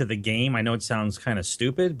immersion into the game. I know it sounds kind of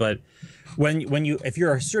stupid, but if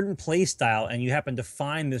you're a certain play style and you happen to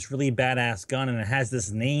find this really badass gun and it has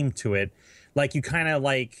this name to it, like you kind of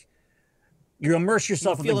like, you immerse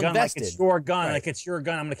yourself in the gun invested. Like it's your gun, right. Like it's your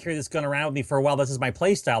gun. I'm going to carry this gun around with me for a while. This is my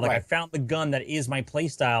play style. Like, right. I found the gun that is my play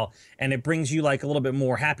style, and it brings you like a little bit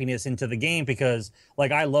more happiness into the game because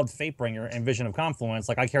like I loved Fatebringer and Vision of Confluence.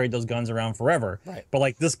 Like I carried those guns around forever. Right. But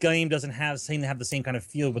like this game doesn't seem to have the same kind of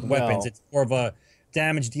feel with weapons. It's more of a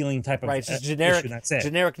damage dealing type of right. It's just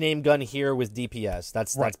generic name gun here with DPS.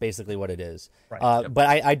 That's basically what it is. Right. But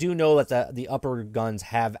I do know that the upper guns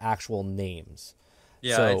have actual names.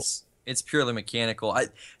 Yeah, it's purely mechanical.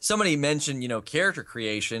 Somebody mentioned, character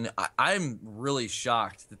creation. I'm really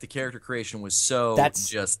shocked that the character creation was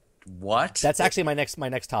what? That's actually my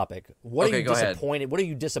next topic. What are you disappointed? Ahead. What are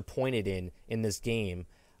you disappointed in this game,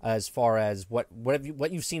 as far as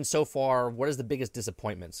what you've seen so far? What is the biggest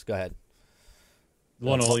disappointments? Go ahead.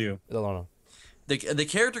 Lono. The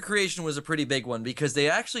character creation was a pretty big one because they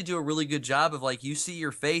actually do a really good job of, like, you see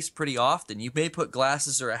your face pretty often. You may put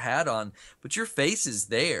glasses or a hat on, but your face is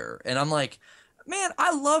there. And I'm like, man,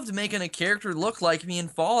 I loved making a character look like me in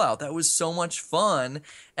Fallout. That was so much fun.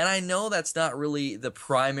 And I know that's not really the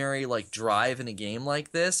primary, like, drive in a game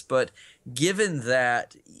like this, but given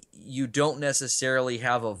that you don't necessarily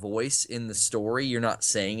have a voice in the story, you're not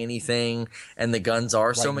saying anything, and the guns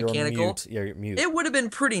are so mechanical, you're mute. It would have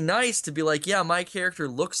been pretty nice to be like, yeah, my character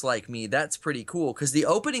looks like me. That's pretty cool. Because the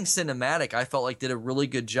opening cinematic, I felt like, did a really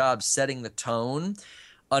good job setting the tone.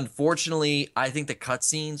 Unfortunately, I think the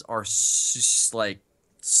cutscenes are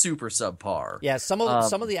super subpar. Yeah, some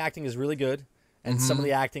of the acting is really good, and some of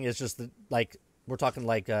the acting is just we're talking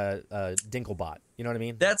like Dinklebot. You know what I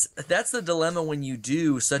mean? That's the dilemma when you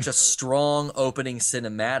do such a strong opening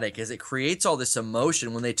cinematic, is it creates all this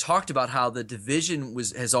emotion. When they talked about how the Division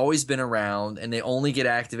has always been around, and they only get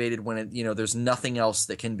activated when there's nothing else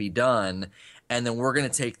that can be done, and then we're gonna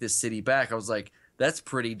take this city back. I was like, that's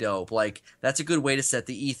pretty dope. Like, that's a good way to set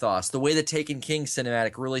the ethos. The way the Taken King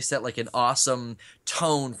cinematic really set, like, an awesome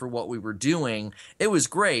tone for what we were doing. It was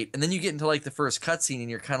great. And then you get into, like, the first cutscene, and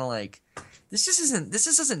you're kind of like, this just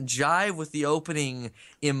doesn't jive with the opening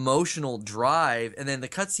emotional drive. And then the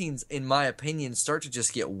cutscenes, in my opinion, start to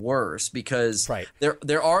just get worse because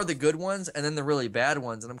there are the good ones and then the really bad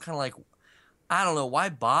ones. And I'm kind of like, I don't know, why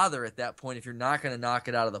bother at that point if you're not going to knock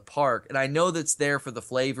it out of the park? And I know that's there for the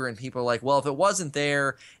flavor, and people are like, well, if it wasn't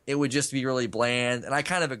there, it would just be really bland. And I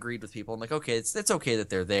kind of agreed with people. I'm like, okay, it's okay that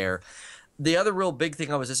they're there. The other real big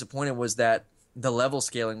thing I was disappointed was that the level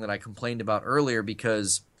scaling that I complained about earlier,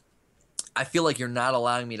 because I feel like you're not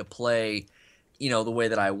allowing me to play, the way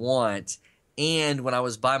that I want. And when I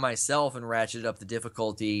was by myself and ratcheted up the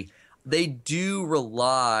difficulty, they do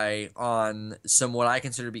rely on some what I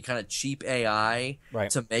consider to be kind of cheap AI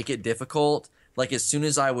to make it difficult. Like, as soon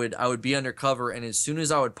as I would be undercover, and as soon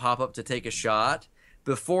as I would pop up to take a shot,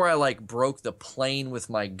 before I broke the plane with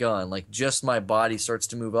my gun, just my body starts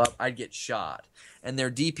to move up, I'd get shot. And their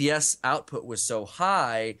DPS output was so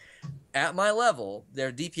high at my level.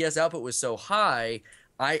 Their DPS output was so high,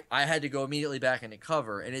 I had to go immediately back into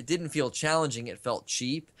cover, and it didn't feel challenging. It felt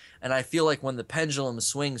cheap. And I feel like when the pendulum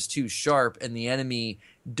swings too sharp and the enemy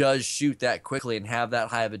does shoot that quickly and have that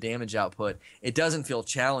high of a damage output, it doesn't feel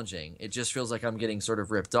challenging. It just feels like I'm getting sort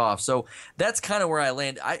of ripped off. So that's kind of where I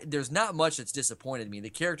land. There's not much that's disappointed me.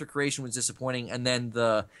 The character creation was disappointing, and then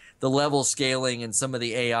the level scaling and some of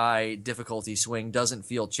the AI difficulty swing doesn't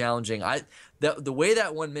feel challenging. The way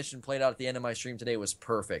that one mission played out at the end of my stream today was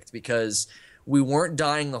perfect, because we weren't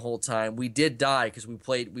dying the whole time. We did die because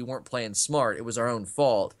we weren't playing smart. It was our own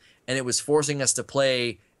fault, and it was forcing us to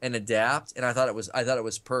play and adapt. And I thought it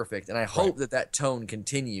was perfect. And I hope that tone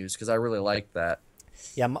continues, because I really liked that.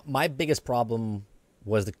 Yeah, my biggest problem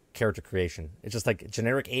was the character creation. It's just like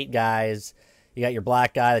generic 8 guys. You got your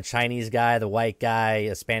black guy, the Chinese guy, the white guy,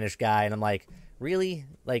 a Spanish guy, and I'm like, really?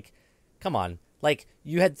 Like, come on. Like,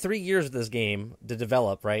 you had 3 years of this game to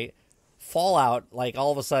develop, right? Fallout,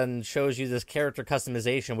 all of a sudden shows you this character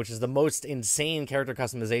customization, which is the most insane character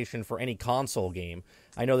customization for any console game.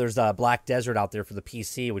 I know there's Black Desert out there for the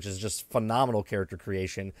PC, which is just phenomenal character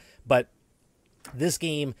creation. But this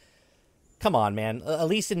game, come on, man. At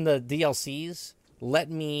least in the DLCs,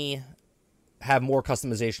 let me have more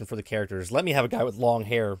customization for the characters. Let me have a guy with long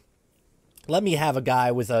hair. Let me have a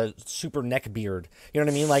guy with a super neck beard. You know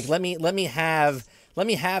what I mean? Let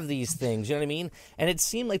me have these things, you know what I mean? And it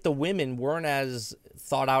seemed like the women weren't as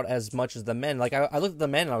thought out as much as the men. Like, I looked at the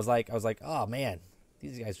men and I was like, oh man,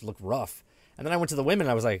 these guys look rough. And then I went to the women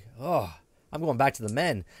and I was like, oh, I'm going back to the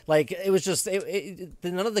men. Like, it was just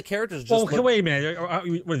none of the characters just. Oh, wait a minute.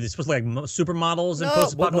 What are they supposed to like supermodels in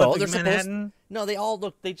post-apocalyptic Manhattan? No,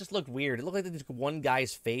 they just looked weird. It looked like they took one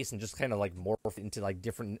guy's face and just kind of morphed into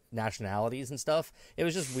different nationalities and stuff. It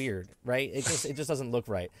was just weird, right? It just doesn't look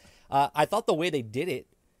right. I thought the way they did it,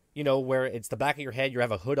 where it's the back of your head, you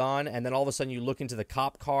have a hood on, and then all of a sudden you look into the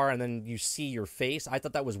cop car and then you see your face. I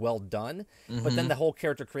thought that was well done. Mm-hmm. But then the whole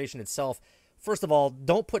character creation itself, first of all,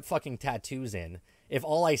 don't put fucking tattoos in. If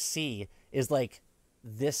all I see is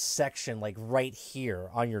this section, like right here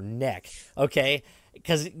on your neck, okay?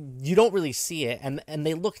 Because you don't really see it, and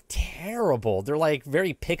they look terrible. They're like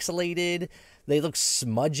very pixelated. They look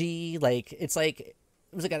smudgy. Like it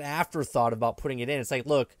was like an afterthought about putting it in. It's like,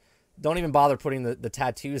 look, don't even bother putting the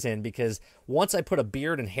tattoos in, because once I put a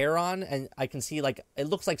beard and hair on, and I can see, like, it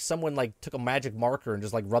looks like someone like took a magic marker and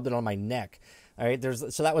just like rubbed it on my neck. All right,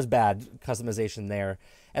 so that was bad customization there.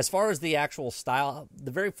 As far as the actual style, the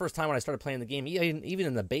very first time when I started playing the game, even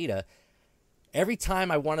in the beta, every time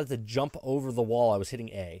I wanted to jump over the wall, I was hitting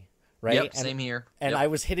A. Right? Yep, same here. And I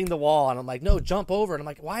was hitting the wall, and I'm like, no, jump over. And I'm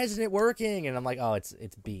like, why isn't it working? And I'm like, oh, it's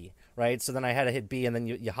B, right? So then I had to hit B, and then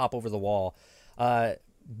you hop over the wall.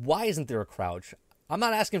 Why isn't there a crouch? I'm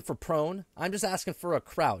not asking for prone. I'm just asking for a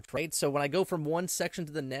crouch, right? So when I go from one section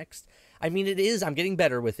to the next, I mean, I'm getting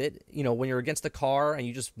better with it. You know, when you're against the car and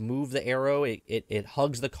you just move the arrow, it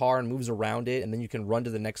hugs the car and moves around it, and then you can run to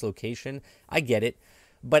the next location. I get it.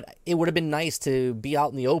 But it would have been nice to be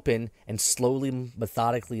out in the open and slowly,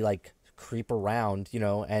 methodically, like, creep around, you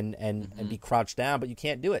know, and be crouched down, but you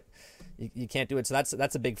can't do it. You can't do it. So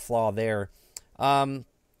that's a big flaw there.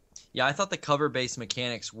 Yeah, I thought the cover-based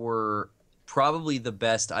mechanics were probably the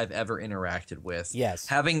best I've ever interacted with. Yes.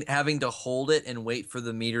 Having to hold it and wait for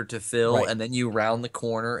the meter to fill, right. and then you round the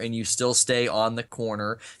corner and you still stay on the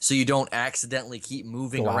corner so you don't accidentally keep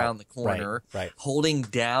moving around the corner. Right. Holding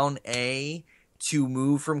down A to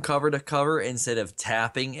move from cover to cover instead of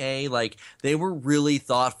tapping A. Like, they were really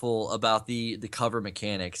thoughtful about the cover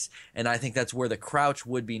mechanics, and I think that's where the crouch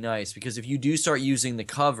would be nice, because if you do start using the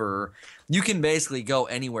cover, you can basically go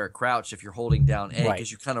anywhere crouch if you're holding down A,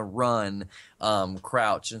 because you kind of run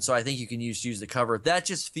crouch. And so I think you can use the cover. That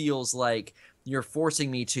just feels like you're forcing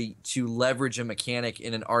me to leverage a mechanic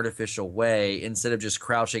in an artificial way instead of just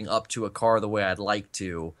crouching up to a car the way I'd like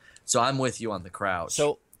to. So I'm with you on the crouch.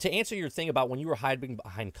 So to answer your thing about when you were hiding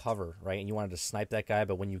behind cover, right, and you wanted to snipe that guy,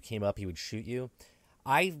 but when you came up, he would shoot you.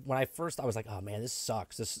 When I first, I was like, oh man, this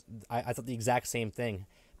sucks. I thought the exact same thing.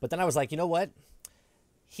 But then I was like, you know what?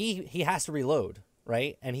 He has to reload,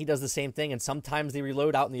 right? And he does the same thing. And sometimes they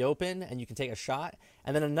reload out in the open, and you can take a shot.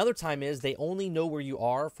 And then another time is they only know where you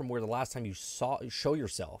are from where the last time you show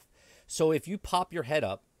yourself. So if you pop your head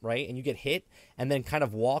up, right, and you get hit, and then kind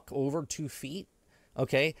of walk over 2 feet,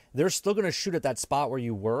 okay, they're still going to shoot at that spot where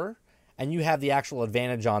you were, and you have the actual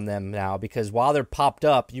advantage on them now, because while they're popped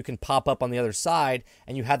up, you can pop up on the other side,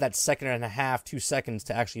 and you have that 2 seconds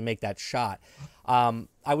to actually make that shot.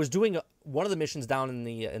 I was doing one of the missions down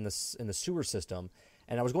in the sewer system,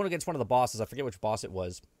 and I was going against one of the bosses. I forget which boss it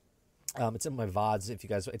was. It's in my VODs.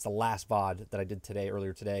 It's the last VOD that I did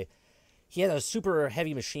earlier today. He had a super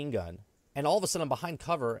heavy machine gun, and all of a sudden I'm behind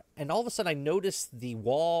cover, and all of a sudden I noticed the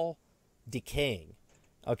wall decaying.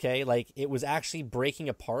 Okay, like it was actually breaking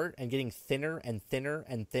apart and getting thinner and thinner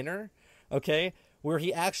and thinner. Okay, where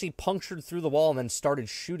he actually punctured through the wall and then started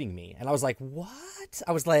shooting me, and I was like, "What?"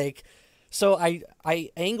 I was like, so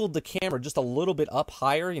I angled the camera just a little bit up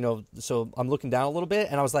higher, you know, so I'm looking down a little bit,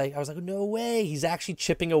 and I was like, "No way!" He's actually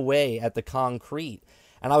chipping away at the concrete,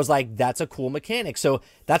 and I was like, "That's a cool mechanic." So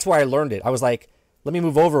that's where I learned it. I was like, "Let me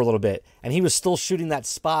move over a little bit," and he was still shooting that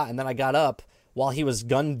spot, and then I got up while he was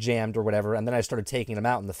gun jammed or whatever, and then I started taking him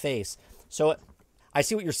out in the face. So I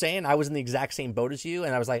see what you're saying. I was in the exact same boat as you,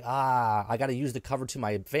 and I was like, I got to use the cover to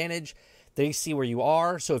my advantage. They see where you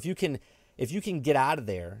are. So if you can get out of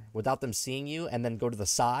there without them seeing you and then go to the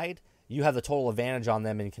side, you have the total advantage on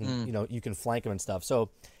them, and you can flank them and stuff. So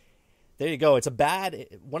there you go. It's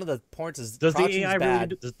one of the points is does the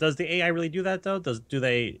AI really do that though?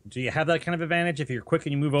 Do you have that kind of advantage if you're quick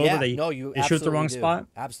and you move over? They shoot the wrong spot.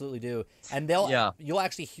 Absolutely do. And you'll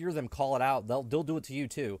actually hear them call it out. They'll do it to you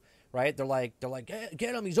too, right? They're like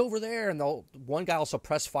get him, he's over there, and one guy will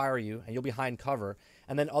suppress fire you, and you'll be behind cover,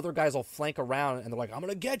 and then other guys will flank around, and they're like, I'm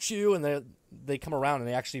gonna get you, and they come around and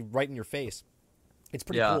they actually right in your face. It's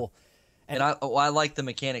pretty cool. And I like the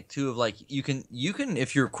mechanic too of like you can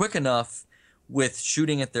if you're quick enough with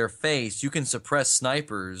shooting at their face, you can suppress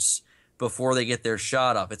snipers before they get their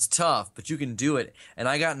shot off. It's tough, but you can do it. And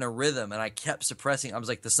I got in a rhythm, and I kept suppressing. I was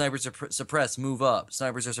like, the snipers are suppressed, move up.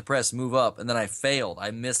 Snipers are suppressed, move up. And then I failed.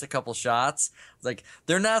 I missed a couple shots. I was like,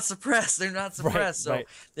 they're not suppressed. They're not suppressed. Right.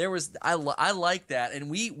 There was I like that. And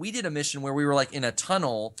we did a mission where we were like in a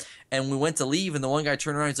tunnel, and we went to leave, and the one guy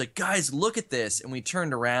turned around. He's like, guys, look at this. And we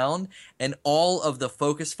turned around, and all of the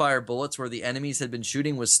focus fire bullets where the enemies had been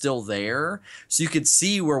shooting was still there. So you could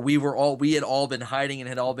see where we had all been hiding and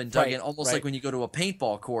had all been dug in. Almost like when you go to a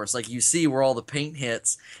paintball course, like you see where all the paint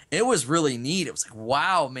hits. It was really neat. It was like,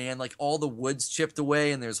 wow, man, like all the wood's chipped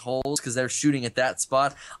away and there's holes because they're shooting at that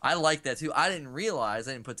spot. I like that too. I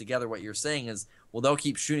didn't put together what you're saying is well, they'll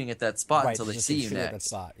keep shooting at that spot right, until they just see keep you shooting at next. that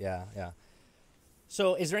spot. Yeah, yeah.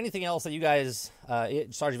 So, is there anything else that you guys, Sarge,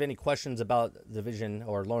 if you have any questions about the division,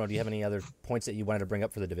 or Lono, do you have any other points that you wanted to bring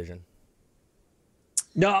up for the division?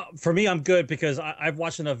 No, for me, I'm good because I've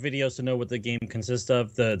watched enough videos to know what the game consists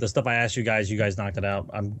of. The stuff I asked you guys knocked it out.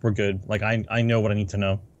 We're good. Like I know what I need to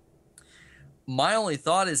know. My only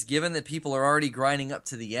thought is, given that people are already grinding up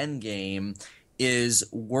to the end game, is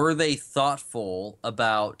were they thoughtful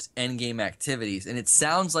about end game activities? And it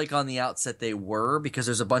sounds like on the outset they were, because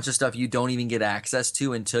there's a bunch of stuff you don't even get access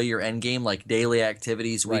to until your end game, like daily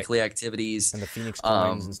activities, Right. weekly activities, And the Phoenix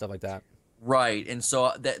coins and stuff like that. Right, and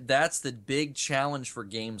so that's the big challenge for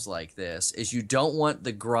games like this, is you don't want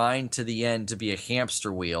the grind to the end to be a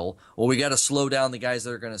hamster wheel. Well, we got to slow down the guys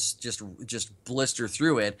that are going to just blister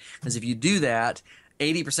through it, because if you do that,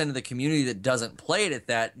 80% of the community that doesn't play it at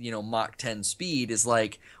that, Mach 10 speed is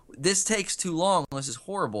like, this takes too long, this is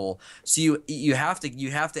horrible. So you have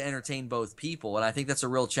to entertain both people, and I think that's a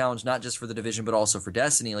real challenge, not just for the Division but also for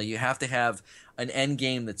Destiny. Like, you have to have an end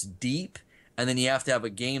game that's deep, and then you have to have a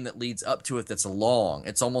game that leads up to it that's long.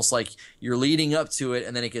 It's almost like you're leading up to it,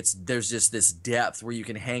 and then there's just this depth where you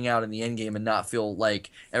can hang out in the end game and not feel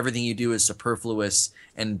like everything you do is superfluous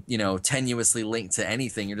and tenuously linked to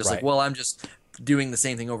anything. You're just Right. like, well, I'm just doing the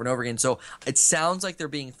same thing over and over again. So it sounds like they're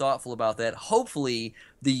being thoughtful about that. Hopefully,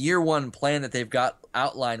 the year one plan that they've got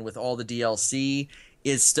outlined with all the DLC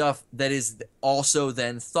is stuff that is also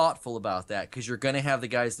then thoughtful about that, because you're going to have the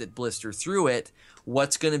guys that blister through it.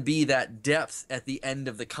 What's going to be that depth at the end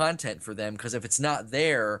of the content for them? Because if it's not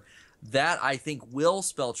there, that I think will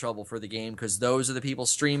spell trouble for the game, because those are the people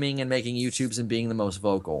streaming and making YouTubes and being the most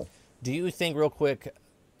vocal. Do you think, real quick,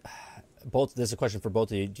 this is a question for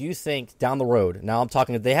both of you, do you think down the road, now I'm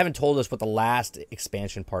talking, they haven't told us what the last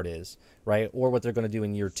expansion part is, right? Or what they're going to do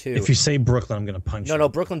in year 2. If you say Brooklyn, I'm going to punch you. No,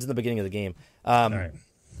 Brooklyn's in the beginning of the game. All right.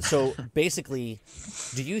 So basically,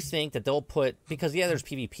 do you think that they'll put, because there's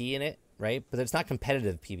PvP in it, right? But it's not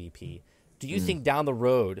competitive PvP. Do you think down the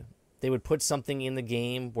road they would put something in the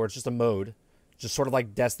game where it's just a mode, just sort of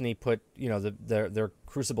like Destiny put, their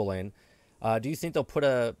Crucible in? Do you think they'll put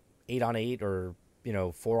a 8-on-8 or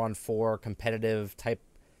 4-on-4 competitive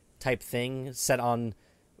type thing set on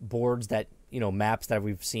boards that maps that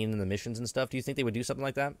we've seen in the missions and stuff? Do you think they would do something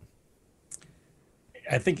like that?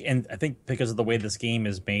 I think because of the way this game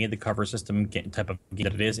is made, the cover system type of game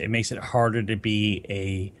that it is, it makes it harder to be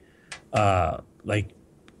a like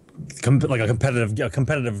a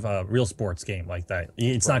competitive real sports game like that.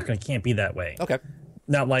 It's can't be that way. Okay.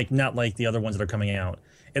 Not like the other ones that are coming out.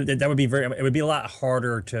 It would be a lot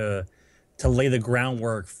harder to lay the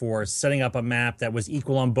groundwork for setting up a map that was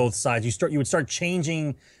equal on both sides. You would start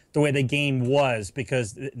changing the way the game was,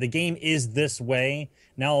 because the game is this way.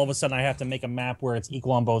 Now all of a sudden I have to make a map where it's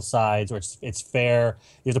equal on both sides, or it's fair.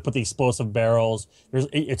 You have to put the explosive barrels.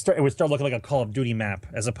 It would start looking like a Call of Duty map,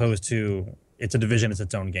 as opposed to it's a Division, it's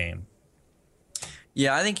its own game.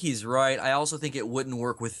 Yeah, I think he's right. I also think it wouldn't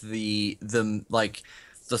work with the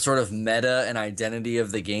sort of meta and identity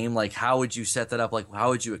of the game. Like, how would you set that up? Like, how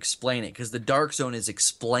would you explain it? Because the Dark Zone is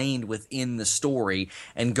explained within the story,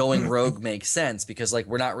 and going rogue makes sense, because like,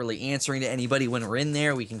 we're not really answering to anybody when we're in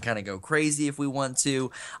there. We can kind of go crazy if we want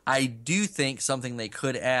to. I do think something they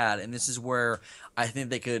could add, and this is where I think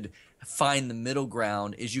they could find the middle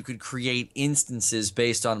ground, is you could create instances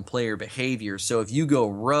based on player behavior. So if you go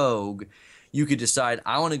rogue, you could decide,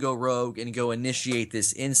 I want to go rogue and go initiate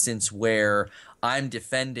this instance where I'm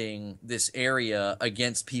defending this area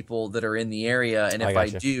against people that are in the area, and if I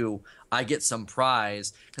do, I get some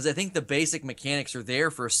prize. Because I think the basic mechanics are there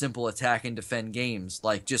for simple attack and defend games,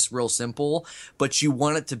 like just real simple, but you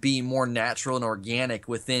want it to be more natural and organic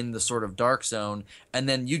within the sort of Dark Zone, and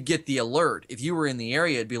then you'd get the alert. If you were in the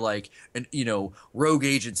area, it'd be like, rogue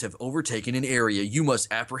agents have overtaken an area, you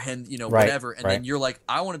must apprehend, whatever, and then you're like,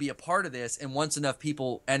 I want to be a part of this, and once enough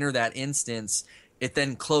people enter that instance, it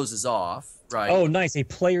then closes off. Right. Oh, nice! A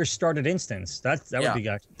player-started instance. That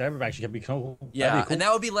would actually be cool. Yeah, be cool. And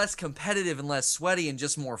that would be less competitive and less sweaty and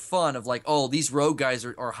just more fun. Of like, oh, these rogue guys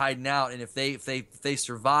are hiding out, and if they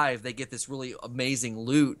survive, they get this really amazing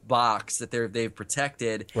loot box that they've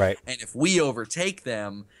protected. Right. And if we overtake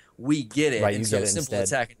them, we get it. Right. And You so get it simple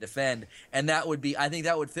instead. attack and defend, and that would be. I think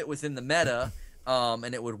that would fit within the meta.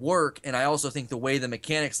 And it would work, and I also think the way the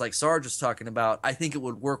mechanics, like Sarge was talking about, I think it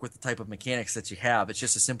would work with the type of mechanics that you have. It's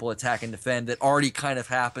just a simple attack and defend that already kind of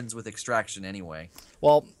happens with Extraction anyway.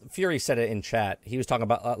 Well, Fury said it in chat. He was talking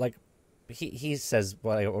about he says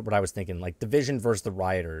what I was thinking, like Division versus the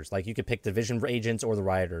Rioters. Like, you could pick Division agents or the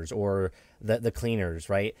Rioters or the Cleaners,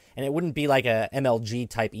 right? And it wouldn't be like a MLG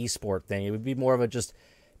type esport thing. It would be more of a just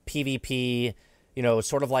PvP,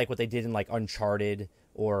 sort of like what they did in like Uncharted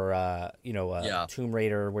or Tomb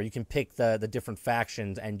Raider, where you can pick the different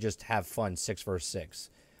factions and just have fun 6 versus 6.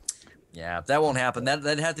 Yeah, that won't happen.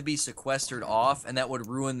 That'd have to be sequestered off, and that would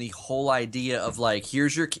ruin the whole idea of like,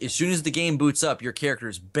 here's your. As soon as the game boots up, your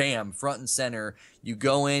character's bam front and center. You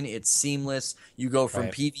go in, it's seamless. You go from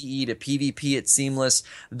PvE to PvP, it's seamless.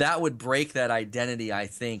 That would break that identity, I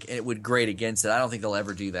think, and it would grate against it. I don't think they'll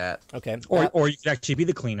ever do that. Okay. Or you could actually be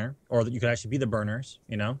the cleaner, or you could actually be the burners.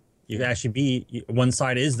 You could actually be one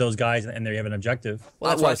side is those guys, and they have an objective.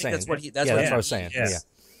 Well, that's what I was saying. That's what I was saying. Yeah.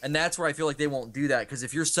 And that's where I feel like they won't do that, because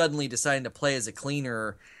if you're suddenly deciding to play as a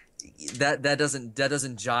cleaner, that doesn't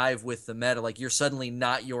jive with the meta. Like, you're suddenly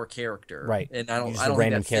not your character, right? And I don't a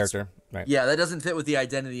random character, right? Yeah, that doesn't fit with the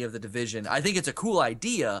identity of the Division. I think it's a cool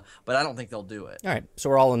idea, but I don't think they'll do it. All right, so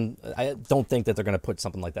we're all in. I don't think that they're going to put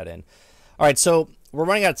something like that in. All right, so we're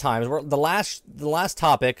running out of time. The last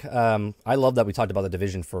topic. I love that we talked about the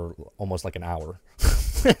Division for almost like an hour.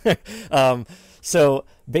 So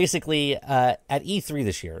basically, at E3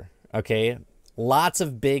 this year, okay, lots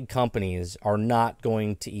of big companies are not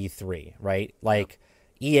going to E3, right? Like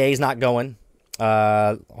EA is not going.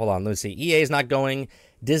 Hold on, let's see. EA is not going.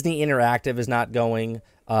 Disney Interactive is not going.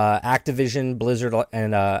 Activision, Blizzard,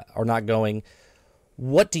 and are not going.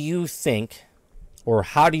 What do you think, or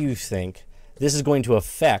how do you think this is going to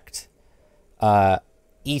affect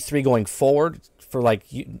E3 going forward for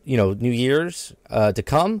like New Year's to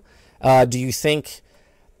come? Do you think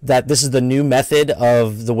that this is the new method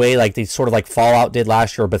of the way like they sort of like Fallout did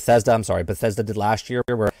last year, or Bethesda did last year,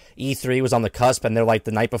 where E3 was on the cusp and they're like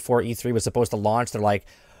the night before E3 was supposed to launch, they're like,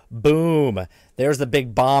 boom, there's the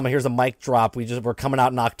big bomb, here's a mic drop, we're coming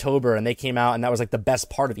out in October, and they came out and that was like the best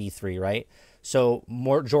part of E3, right? So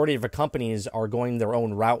majority of the companies are going their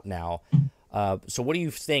own route now. So what do you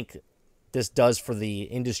think this does for the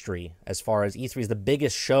industry as far as E3 is the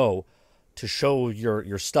biggest show to show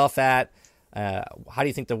your stuff at? How do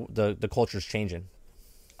you think the culture is changing?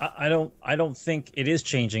 I don't think it is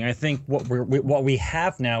changing. I think what we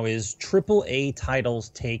have now is AAA titles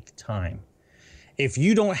take time. If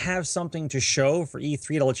you don't have something to show for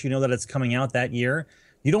E3 to let you know that it's coming out that year,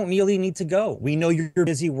 you don't really need to go. We know you're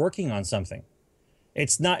busy working on something.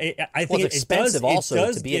 It's not. I think it's expensive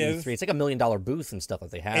also to be at E3. It's like $1 million booth and stuff that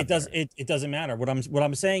they have. It does. It doesn't matter. What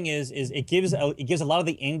I'm saying is it gives a lot of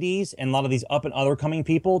the indies and a lot of these up and other coming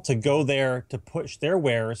people to go there to push their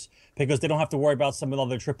wares, because they don't have to worry about some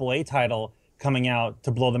other AAA title coming out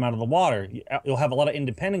to blow them out of the water. You'll have a lot of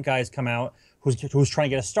independent guys come out who's trying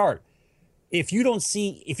to get a start. If you don't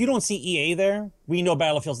see EA there, we know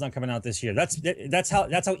Battlefield's not coming out this year. That's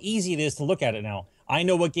how easy it is to look at it now. I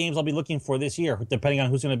know what games I'll be looking for this year, depending on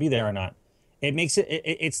who's going to be there or not. It makes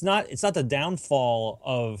it's not the downfall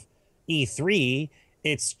of E3.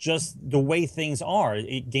 It's just the way things are.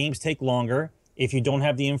 Games take longer. If you don't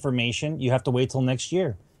have the information, you have to wait till next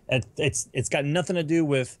year. It's got nothing to do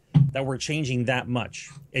with that we're changing that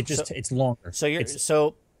much. It's longer.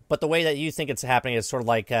 But the way that you think it's happening is sort of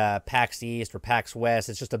like PAX East or PAX West.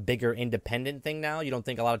 It's just a bigger independent thing now. You don't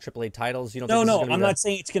think a lot of AAA titles. You don't. No. I'm not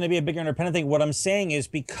saying it's going to be a bigger independent thing. What I'm saying is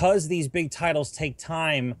because these big titles take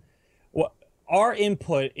time, our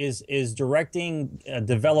input is directing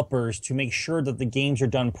developers to make sure that the games are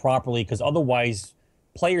done properly. Because otherwise,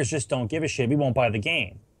 players just don't give a shit. We won't buy the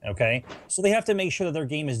game. Okay, so they have to make sure that their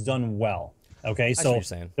game is done well. Okay, so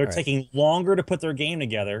they're taking longer to put their game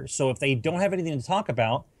together. So if they don't have anything to talk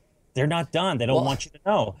about, they're not done. They don't want you to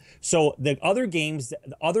know. So the other games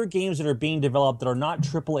that are being developed that are not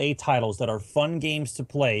AAA titles, that are fun games to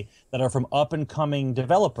play, that are from up and coming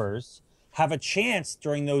developers, have a chance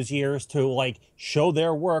during those years to like show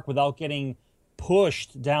their work without getting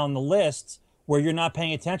pushed down the list where you're not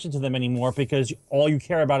paying attention to them anymore because all you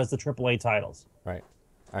care about is the AAA titles. Right.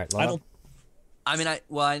 All right. Lana?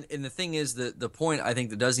 And the thing is the point I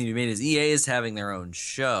think that does need to be made is EA is having their own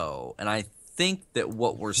show, and I think that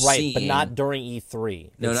what we're seeing, but not during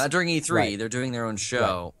E3. No, not during E3. Right. They're doing their own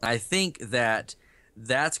show. Right. I think that's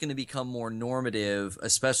going to become more normative,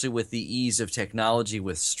 especially with the ease of technology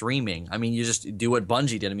with streaming. I mean, you just do what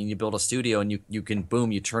Bungie did. I mean, you build a studio and you can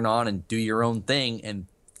you turn on and do your own thing, and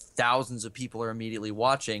thousands of people are immediately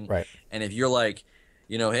watching. Right. And if you're like,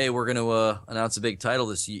 hey, we're going to announce a big title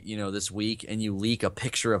this week, and you leak a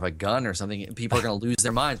picture of a gun or something, people are going to lose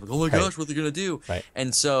their minds. Like, oh my gosh, what are they going to do? Right.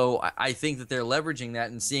 And so I think that they're leveraging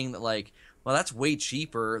that and seeing that, like, well, that's way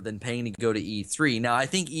cheaper than paying to go to E3. Now, I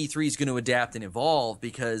think E3 is going to adapt and evolve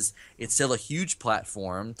because it's still a huge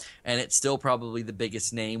platform, and it's still probably the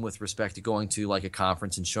biggest name with respect to going to like a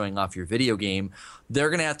conference and showing off your video game. They're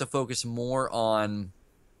going to have to focus more on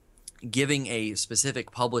giving a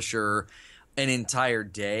specific publisher an entire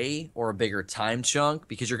day or a bigger time chunk,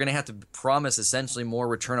 because you're going to have to promise essentially more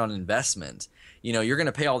return on investment. You know, you're going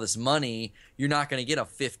to pay all this money. You're not going to get a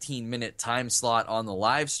 15-minute time slot on the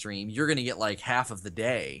live stream. You're going to get like half of the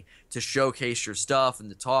day to showcase your stuff and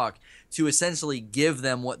to talk, to essentially give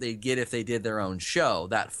them what they'd get if they did their own show.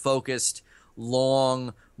 That focused,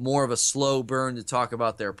 long, more of a slow burn to talk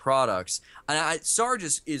about their products. And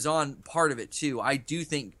Sarge is on part of it too. I do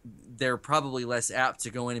think they're probably less apt to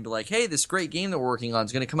go in and be like, hey, this great game that we're working on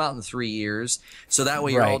is going to come out in 3 years. So that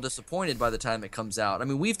way you're all disappointed by the time it comes out. I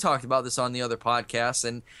mean, we've talked about this on the other podcasts,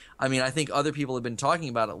 and I mean, I think other people have been talking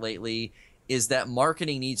about it lately, is that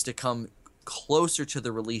marketing needs to come closer to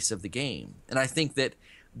the release of the game. And I think that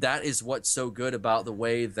is what's so good about the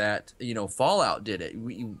way that, you know, Fallout did it.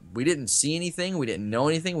 We didn't see anything. We didn't know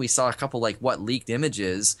anything. We saw a couple leaked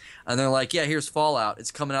images, and they're like, yeah, here's Fallout. It's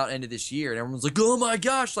coming out end of this year. And everyone's like, oh my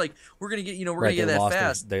gosh, like we're going to get, we're going to get that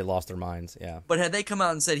fast. They lost their minds. Yeah. But had they come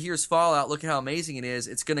out and said, here's Fallout, look at how amazing it is.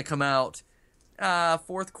 It's going to come out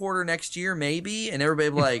fourth quarter next year, maybe. And everybody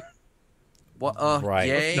would be like, what? Right.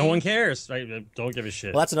 Yay? No one cares. Right? Don't give a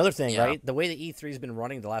shit. Well, that's another thing, right? The way the E3 has been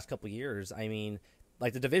running the last couple of years, I mean,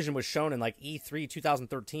 like the Division was shown in like E3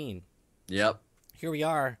 2013. Yep. Here we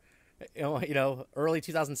are, early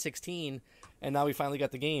 2016, and now we finally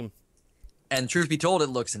got the game. And truth be told, it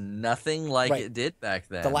looks nothing like it did back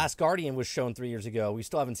then. The Last Guardian was shown 3 years ago. We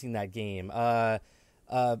still haven't seen that game. The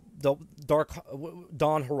Dark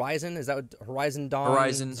Dawn Horizon, is that what, Horizon Dawn?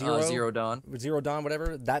 Horizon Zero Dawn. Zero Dawn,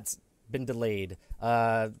 whatever. That's been delayed.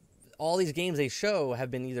 All these games they show have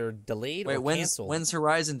been either delayed or canceled. When's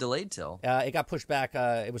Horizon delayed till? It got pushed back.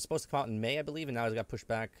 It was supposed to come out in May, I believe, and now it got pushed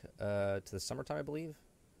back to the summertime, I believe.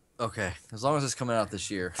 Okay, as long as it's coming out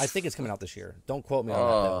this year. I think it's coming out this year. Don't quote me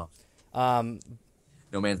on that,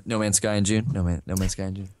 though. No Man's Sky in June. No Man's Sky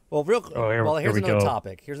in June. Well, here's another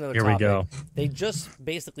topic. Here we go. They just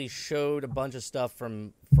basically showed a bunch of stuff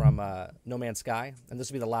from No Man's Sky, and this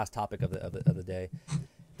will be the last topic of the day.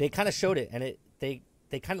 They kind of showed it, and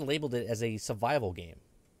they kind of labeled it as a survival game,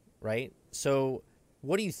 right? So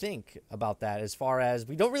what do you think about that, as far as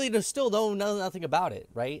we don't really still know nothing about it,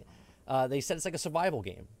 right? They said it's like a survival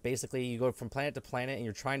game. Basically, you go from planet to planet, and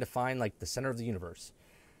you're trying to find like the center of the universe.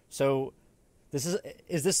 So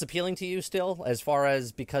is this appealing to you still, as far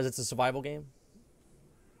as because it's a survival game?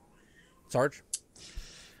 Sarge?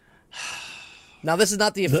 Now, this is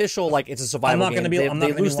not the official, it's a survival game.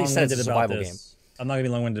 They loosely said it's a survival game. I'm not going to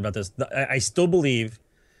be long-winded about this. I still believe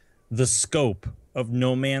the scope of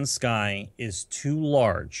No Man's Sky is too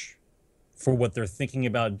large for what they're thinking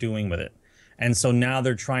about doing with it. And so now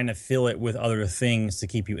they're trying to fill it with other things to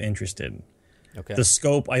keep you interested. Okay. The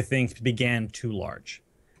scope, I think, began too large.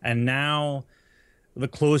 And now the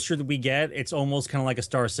closer that we get, it's almost kind of like a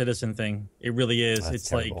Star Citizen thing. It really is. That's it's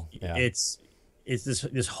terrible. It's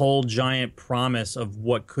this whole giant promise of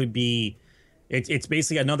what could be. It's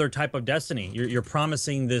basically another type of Destiny. You're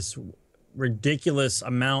promising this ridiculous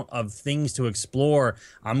amount of things to explore.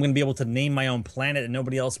 I'm going to be able to name my own planet that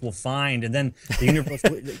nobody else will find, and then the universe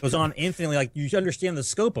goes on infinitely. Like, you understand the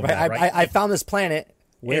scope of that, right? I found this planet.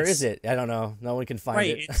 Where is it? I don't know. No one can find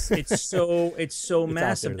it. It's so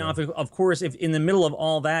massive. Now, of course, if in the middle of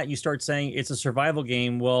all that you start saying it's a survival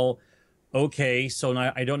game, well, okay, so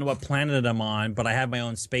now I don't know what planet I'm on, but I have my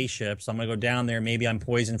own spaceship, so I'm going to go down there. Maybe I'm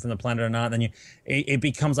poisoned from the planet or not. Then it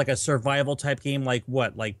becomes like a survival type game, like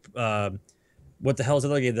what? Like, what the hell is the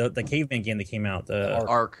other game? The caveman game that came out? The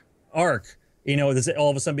Ark. Does it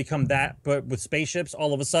all of a sudden become that, but with spaceships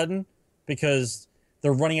all of a sudden? Because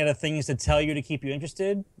they're running out of things to tell you to keep you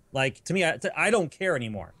interested. Like, to me, I don't care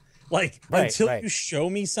anymore. Like, until you show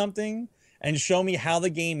me something and show me how the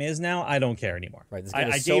game is now, I don't care anymore. Right, this game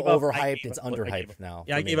is so overhyped, it's underhyped now.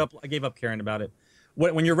 Yeah, I gave up caring about it.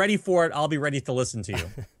 When you're ready for it, I'll be ready to listen to you.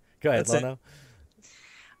 Go ahead, Lono.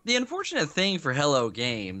 The unfortunate thing for Hello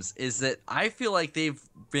Games is that I feel like they've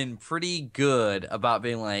been pretty good about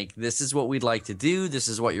being like, this is what we'd like to do, this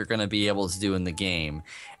is what you're going to be able to do in the game.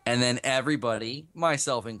 And then everybody,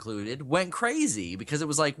 myself included, went crazy because it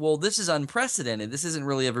was like, well, this is unprecedented. This hasn't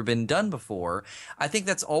really ever been done before. I think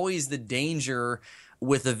that's always the danger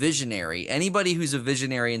with a visionary. Anybody who's a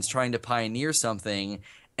visionary and is trying to pioneer something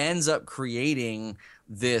ends up creating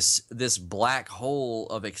this black hole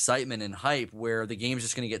of excitement and hype where the game's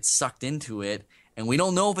just going to get sucked into it, and we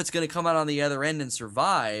don't know if it's going to come out on the other end and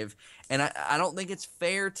survive. And I don't think it's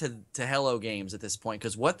fair to Hello Games at this point,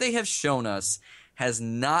 because what they have shown us has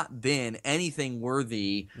not been anything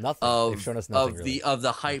worthy of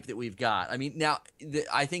the hype that we've got. I mean, now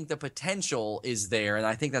I think the potential is there, and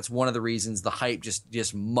I think that's one of the reasons the hype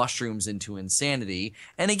just mushrooms into insanity.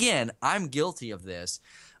 And again, I'm guilty of this.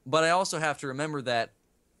 But I also have to remember that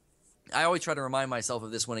I always try to remind myself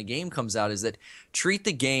of this when a game comes out, is that treat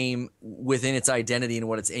the game within its identity and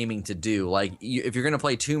what it's aiming to do. Like, if you're going to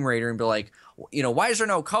play Tomb Raider and be like, why is there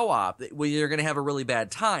no co-op? Well, you're going to have a really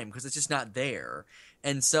bad time because it's just not there.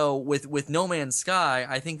 And so with No Man's Sky,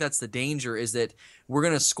 I think that's the danger, is that we're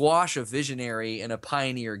going to squash a visionary and a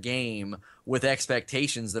pioneer game with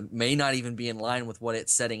expectations that may not even be in line with what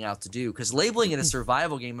it's setting out to do. Because labeling it a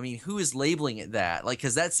survival game, I mean, who is labeling it that? Like,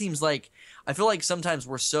 because that seems like, I feel like sometimes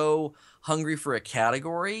we're so hungry for a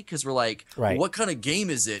category because we're like, right. What kind of game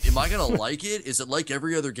is it? Am I going to like it? Is it like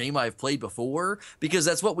every other game I've played before? Because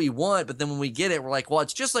that's what we want. But then when we get it, we're like, well,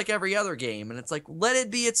 it's just like every other game. And it's like, let it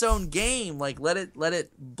be its own game. Like, let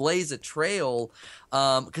it blaze a trail.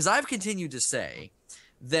 Because I've continued to say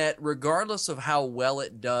that regardless of how well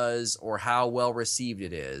it does or how well received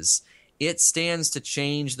it is, it stands to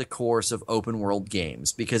change the course of open world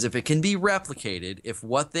games. Because if it can be replicated, if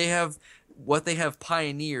what they have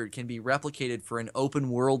pioneered can be replicated for an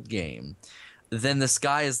open world game, then the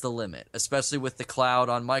sky is the limit, especially with the cloud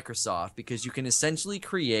on Microsoft, because you can essentially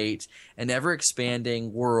create an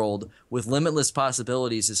ever-expanding world with limitless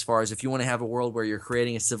possibilities as far as if you want to have a world where you're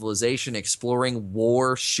creating a civilization, exploring,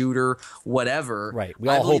 war, shooter, whatever. Right. We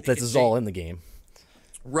all hope this is all in the game.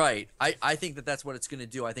 Right. I think that's what it's going to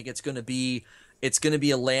do. I think it's going to be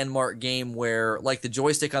a landmark game where, like the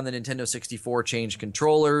joystick on the Nintendo 64 changed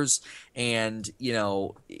controllers, and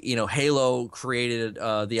Halo created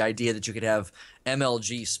the idea that you could have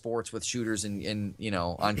MLG sports with shooters and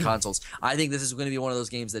on consoles. I think this is going to be one of those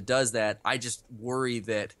games that does that. I just worry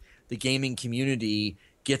that the gaming community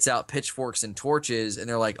gets out pitchforks and torches, and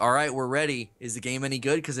they're like, all right, we're ready. Is the game any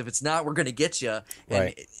good? Because if it's not, we're going to get you.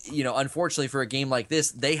 And, unfortunately for a game like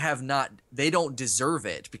this, they don't deserve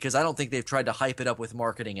it, because I don't think they've tried to hype it up with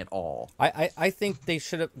marketing at all. I think they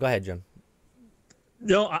should have. Go ahead, Jim.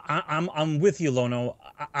 No, I'm with you, Lono.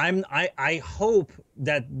 I hope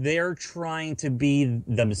that they're trying to be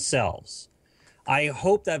themselves. I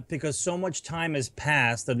hope that because so much time has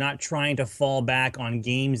passed, they're not trying to fall back on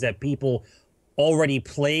games that people already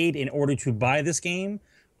played in order to buy this game.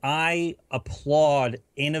 I applaud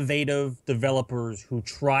innovative developers who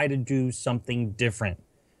try to do something different,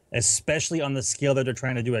 especially on the scale that they're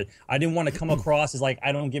trying to do it. I didn't want to come across as like,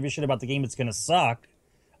 I don't give a shit about the game, it's going to suck.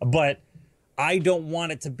 But I don't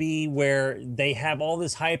want it to be where they have all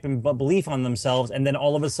this hype and belief on themselves, and then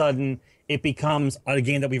all of a sudden it becomes a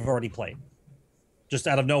game that we've already played, just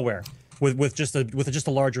out of nowhere, with just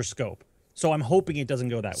a larger scope. So I'm hoping it doesn't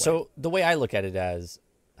go that way. So the way I look at it as,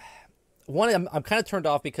 one, I'm kind of turned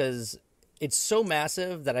off because it's so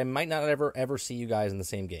massive that I might not ever see you guys in the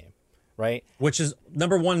same game, right? Which is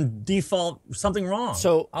number one default, something wrong.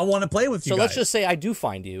 So I want to play with you guys. So let's just say I do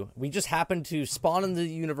find you. We just happen to spawn in the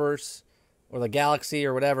universe or the galaxy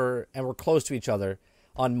or whatever, and we're close to each other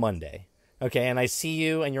on Monday. Okay, and I see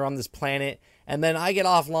you, and you're on this planet, and then I get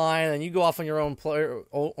offline, and you go off on your own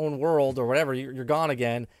world or whatever. You're gone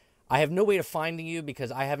again. I have no way of finding you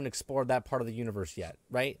because I haven't explored that part of the universe yet,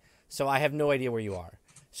 right? So I have no idea where you are.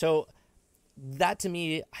 So that to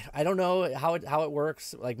me, I don't know how it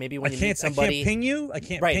works. Like maybe when you meet somebody, I can't ping you. I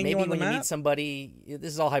can't ping you on the map. Maybe when you meet somebody,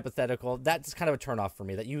 this is all hypothetical. That's kind of a turnoff for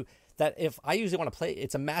me. That if I usually want to play,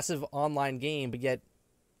 it's a massive online game, but yet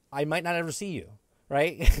I might not ever see you,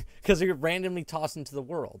 right? Because you're randomly tossed into the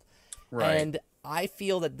world. Right. And I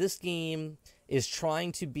feel that this game is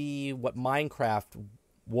trying to be what Minecraft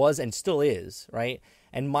was and still is, right?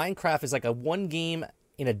 And Minecraft is like a one game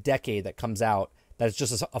in a decade that comes out that is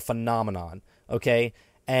just a phenomenon, okay?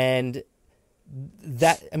 And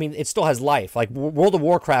that, I mean, it still has life. Like World of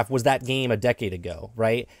Warcraft was that game a decade ago,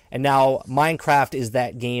 right? And now Minecraft is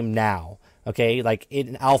that game now, okay? Like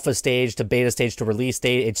in alpha stage to beta stage to release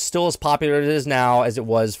stage, it's still as popular as it is now as it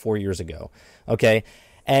was 4 years ago, okay?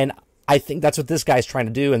 And I think that's what this guy's trying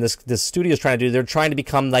to do, and this studio's trying to do. They're trying to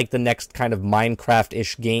become like the next kind of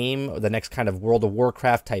Minecraft-ish game, or the next kind of World of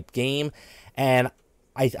Warcraft type game, and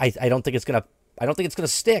I don't think it's gonna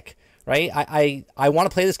stick, right? I want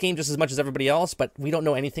to play this game just as much as everybody else, but we don't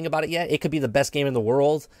know anything about it yet. It could be the best game in the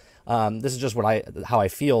world. This is just how I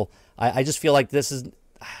feel. I just feel like this is.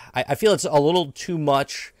 I feel it's a little too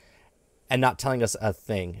much, and not telling us a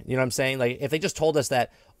thing. You know what I'm saying? Like if they just told us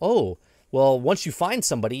that, oh, well, once you find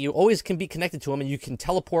somebody, you always can be connected to them and you can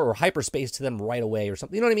teleport or hyperspace to them right away or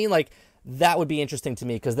something. You know what I mean? Like, that would be interesting to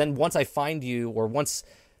me, because then once I find you, or once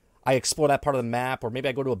I explore that part of the map, or maybe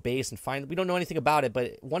I go to a base and find, we don't know anything about it,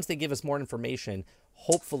 but once they give us more information,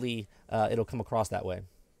 hopefully it'll come across that way.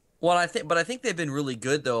 Well, I think they've been really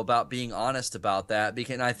good though about being honest about that,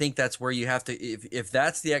 because and I think that's where you have to, if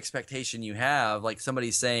that's the expectation you have, like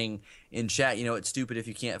somebody's saying in chat, it's stupid if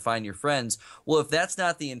you can't find your friends. Well, if that's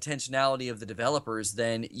not the intentionality of the developers,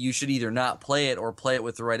 then you should either not play it or play it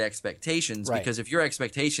with the right expectations. Right. Because if your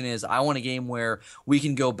expectation is, I want a game where we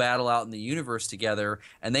can go battle out in the universe together,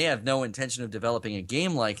 and they have no intention of developing a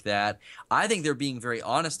game like that, I think they're being very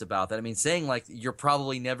honest about that. I mean, saying like you're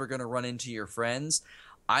probably never going to run into your friends,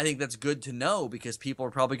 I think that's good to know, because people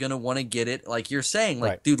are probably going to want to get it, like you're saying, like,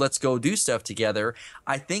 right. dude, let's go do stuff together.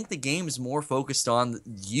 I think the game's more focused on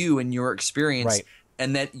you and your experience, right.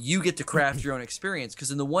 and that you get to craft your own experience.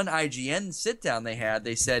 Because in the one IGN sit down they had,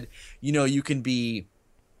 they said, you can be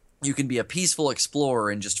a peaceful explorer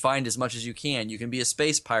and just find as much as you can. You can be a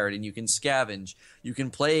space pirate and you can scavenge. You can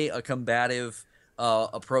play a combative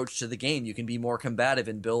approach to the game. You can be more combative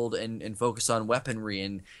and build and focus on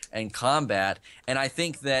weaponry and combat. And I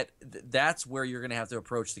think that that's where you're going to have to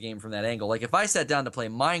approach the game from that angle. Like if I sat down to play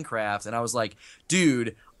Minecraft and I was like,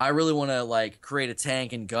 dude, I really want to like create a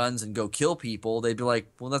tank and guns and go kill people, they'd be like,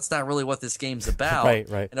 well, that's not really what this game's about.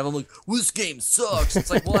 Right. And I'm like, well, this game sucks.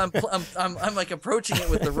 It's like, well, I'm like approaching it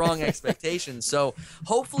with the wrong expectations. So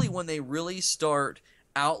hopefully when they really start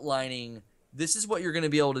outlining, this is what you're going to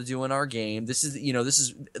be able to do in our game,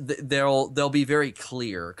 they'll be very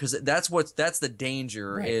clear, because that's the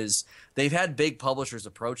danger. Right. Is they've had big publishers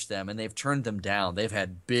approach them and they've turned them down. They've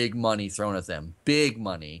had big money thrown at them, big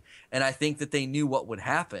money, and I think that they knew what would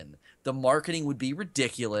happen. The marketing would be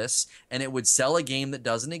ridiculous, and it would sell a game that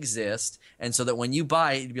doesn't exist, and so that when you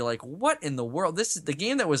buy it, you'd be like, what in the world? This is the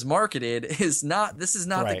game that was marketed is not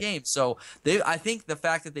right. The game. So I think the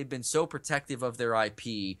fact that they've been so protective of their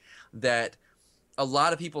IP that a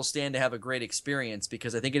lot of people stand to have a great experience,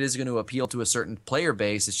 because I think it is going to appeal to a certain player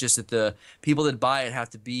base. It's just that the people that buy it have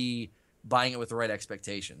to be buying it with the right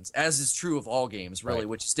expectations, as is true of all games, really, right.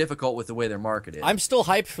 Which is difficult with the way they're marketed. I'm still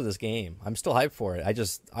hyped for this game. I'm still hyped for it. I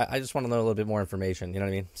just want to know a little bit more information. You know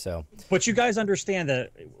what I mean? So, but you guys understand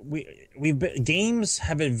that games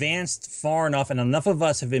have advanced far enough, and enough of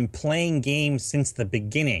us have been playing games since the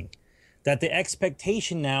beginning, that the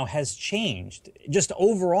expectation now has changed. Just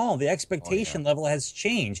overall, the expectation level has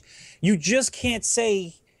changed. You just can't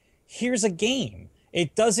say, here's a game.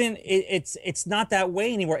 It doesn't, it's not that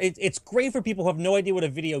way anymore. It's great for people who have no idea what a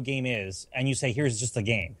video game is, and you say, here's just a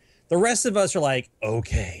game. The rest of us are like,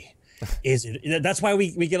 okay, is it? That's why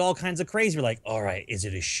we get all kinds of crazy. We're like, all right, is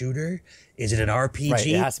it a shooter? Is it an RPG? Right,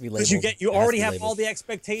 it has to be labeled. Because you already have all the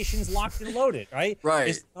expectations locked and loaded, right? Right.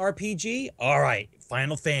 Is it an RPG? All right,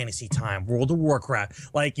 Final Fantasy time, World of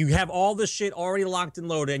Warcraft. Like, you have all the shit already locked and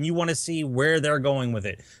loaded, and you want to see where they're going with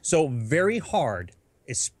it. So very hard,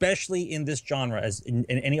 especially in this genre, as in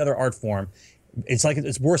any other art form. It's like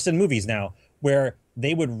it's worse than movies now, where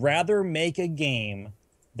they would rather make a game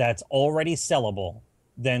that's already sellable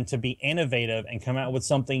than to be innovative and come out with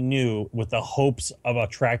something new with the hopes of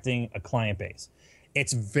attracting a client base.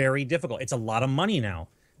 It's very difficult. It's a lot of money now.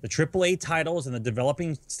 The AAA titles and the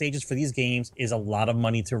developing stages for these games is a lot of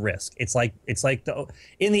money to risk. It's like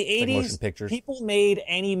in the 80s, people made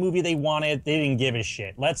any movie they wanted. They didn't give a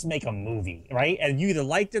shit. Let's make a movie, right? And you either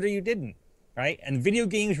liked it or you didn't, right? And video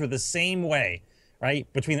games were the same way,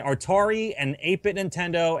 right? Between Atari and 8-bit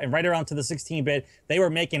Nintendo and right around to the 16-bit, they were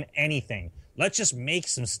making anything. Let's just make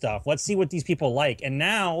some stuff. Let's see what these people like. And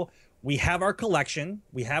now we have our collection.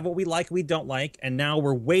 We have what we like, we don't like, and now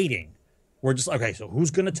we're waiting. We're just, okay, so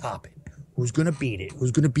who's going to top it? Who's going to beat it?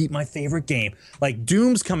 Who's going to beat my favorite game? Like,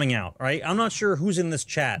 Doom's coming out, right? I'm not sure who's in this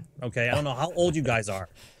chat, okay? I don't know how old you guys are,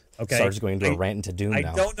 okay? Sarge's going to a rant into Doom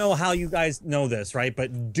now. I don't know how you guys know this, right?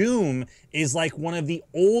 But Doom is like one of the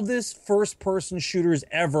oldest first-person shooters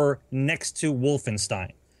ever, next to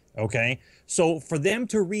Wolfenstein, okay? So for them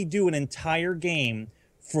to redo an entire game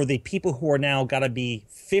for the people who are now got to be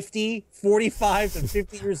 50, 45 to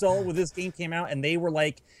 50 years old when this game came out, and they were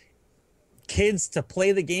like kids to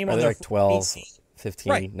play the game on their like 12, PC.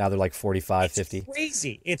 15. Right. Now they're like 45, 50. It's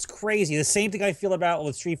crazy. It's crazy. The same thing I feel about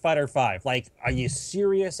with Street Fighter V. Like, are you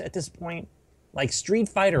serious at this point? Like, Street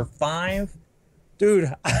Fighter V?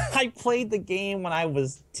 Dude, I played the game when I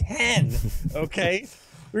was 10, okay?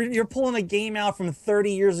 You're pulling a game out from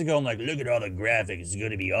 30 years ago. I'm like, look at all the graphics. It's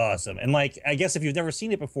going to be awesome. And, like, I guess if you've never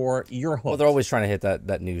seen it before, you're hooked. Well, they're always trying to hit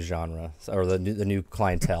that new genre or the new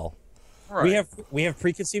clientele. Right. We have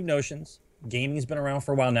preconceived notions. Gaming's been around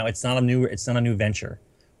for a while now. It's not a new venture.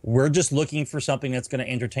 We're just looking for something that's going to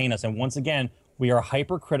entertain us. And once again, we are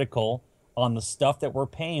hypercritical on the stuff that we're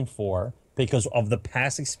paying for because of the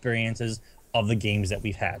past experiences of the games that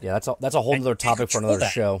we've had. Yeah, that's a whole other topic for another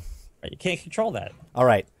show. You can't control that. All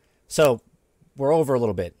right. So we're over a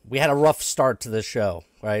little bit. We had a rough start to this show,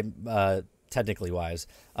 right? Technically wise.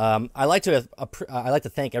 I like to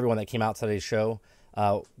thank everyone that came out to today's show.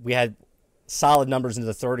 We had solid numbers into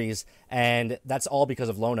the 30s, and that's all because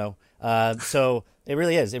of Lono. So it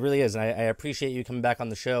really is. And I appreciate you coming back on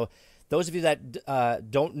the show. Those of you that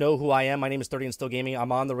don't know who I am, my name is 30 and Still Gaming.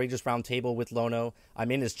 I'm on the Rageous Round Table with Lono. I'm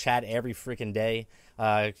in his chat every freaking day.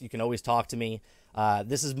 You can always talk to me.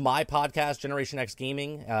 This is my podcast, Generation X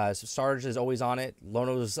Gaming. Sarge is always on it.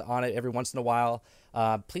 Lono's on it every once in a while.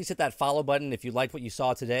 Please hit that follow button if you liked what you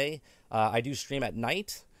saw today. I do stream at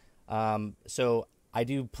night. So I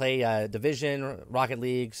do play Division, Rocket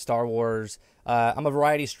League, Star Wars. I'm a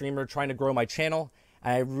variety streamer trying to grow my channel.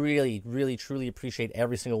 And I really, really, truly appreciate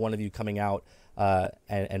every single one of you coming out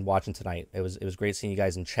and watching tonight. It was great seeing you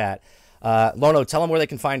guys in chat. Lono, tell them where they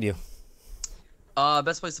can find you.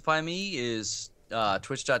 Best place to find me is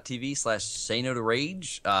twitch.tv/Say No to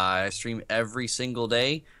Rage. I stream every single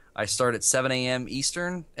day. I start at 7 a.m.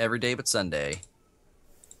 Eastern every day but Sunday.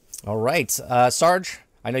 All right. Sarge,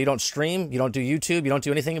 I know you don't stream, you don't do YouTube, you don't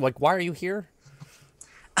do anything. Like, why are you here?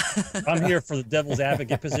 I'm here for the devil's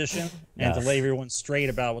advocate position and to lay everyone straight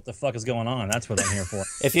about what the fuck is going on. That's what I'm here for.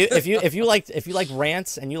 If you like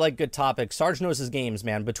rants and you like good topics, Sarge knows his games,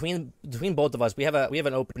 man. Between both of us, we have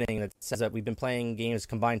an opening that says that we've been playing games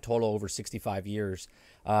combined total over 65 years.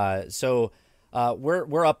 So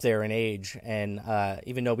we're up there in age, and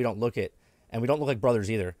even though we don't look it, and we don't look like brothers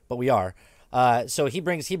either, but we are. So he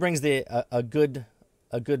brings a good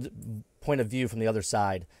point of view from the other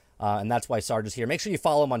side. And that's why Sarge is here. Make sure you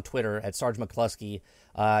follow him on Twitter at Sarge McCluskey.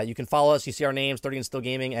 You can follow us. You see our names, 30 and Still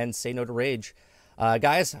Gaming and Say No to Rage.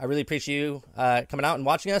 Guys, I really appreciate you coming out and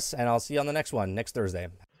watching us, and I'll see you on the next one next Thursday.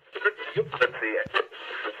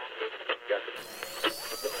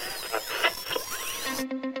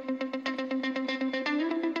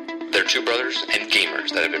 They're two brothers and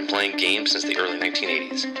gamers that have been playing games since the early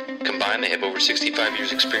 1980s. Combined, they have over 65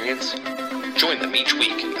 years experience. Join them each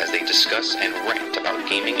week as they discuss and rant about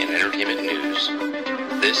gaming and entertainment news.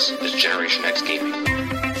 This is Generation X Gaming.